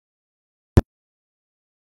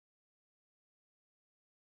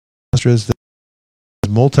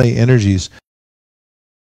multi-energies.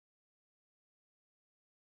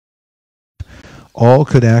 All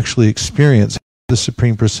could actually experience the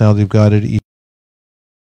Supreme Personality of Godhead, each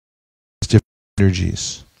different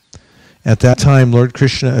energies. At that time, Lord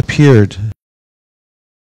Krishna appeared.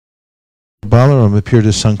 Balaram appeared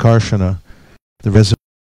as Sankarsana, the resident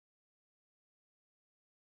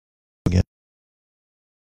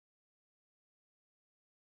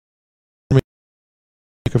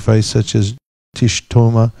sacrifice such as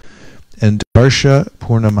Tishtoma and Darsha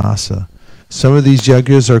Purnamasa. Some of these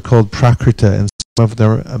yajnas are called Prakrita, and some of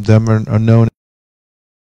them are known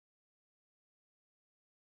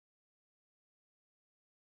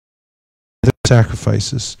as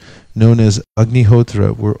sacrifices, known as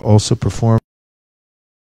Agnihotra, were also performed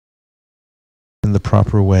in in the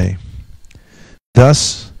proper way.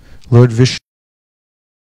 Thus, Lord Vishnu,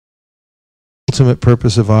 the ultimate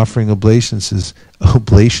purpose of offering oblations,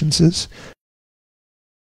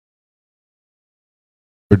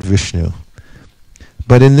 Lord Vishnu.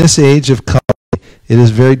 But in this age of Kali, it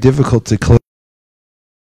is very difficult to collect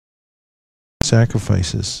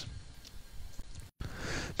sacrifices.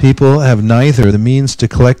 People have neither the means to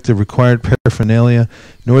collect the required paraphernalia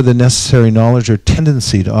nor the necessary knowledge or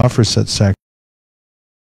tendency to offer such sacrifices.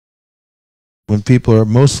 When people are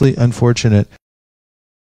mostly unfortunate,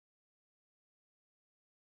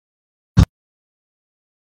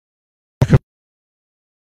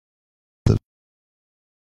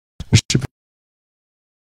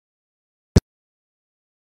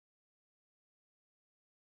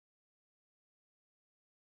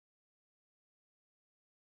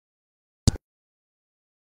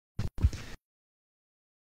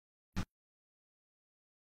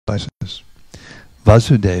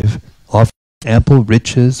 Vasudev offered ample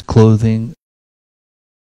riches, clothing,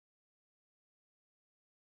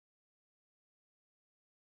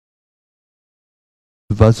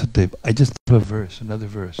 Vasudev. I just have a verse, another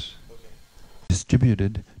verse.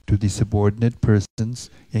 Distributed to the subordinate persons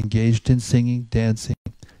engaged in singing, dancing,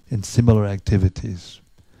 and similar activities.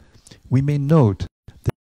 We may note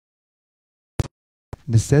that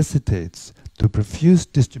necessitates the profuse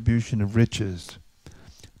distribution of riches.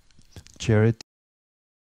 Charity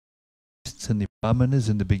and the brahmanas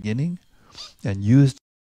in the beginning, and used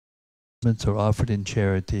are offered in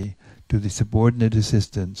charity to the subordinate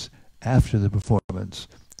assistants after the performance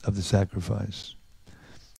of the sacrifice.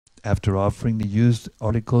 After offering the used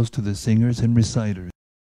articles to the singers and reciters,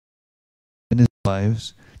 and his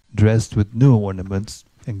wives, dressed with new ornaments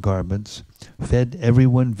and garments, fed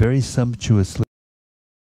everyone very sumptuously.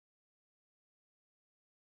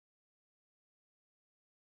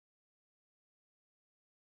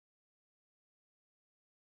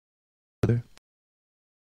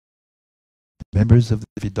 Members of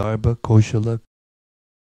the Vidarbha, Koshala,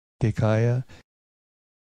 Kekaya,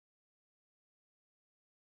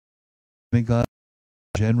 Demigod,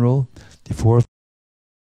 General, the four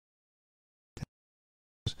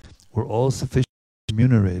were all sufficiently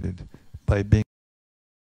remunerated by being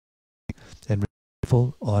and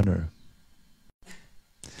full honor.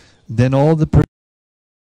 Then all the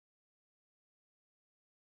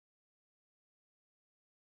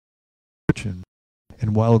fortune,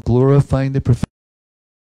 and while glorifying the perfect,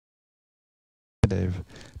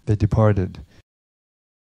 they departed.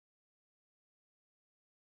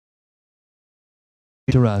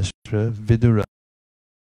 Dhritarashtra, Vidura,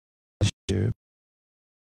 Dev,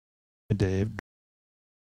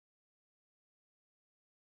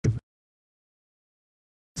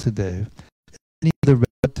 Sudev, any other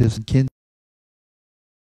relatives and kin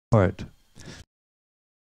part.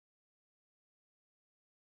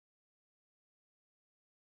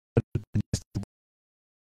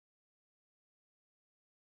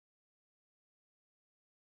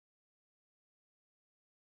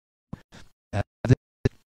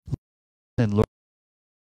 And Lord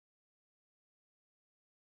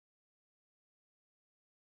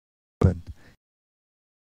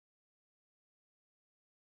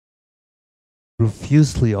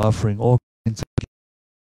profusely offering all kinds of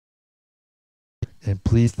and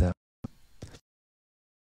please them.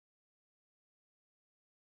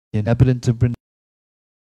 The inhabitants of Vrindavan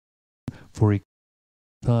for a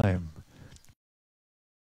time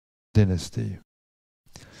dynasty.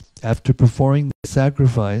 After performing the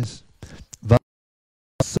sacrifice,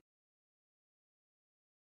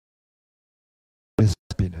 his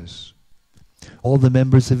happiness. All the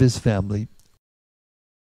members of his family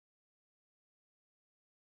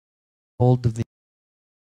hold of the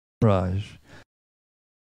Raj.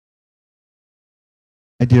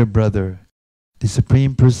 My dear brother, the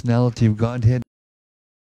Supreme Personality of Godhead,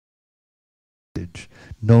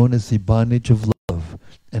 known as the bondage of love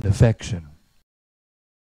and affection.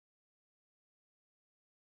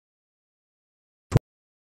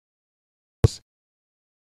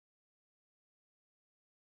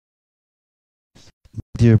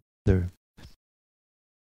 Dear brother,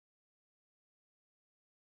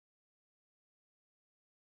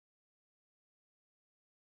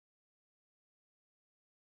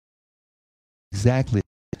 exactly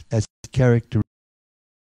as character.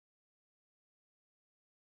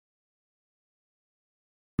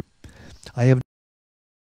 I have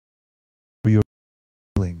for your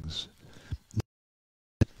feelings.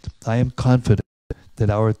 I am confident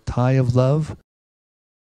that our tie of love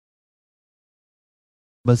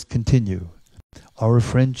must continue. Our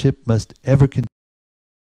friendship must ever continue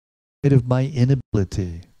in spite of my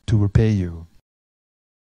inability to repay you.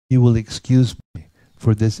 you will excuse me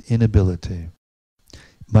for this inability.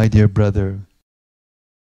 My dear brother,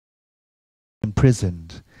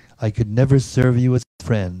 imprisoned, I could never serve you as a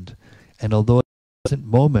friend, and although at the present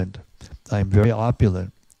moment I am very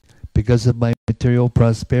opulent, because of my material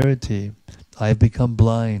prosperity, I have become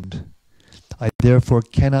blind. I therefore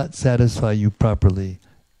cannot satisfy you properly,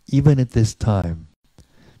 even at this time.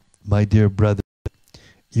 My dear brother,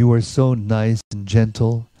 you are so nice and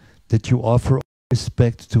gentle that you offer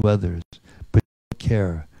respect to others, but don't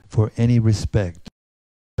care for any respect to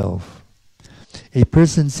yourself. A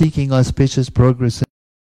person seeking auspicious progress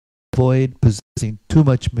avoid possessing too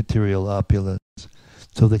much material opulence,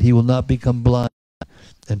 so that he will not become blind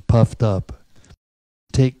and puffed up.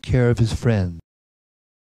 Take care of his friends.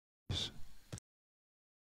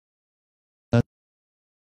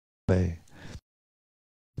 By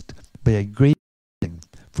a great thing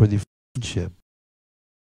for the friendship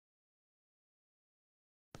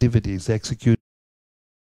activities executed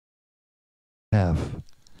have.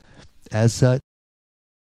 As such,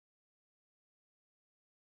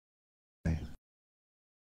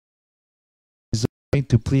 desiring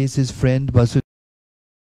to please his friend Vasudeva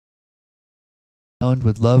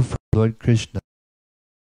with love for Lord Krishna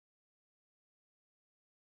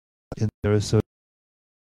in their association.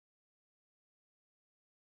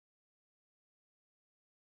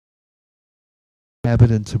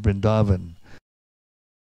 Inhabitants of Vrindavan,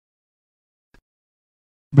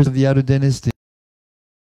 members of the Yadu dynasty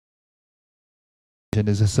and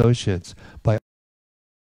his associates by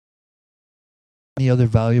any other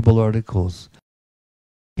valuable articles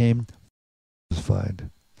came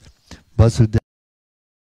satisfied. Vasudeva,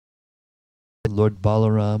 Lord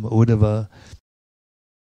Balaram, Uddhava,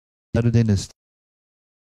 Yadu dynasty,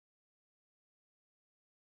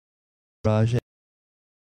 Raj.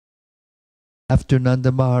 After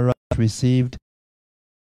Nanda Maharaj received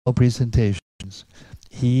all presentations,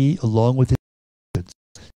 he, along with his associates,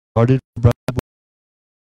 started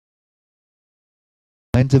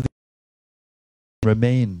minds of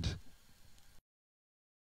remained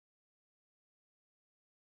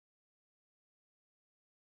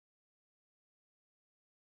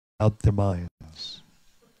out their minds.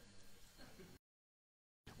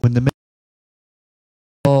 When the men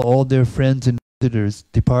saw all their friends and visitors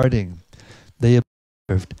departing, they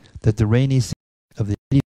observed that the rainy season of the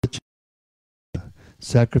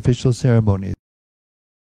sacrificial ceremonies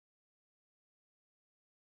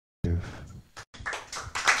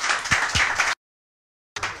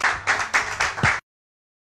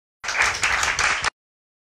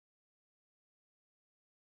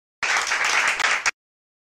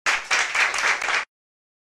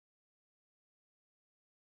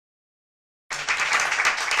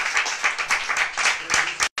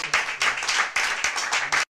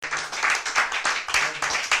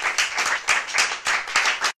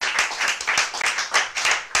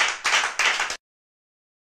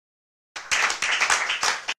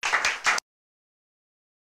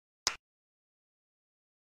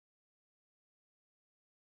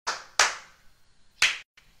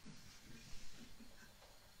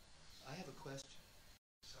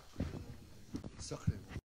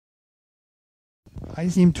I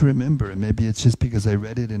seem to remember, and maybe it's just because I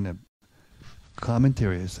read it in a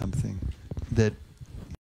commentary or something, that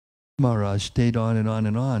Maharaj stayed on and on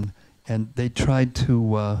and on, and they tried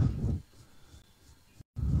to,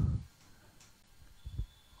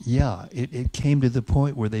 it came to the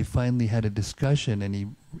point where they finally had a discussion,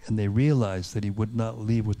 and they realized that he would not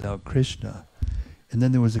leave without Krishna. And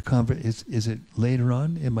then there was a conversation. Is it later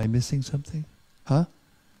on? Am I missing something? Huh?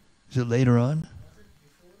 Is it later on?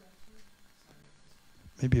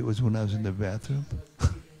 Maybe it was when I was in the bathroom.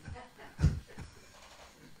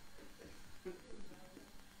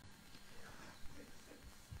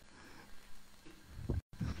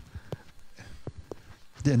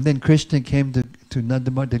 And then Krishna came to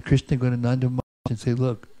Nanda Maharaj. Did Krishna go to Nanda Maharaj and say,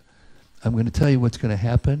 look, I'm going to tell you what's going to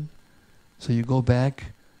happen. So you go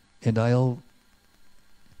back and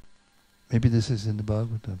maybe this is in the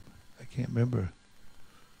Bhagavatam. I can't remember.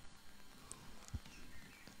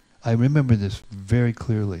 I remember this very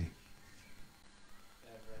clearly.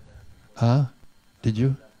 Huh? Did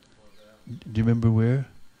you? Do you remember where?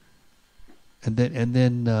 And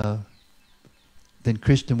then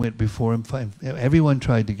Krishna went before him. Everyone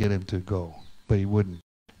tried to get him to go, but he wouldn't.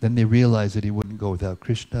 Then they realized that he wouldn't go without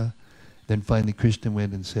Krishna. Then finally Krishna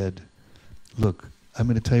went and said, look, I'm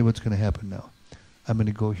going to tell you what's going to happen now. I'm going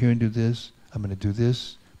to go here and do this. I'm going to do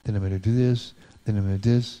this. Then I'm going to do this. Then I'm going to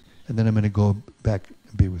do this. And then I'm going to go back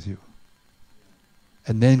and be with you.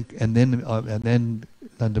 And then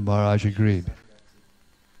Nanda Maharaj agreed.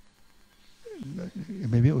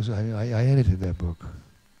 maybe it was, I edited that book.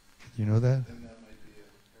 You know that?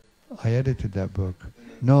 I edited that book.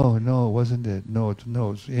 No, it wasn't it. No, it's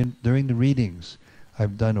during the readings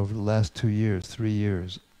I've done over the last 2 years, 3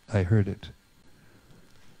 years, I heard it.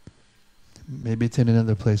 Maybe it's in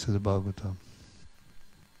another place of the Bhagavatam.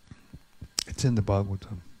 It's in the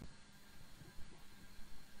Bhagavatam.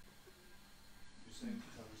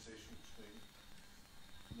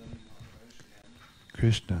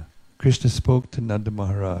 Krishna. Krishna spoke to Nanda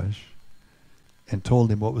Maharaj and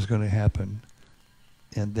told him what was going to happen.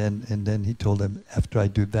 And then he told him, after I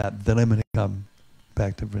do that, then I'm going to come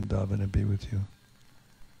back to Vrindavan and be with you.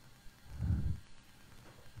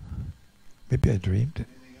 Maybe I dreamed.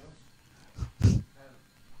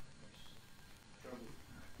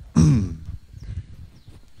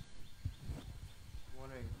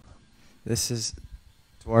 This is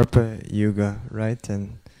Dwapara Yuga, right?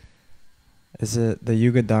 And is it the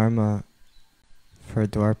Yuga Dharma for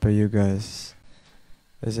Dwapara Yuga? Is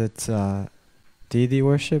it deity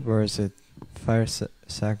worship or is it fire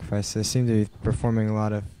sacrifice? They seem to be performing a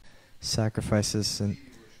lot of sacrifices and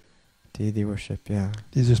deity worship. Yeah.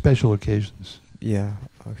 These are special occasions. Yeah.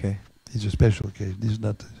 Okay. These are special occasions. These are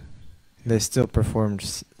not. They still performed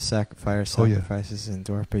fire sacrifices in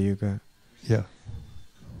Dwapara Yuga. Yeah.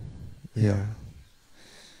 Yeah.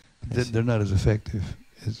 They're not as effective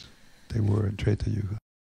as they were in Treta Yuga.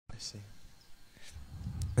 I see.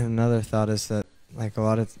 And another thought is that, like a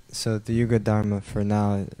lot of, so the Yuga Dharma for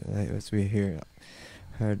now, as we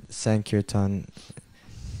heard Sankirtan,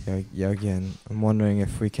 Yagya, and I'm wondering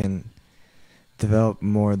if we can develop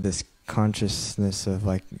more this consciousness of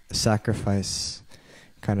like sacrifice,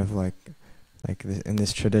 kind of like in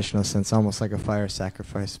this traditional sense, almost like a fire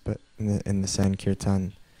sacrifice, but in the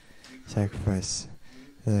Sankirtan sacrifice,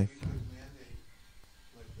 like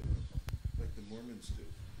the Mormons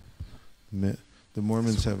do. The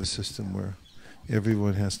Mormons have a system where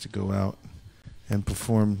everyone has to go out and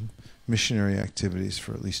perform missionary activities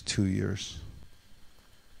for at least 2 years.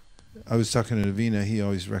 I was talking to Navina. He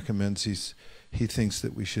always recommends. He thinks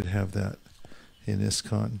that we should have that in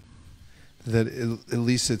ISKCON. That at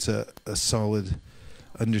least it's a solid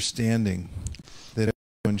understanding that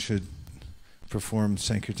everyone should perform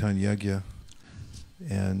Sankirtan Yagya,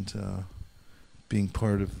 and being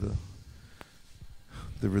part of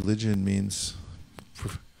the religion means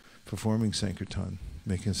performing Sankirtan,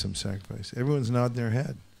 making some sacrifice. Everyone's nodding their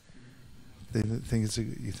head. They think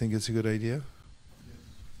you think it's a good idea?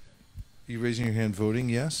 You raising your hand voting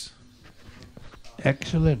yes?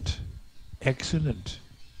 Excellent. Excellent.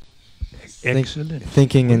 Excellent.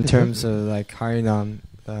 Thinking in terms of like Harinam,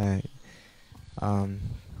 like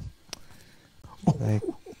the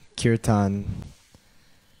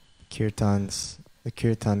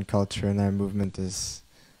Kirtan culture in our movement is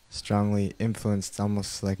strongly influenced,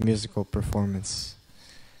 almost like musical performance,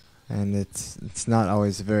 and it's not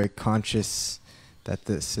always very conscious that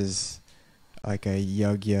this is like a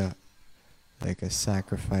yagya, like a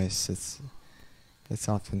sacrifice. It's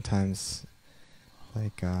oftentimes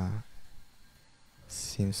like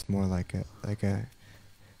seems more like a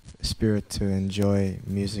spirit to enjoy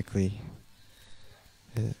musically.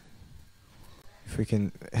 If we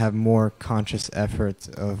can have more conscious effort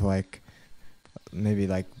of like maybe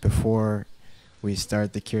like before we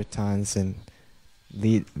start the kirtans and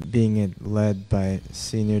being led by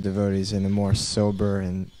senior devotees in a more sober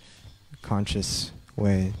and conscious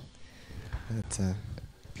way.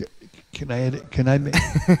 Can I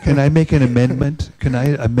make an amendment? Can I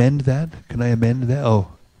amend that?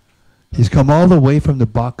 Oh, he's come all the way from the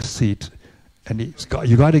box seat, and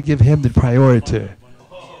you got to give him the priority.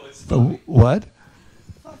 What?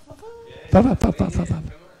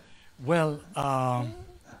 Well,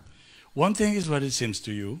 one thing is what it seems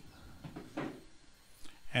to you,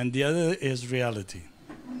 and the other is reality.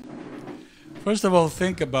 First of all,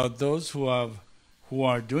 think about those who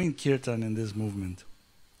are doing kirtan in this movement,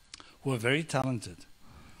 who are very talented.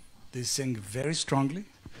 They sing very strongly,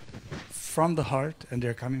 from the heart, and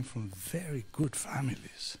they're coming from very good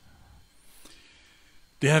families.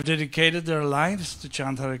 They have dedicated their lives to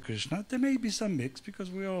chant Hare Krishna. There may be some mix, because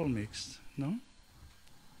we're all mixed, no?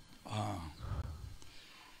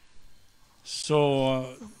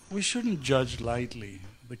 So we shouldn't judge lightly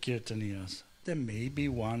the Kirtaniyas. There may be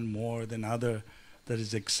one more than other that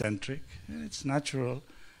is eccentric. It's natural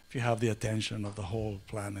if you have the attention of the whole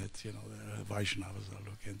planet, the Vaishnavas are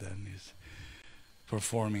looking, then he's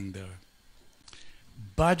performing there.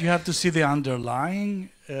 But you have to see the underlying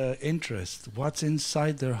interest, what's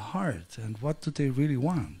inside their heart, and what do they really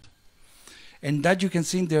want. And that you can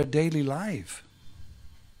see in their daily life.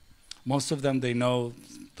 Most of them, they know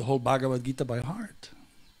the whole Bhagavad Gita by heart.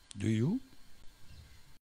 Do you?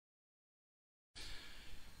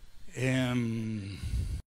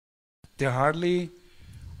 They hardly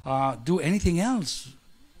do anything else.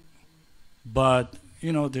 But,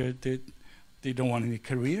 you know, they don't want any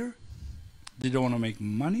career. They don't want to make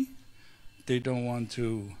money. They don't want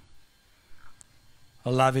a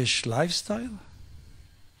lavish lifestyle.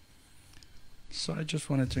 So I just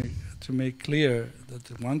wanted to make clear that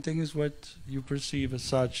the one thing is what you perceive as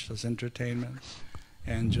such, as entertainment,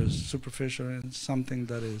 and just superficial, and something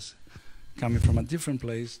that is coming from a different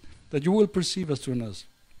place, that you will perceive as soon as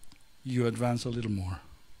you advance a little more.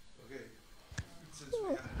 Okay. Since we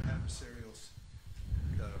have adversarial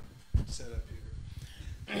setup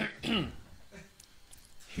here.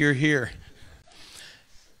 Hear, hear.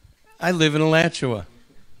 I live in Alachua.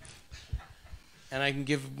 And I can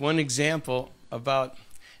give one example about,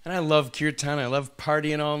 and I love kirtan, I love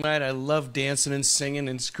partying all night, I love dancing and singing,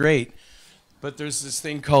 and it's great. But there's this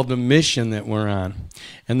thing called the mission that we're on.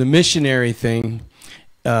 And the missionary thing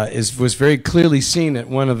was very clearly seen at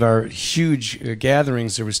one of our huge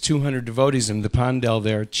gatherings. There was 200 devotees in the Pandal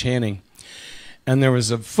there chanting. And there was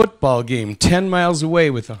a football game 10 miles away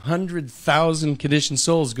with 100,000 conditioned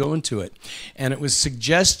souls going to it. And it was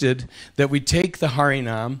suggested that we take the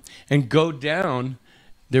Harinam and go down.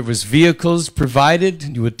 There was vehicles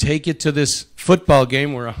provided. You would take it to this football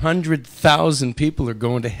game where 100,000 people are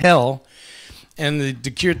going to hell. And the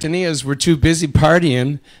Kirtaniyas were too busy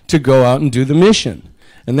partying to go out and do the mission.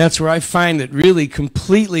 And that's where I find it really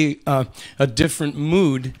completely a different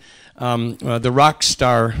mood. The rock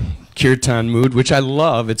star kirtan mood, which I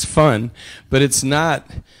love, it's fun, but it's not,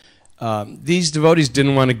 these devotees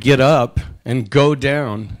didn't want to get up and go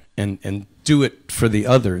down and do it for the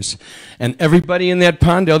others. And everybody in that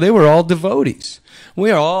Pandal, they were all devotees. We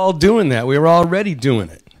are all doing that. We were already doing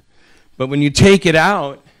it. But when you take it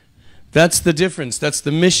out, that's the difference. That's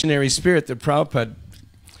the missionary spirit that Prabhupada,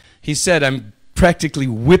 he said, I'm practically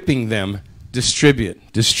whipping them, distribute.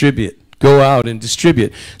 Go out and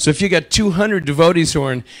distribute. So if you got 200 devotees who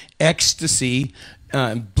are in ecstasy,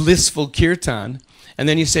 blissful kirtan, and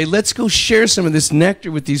then you say, let's go share some of this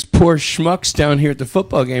nectar with these poor schmucks down here at the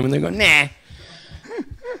football game, and they go, nah.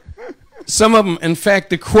 Some of them, in fact,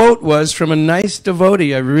 the quote was from a nice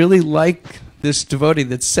devotee. I really like this devotee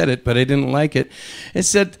that said it, but I didn't like it. It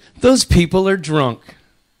said, those people are drunk.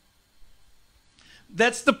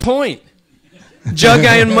 That's the point.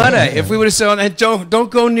 Jagai and Madai, if we would have said, don't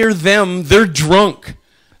go near them, they're drunk.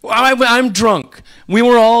 Well, I'm drunk. We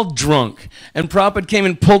were all drunk. And Prabhupada came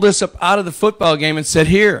and pulled us up out of the football game and said,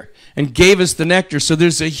 here, and gave us the nectar. So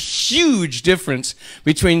there's a huge difference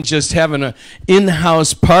between just having an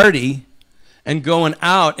in-house party and going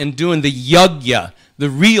out and doing the yagya. The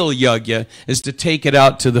real yagya is to take it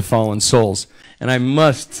out to the fallen souls. And I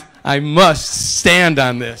must stand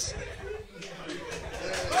on this.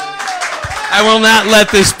 I will not let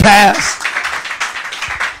this pass.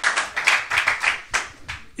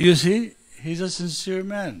 You see, he's a sincere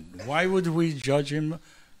man. Why would we judge him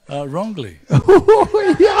wrongly?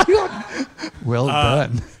 Well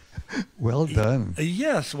done. Well done.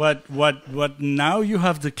 Yes, what now you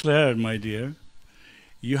have declared, my dear,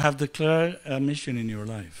 you have declared a mission in your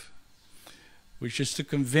life, which is to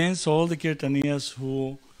convince all the Kirtaniyas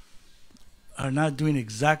who are not doing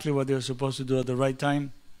exactly what they're supposed to do at the right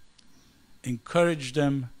time, encourage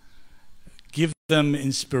them, give them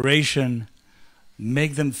inspiration,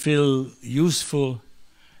 make them feel useful,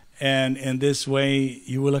 and in this way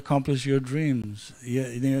you will accomplish your dreams.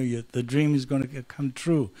 The dream is going to come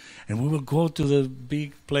true, and we will go to the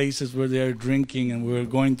big places where they are drinking, and we're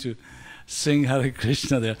going to sing Hare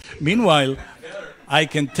Krishna there. Meanwhile, I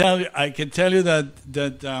can tell you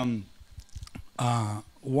that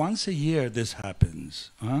once a year this happens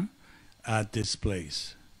at this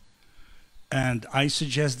place. And I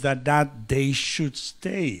suggest that day should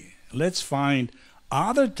stay. Let's find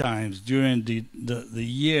other times during the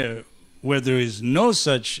year where there is no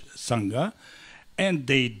such Sangha, and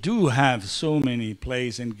they do have so many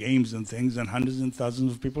plays and games and things and hundreds and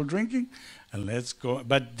thousands of people drinking, and let's go.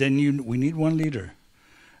 But then we need one leader,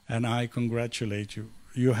 and I congratulate you.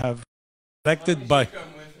 You have elected by...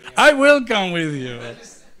 I will come with you.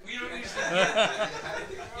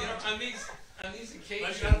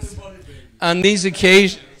 On these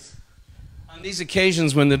occasions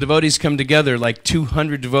when the devotees come together, like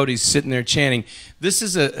 200 devotees sitting there chanting, this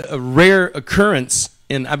is a rare occurrence,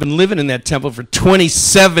 and I've been living in that temple for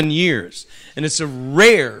 27 years, and it's a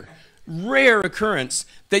rare occurrence.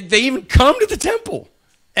 They even come to the temple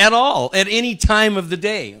at all, at any time of the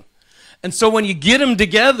day. And so when you get them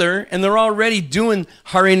together and they're already doing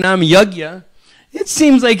Harinam Yajna, it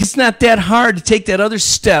seems like it's not that hard to take that other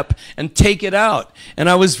step and take it out. And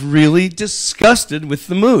I was really disgusted with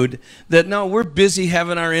the mood that no, we're busy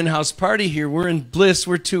having our in-house party here. We're in bliss.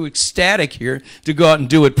 We're too ecstatic here to go out and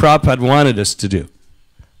do what Prabhupada wanted us to do.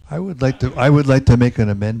 I would like to make an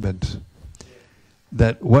amendment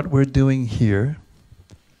that what we're doing here,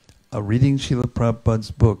 reading Srila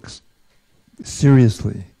Prabhupada's books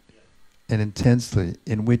seriously and intensely,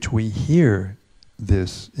 in which we hear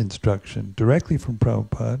this instruction directly from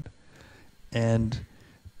Prabhupada, and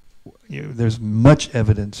there's much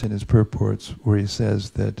evidence in his purports where he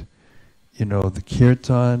says that, the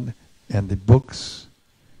kirtan and the books,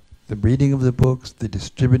 the reading of the books, the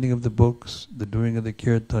distributing of the books, the doing of the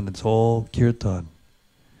kirtan, it's all kirtan.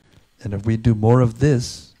 And if we do more of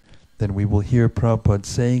this, then we will hear Prabhupada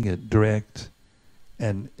saying it direct,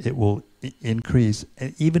 and it will increase.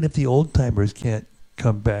 And even if the old-timers can't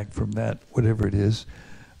come back from that, whatever it is,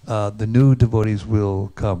 the new devotees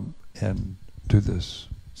will come and do this.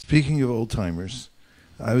 Speaking of old-timers,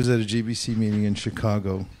 I was at a GBC meeting in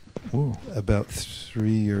Chicago about 3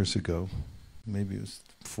 years ago. Maybe it was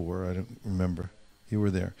 4, I don't remember. You were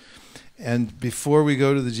there. And before we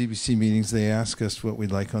go to the GBC meetings, they ask us what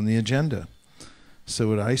we'd like on the agenda. So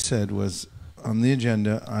what I said was, on the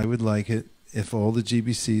agenda, I would like it if all the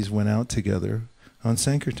GBCs went out together on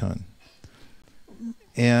Sankirtan.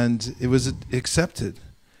 And it was accepted.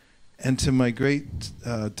 And to my great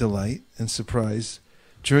delight and surprise,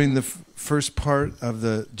 during the first part of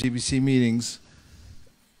the GBC meetings,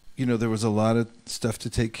 there was a lot of stuff to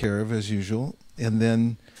take care of as usual. And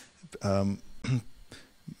then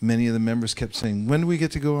many of the members kept saying, when do we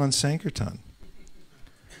get to go on Sankirtan?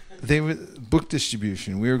 They were book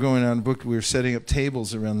distribution. We were going on book. We were setting up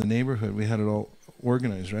tables around the neighborhood. We had it all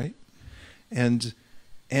organized, right? And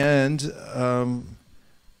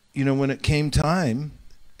when it came time,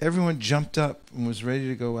 everyone jumped up and was ready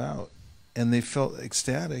to go out, and they felt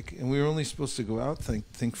ecstatic. And we were only supposed to go out,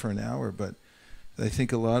 think for an hour, but I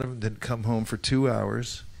think a lot of them did come home for 2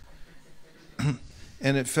 hours,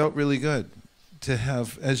 and it felt really good to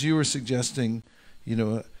have, as you were suggesting,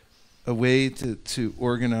 a way to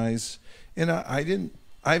organize. And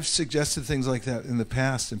I've suggested things like that in the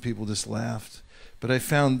past, and people just laughed. But I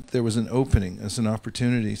found there was an opening as an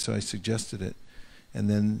opportunity, so I suggested it. And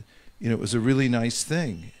then, it was a really nice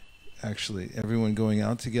thing, actually, everyone going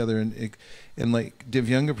out together. And like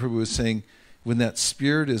Divyanga Prabhu was saying, when that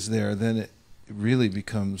spirit is there, then it really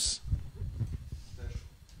becomes special.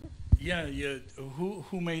 Yeah.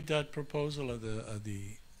 Who made that proposal at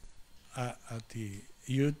the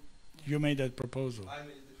you made that proposal? I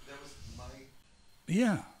mean, that was my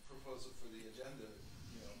proposal for the agenda.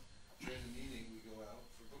 During the meeting, we go out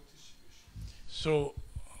for book distribution. So,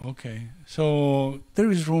 okay. So there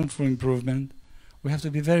is room for improvement. We have to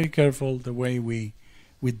be very careful the way we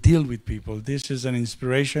deal with people. This is an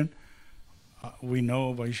inspiration. We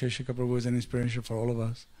know Vaisheshika Prabhu is an inspiration for all of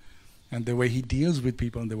us. And the way he deals with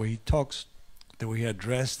people and the way he talks, the way he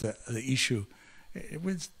addressed the issue,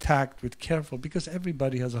 with tact, with careful, because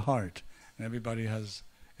everybody has a heart, and everybody is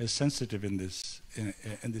sensitive in this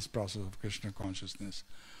process of Krishna consciousness.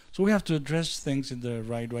 So we have to address things in the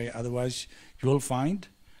right way. Otherwise, you will find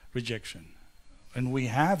rejection, and we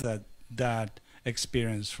have that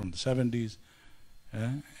experience from the 70s.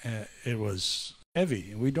 It was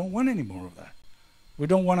heavy, and we don't want any more of that. We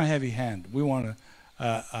don't want a heavy hand. We want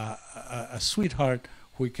a sweetheart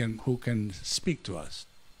who can speak to us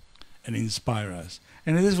and inspire us.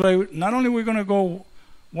 And in this way, not only we're going to go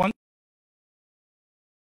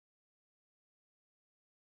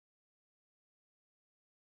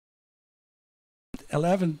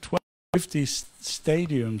 11, 12, 50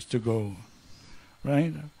 stadiums to go,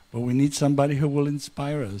 right? But we need somebody who will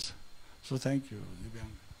inspire us. So thank you.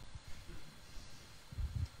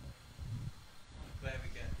 Glad we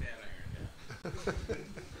got that iron.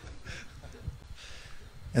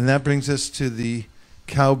 And that brings us to the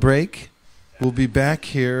cow break. We'll be back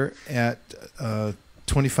here at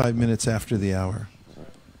 25 minutes after the hour.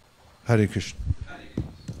 Hare Krishna.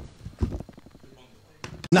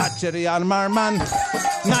 Nachari Armarman,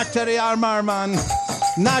 Nachari Armarman,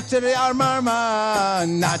 Nachari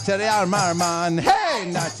Armarman, Nachari Armarman, hey,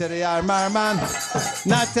 Nachari Armarman,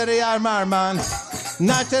 Nachari Armarman,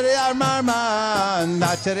 Nachari Armarman,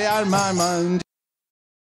 Nachari Armarman.